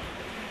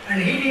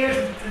 and he deals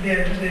with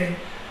the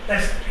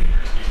rest of the people.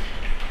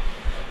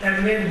 That's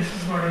the way the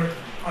business model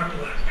ought to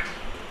work.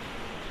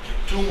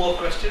 Two more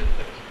questions?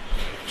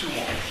 Two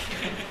more.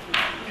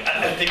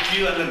 I'll take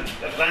you and then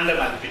at random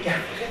I'll pick.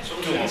 Yeah. Okay?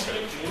 So Two more.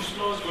 basically, Moore's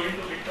law is going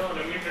to hit a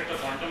limit at the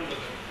quantum level.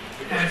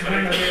 Yeah, it's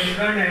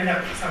going to end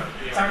up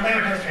sometime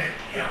it has to end.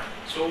 Yeah.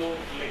 So,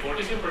 like, what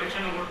is your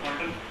prediction about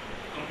quantum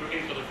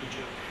computing for the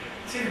future?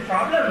 See, the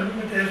problem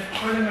with the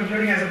quantum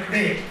computing as of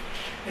today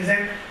is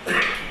that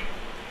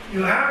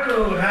you have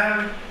to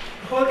have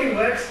the whole thing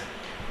works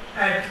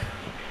at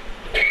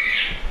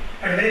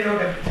a very low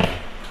temperature.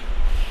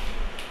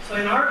 So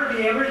in order to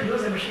be able to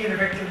use the machine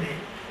effectively,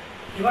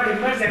 you got to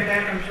immerse the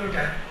entire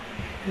computer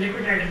in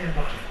liquid nitrogen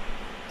bath.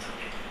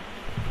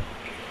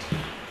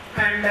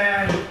 And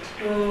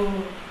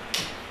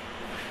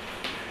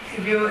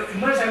if you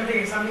immerse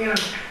something on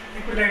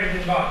liquid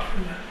nitrogen bath,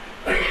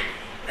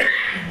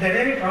 if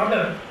there's any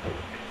problem,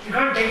 you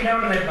can't take it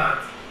out of that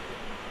bath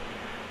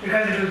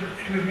because it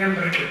will become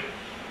brittle.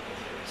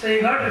 So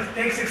you got to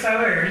take 6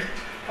 hours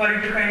for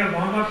it to kind of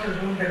warm up to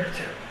room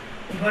temperature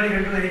before you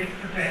can do any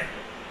repair.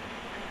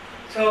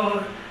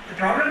 So the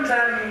problems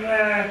are,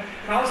 and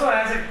also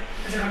as a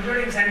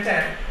computing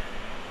center,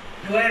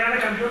 do I run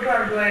a computer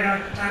or do I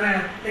run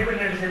a liquid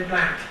nitrogen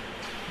plant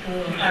to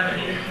have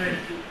liquid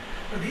nitrogen?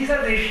 So these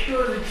are the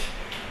issues which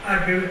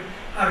are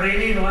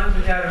really the ones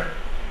which are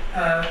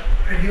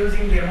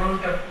reducing the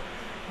amount of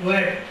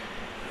work.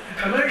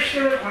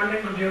 Commercial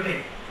quantum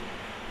computing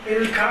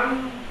will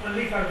come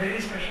only for very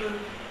special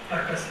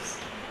purposes,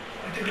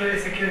 particularly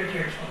security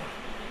and so on.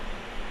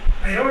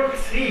 I don't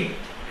see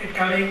it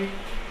coming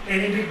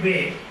any big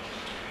way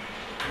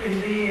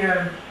in the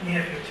near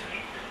future.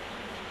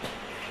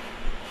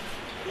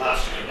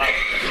 Last.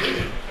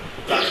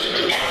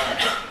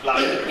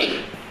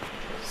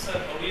 Sir,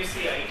 how do you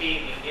see IT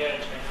in India in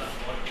terms of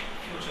what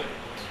future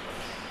holds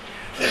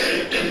for us?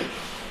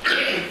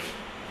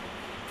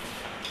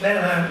 Well,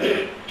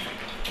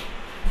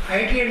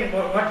 IT and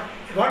what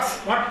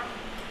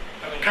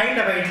kind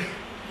of IT?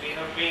 We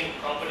have been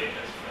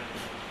competitors,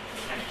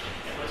 right?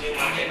 Emerging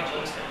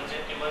markets,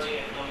 emerging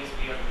economies,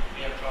 we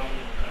are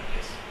prominent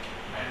countries,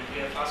 and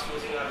we are fast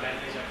losing our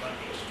language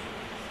advantage to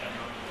that.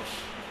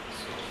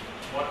 So,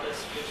 what does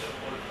future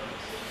hold for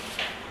us?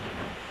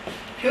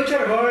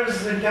 Future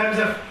holds in terms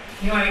of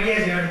new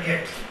ideas you have to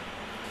get.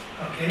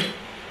 Okay?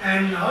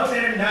 And all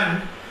said and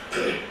done,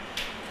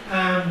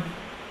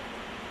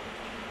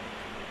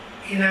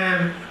 in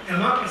a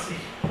democracy,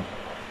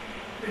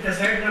 with a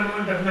certain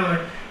amount of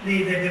knowledge,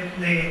 the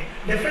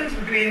difference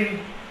between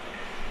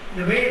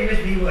the way in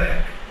which we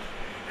work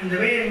and the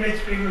way in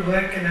which people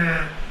work in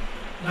a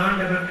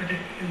non-democratic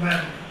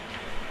environment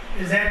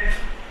is that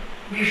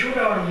we shoot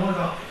our mouth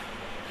off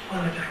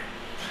all the time.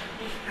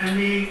 And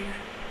we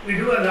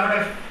do a lot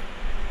of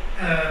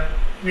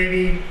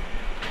maybe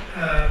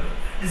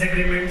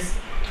disagreements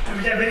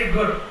which are very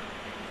good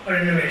for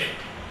innovation.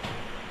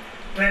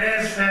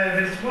 Whereas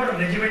there is more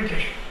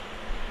regimentation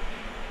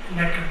in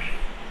that country.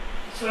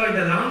 So in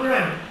the long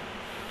run,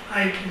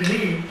 I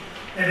believe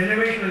that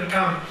innovation will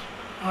come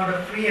out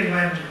of free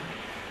environment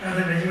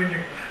rather than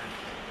regimented environment.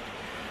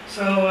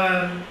 So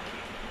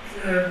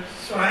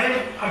I am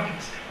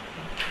optimistic.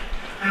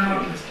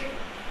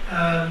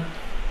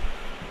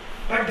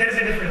 But there is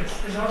a difference.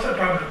 There is also a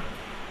problem.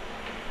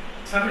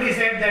 Somebody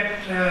said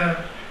that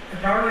the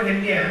problem with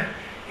India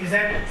is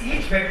that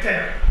each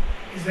vector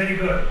is very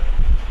good,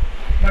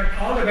 but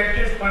all the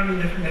vectors point in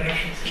different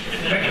directions.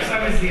 The vector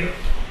sum is 0.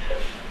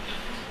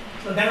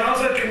 So that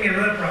also can be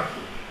another problem.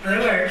 In other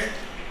words,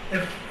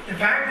 the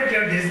fact that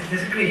you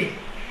disagree,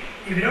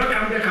 if you don't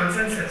come to a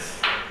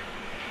consensus,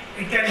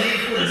 it can lead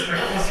to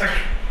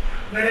destruction.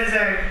 Whereas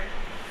an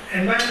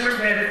environment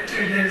where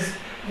there is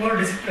more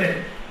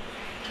discipline,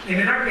 they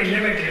may not be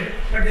innovative,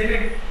 but they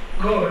may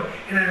go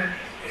in a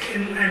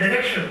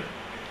direction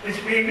which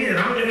may be the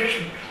wrong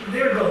direction, but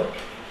they will go.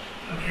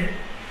 Okay?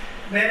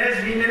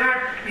 Whereas we may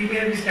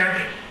be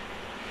static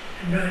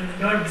and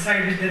don't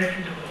decide which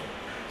direction to go.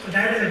 So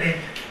that is a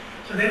danger.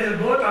 So there is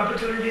both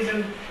opportunities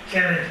and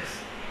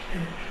challenges.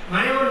 And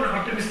my own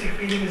optimistic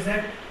feeling is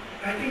that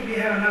I think we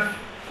have enough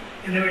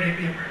innovative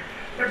people,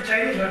 but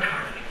Chinese work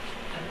harder.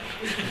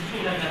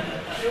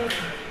 They work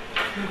harder.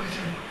 No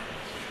question about it.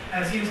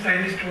 I've seen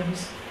Chinese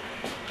students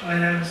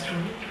while I was a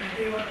student,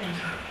 they work much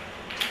harder.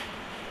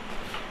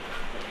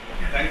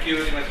 Thank you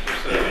very much,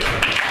 Professor.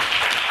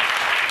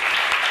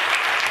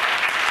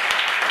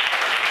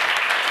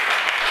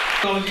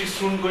 Technology is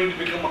soon going to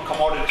become a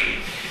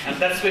commodity, and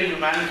that's where you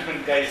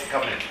management guys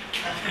come in.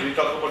 We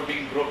talk about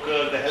being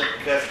broker, the help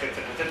desk,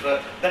 etc.,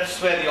 etc.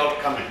 That's where you all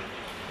come in.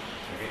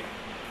 Okay.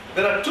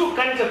 There are two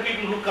kinds of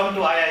people who come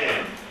to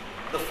IIM.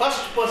 The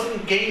first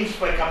person gains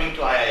by coming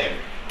to IIM,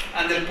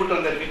 and they'll put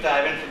on their vita,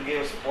 I went and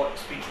gave a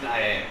speech in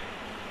IIM.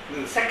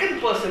 The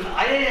second person,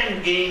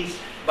 IIM gains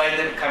by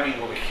them coming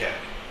over here.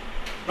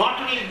 Not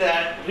only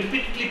that,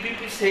 repeatedly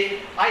people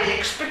say, I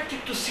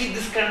expected to see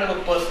this kind of a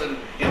person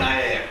in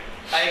IIM.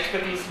 I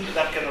expect to listen to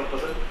that kind of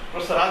person.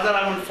 Professor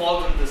Rajaraman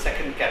falls into the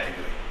second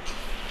category,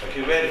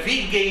 okay, where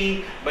we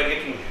gain by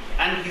getting him.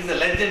 And he's a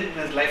legend in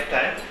his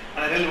lifetime.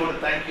 And I really want to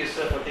thank you,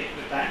 sir, for taking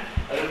the time.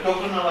 As a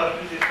token of our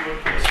appreciation to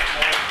this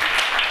small.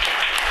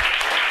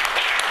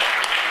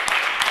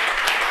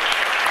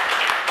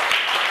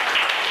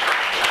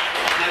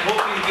 And I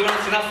hope you've given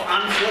us enough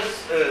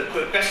answers,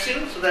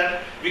 questions, so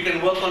that we can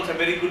work on some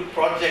very good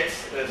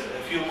projects a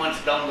few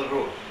months down the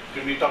road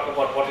when we talk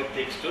about what it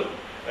takes to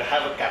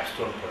have a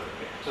capstone project.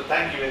 So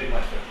thank you very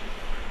much, sir.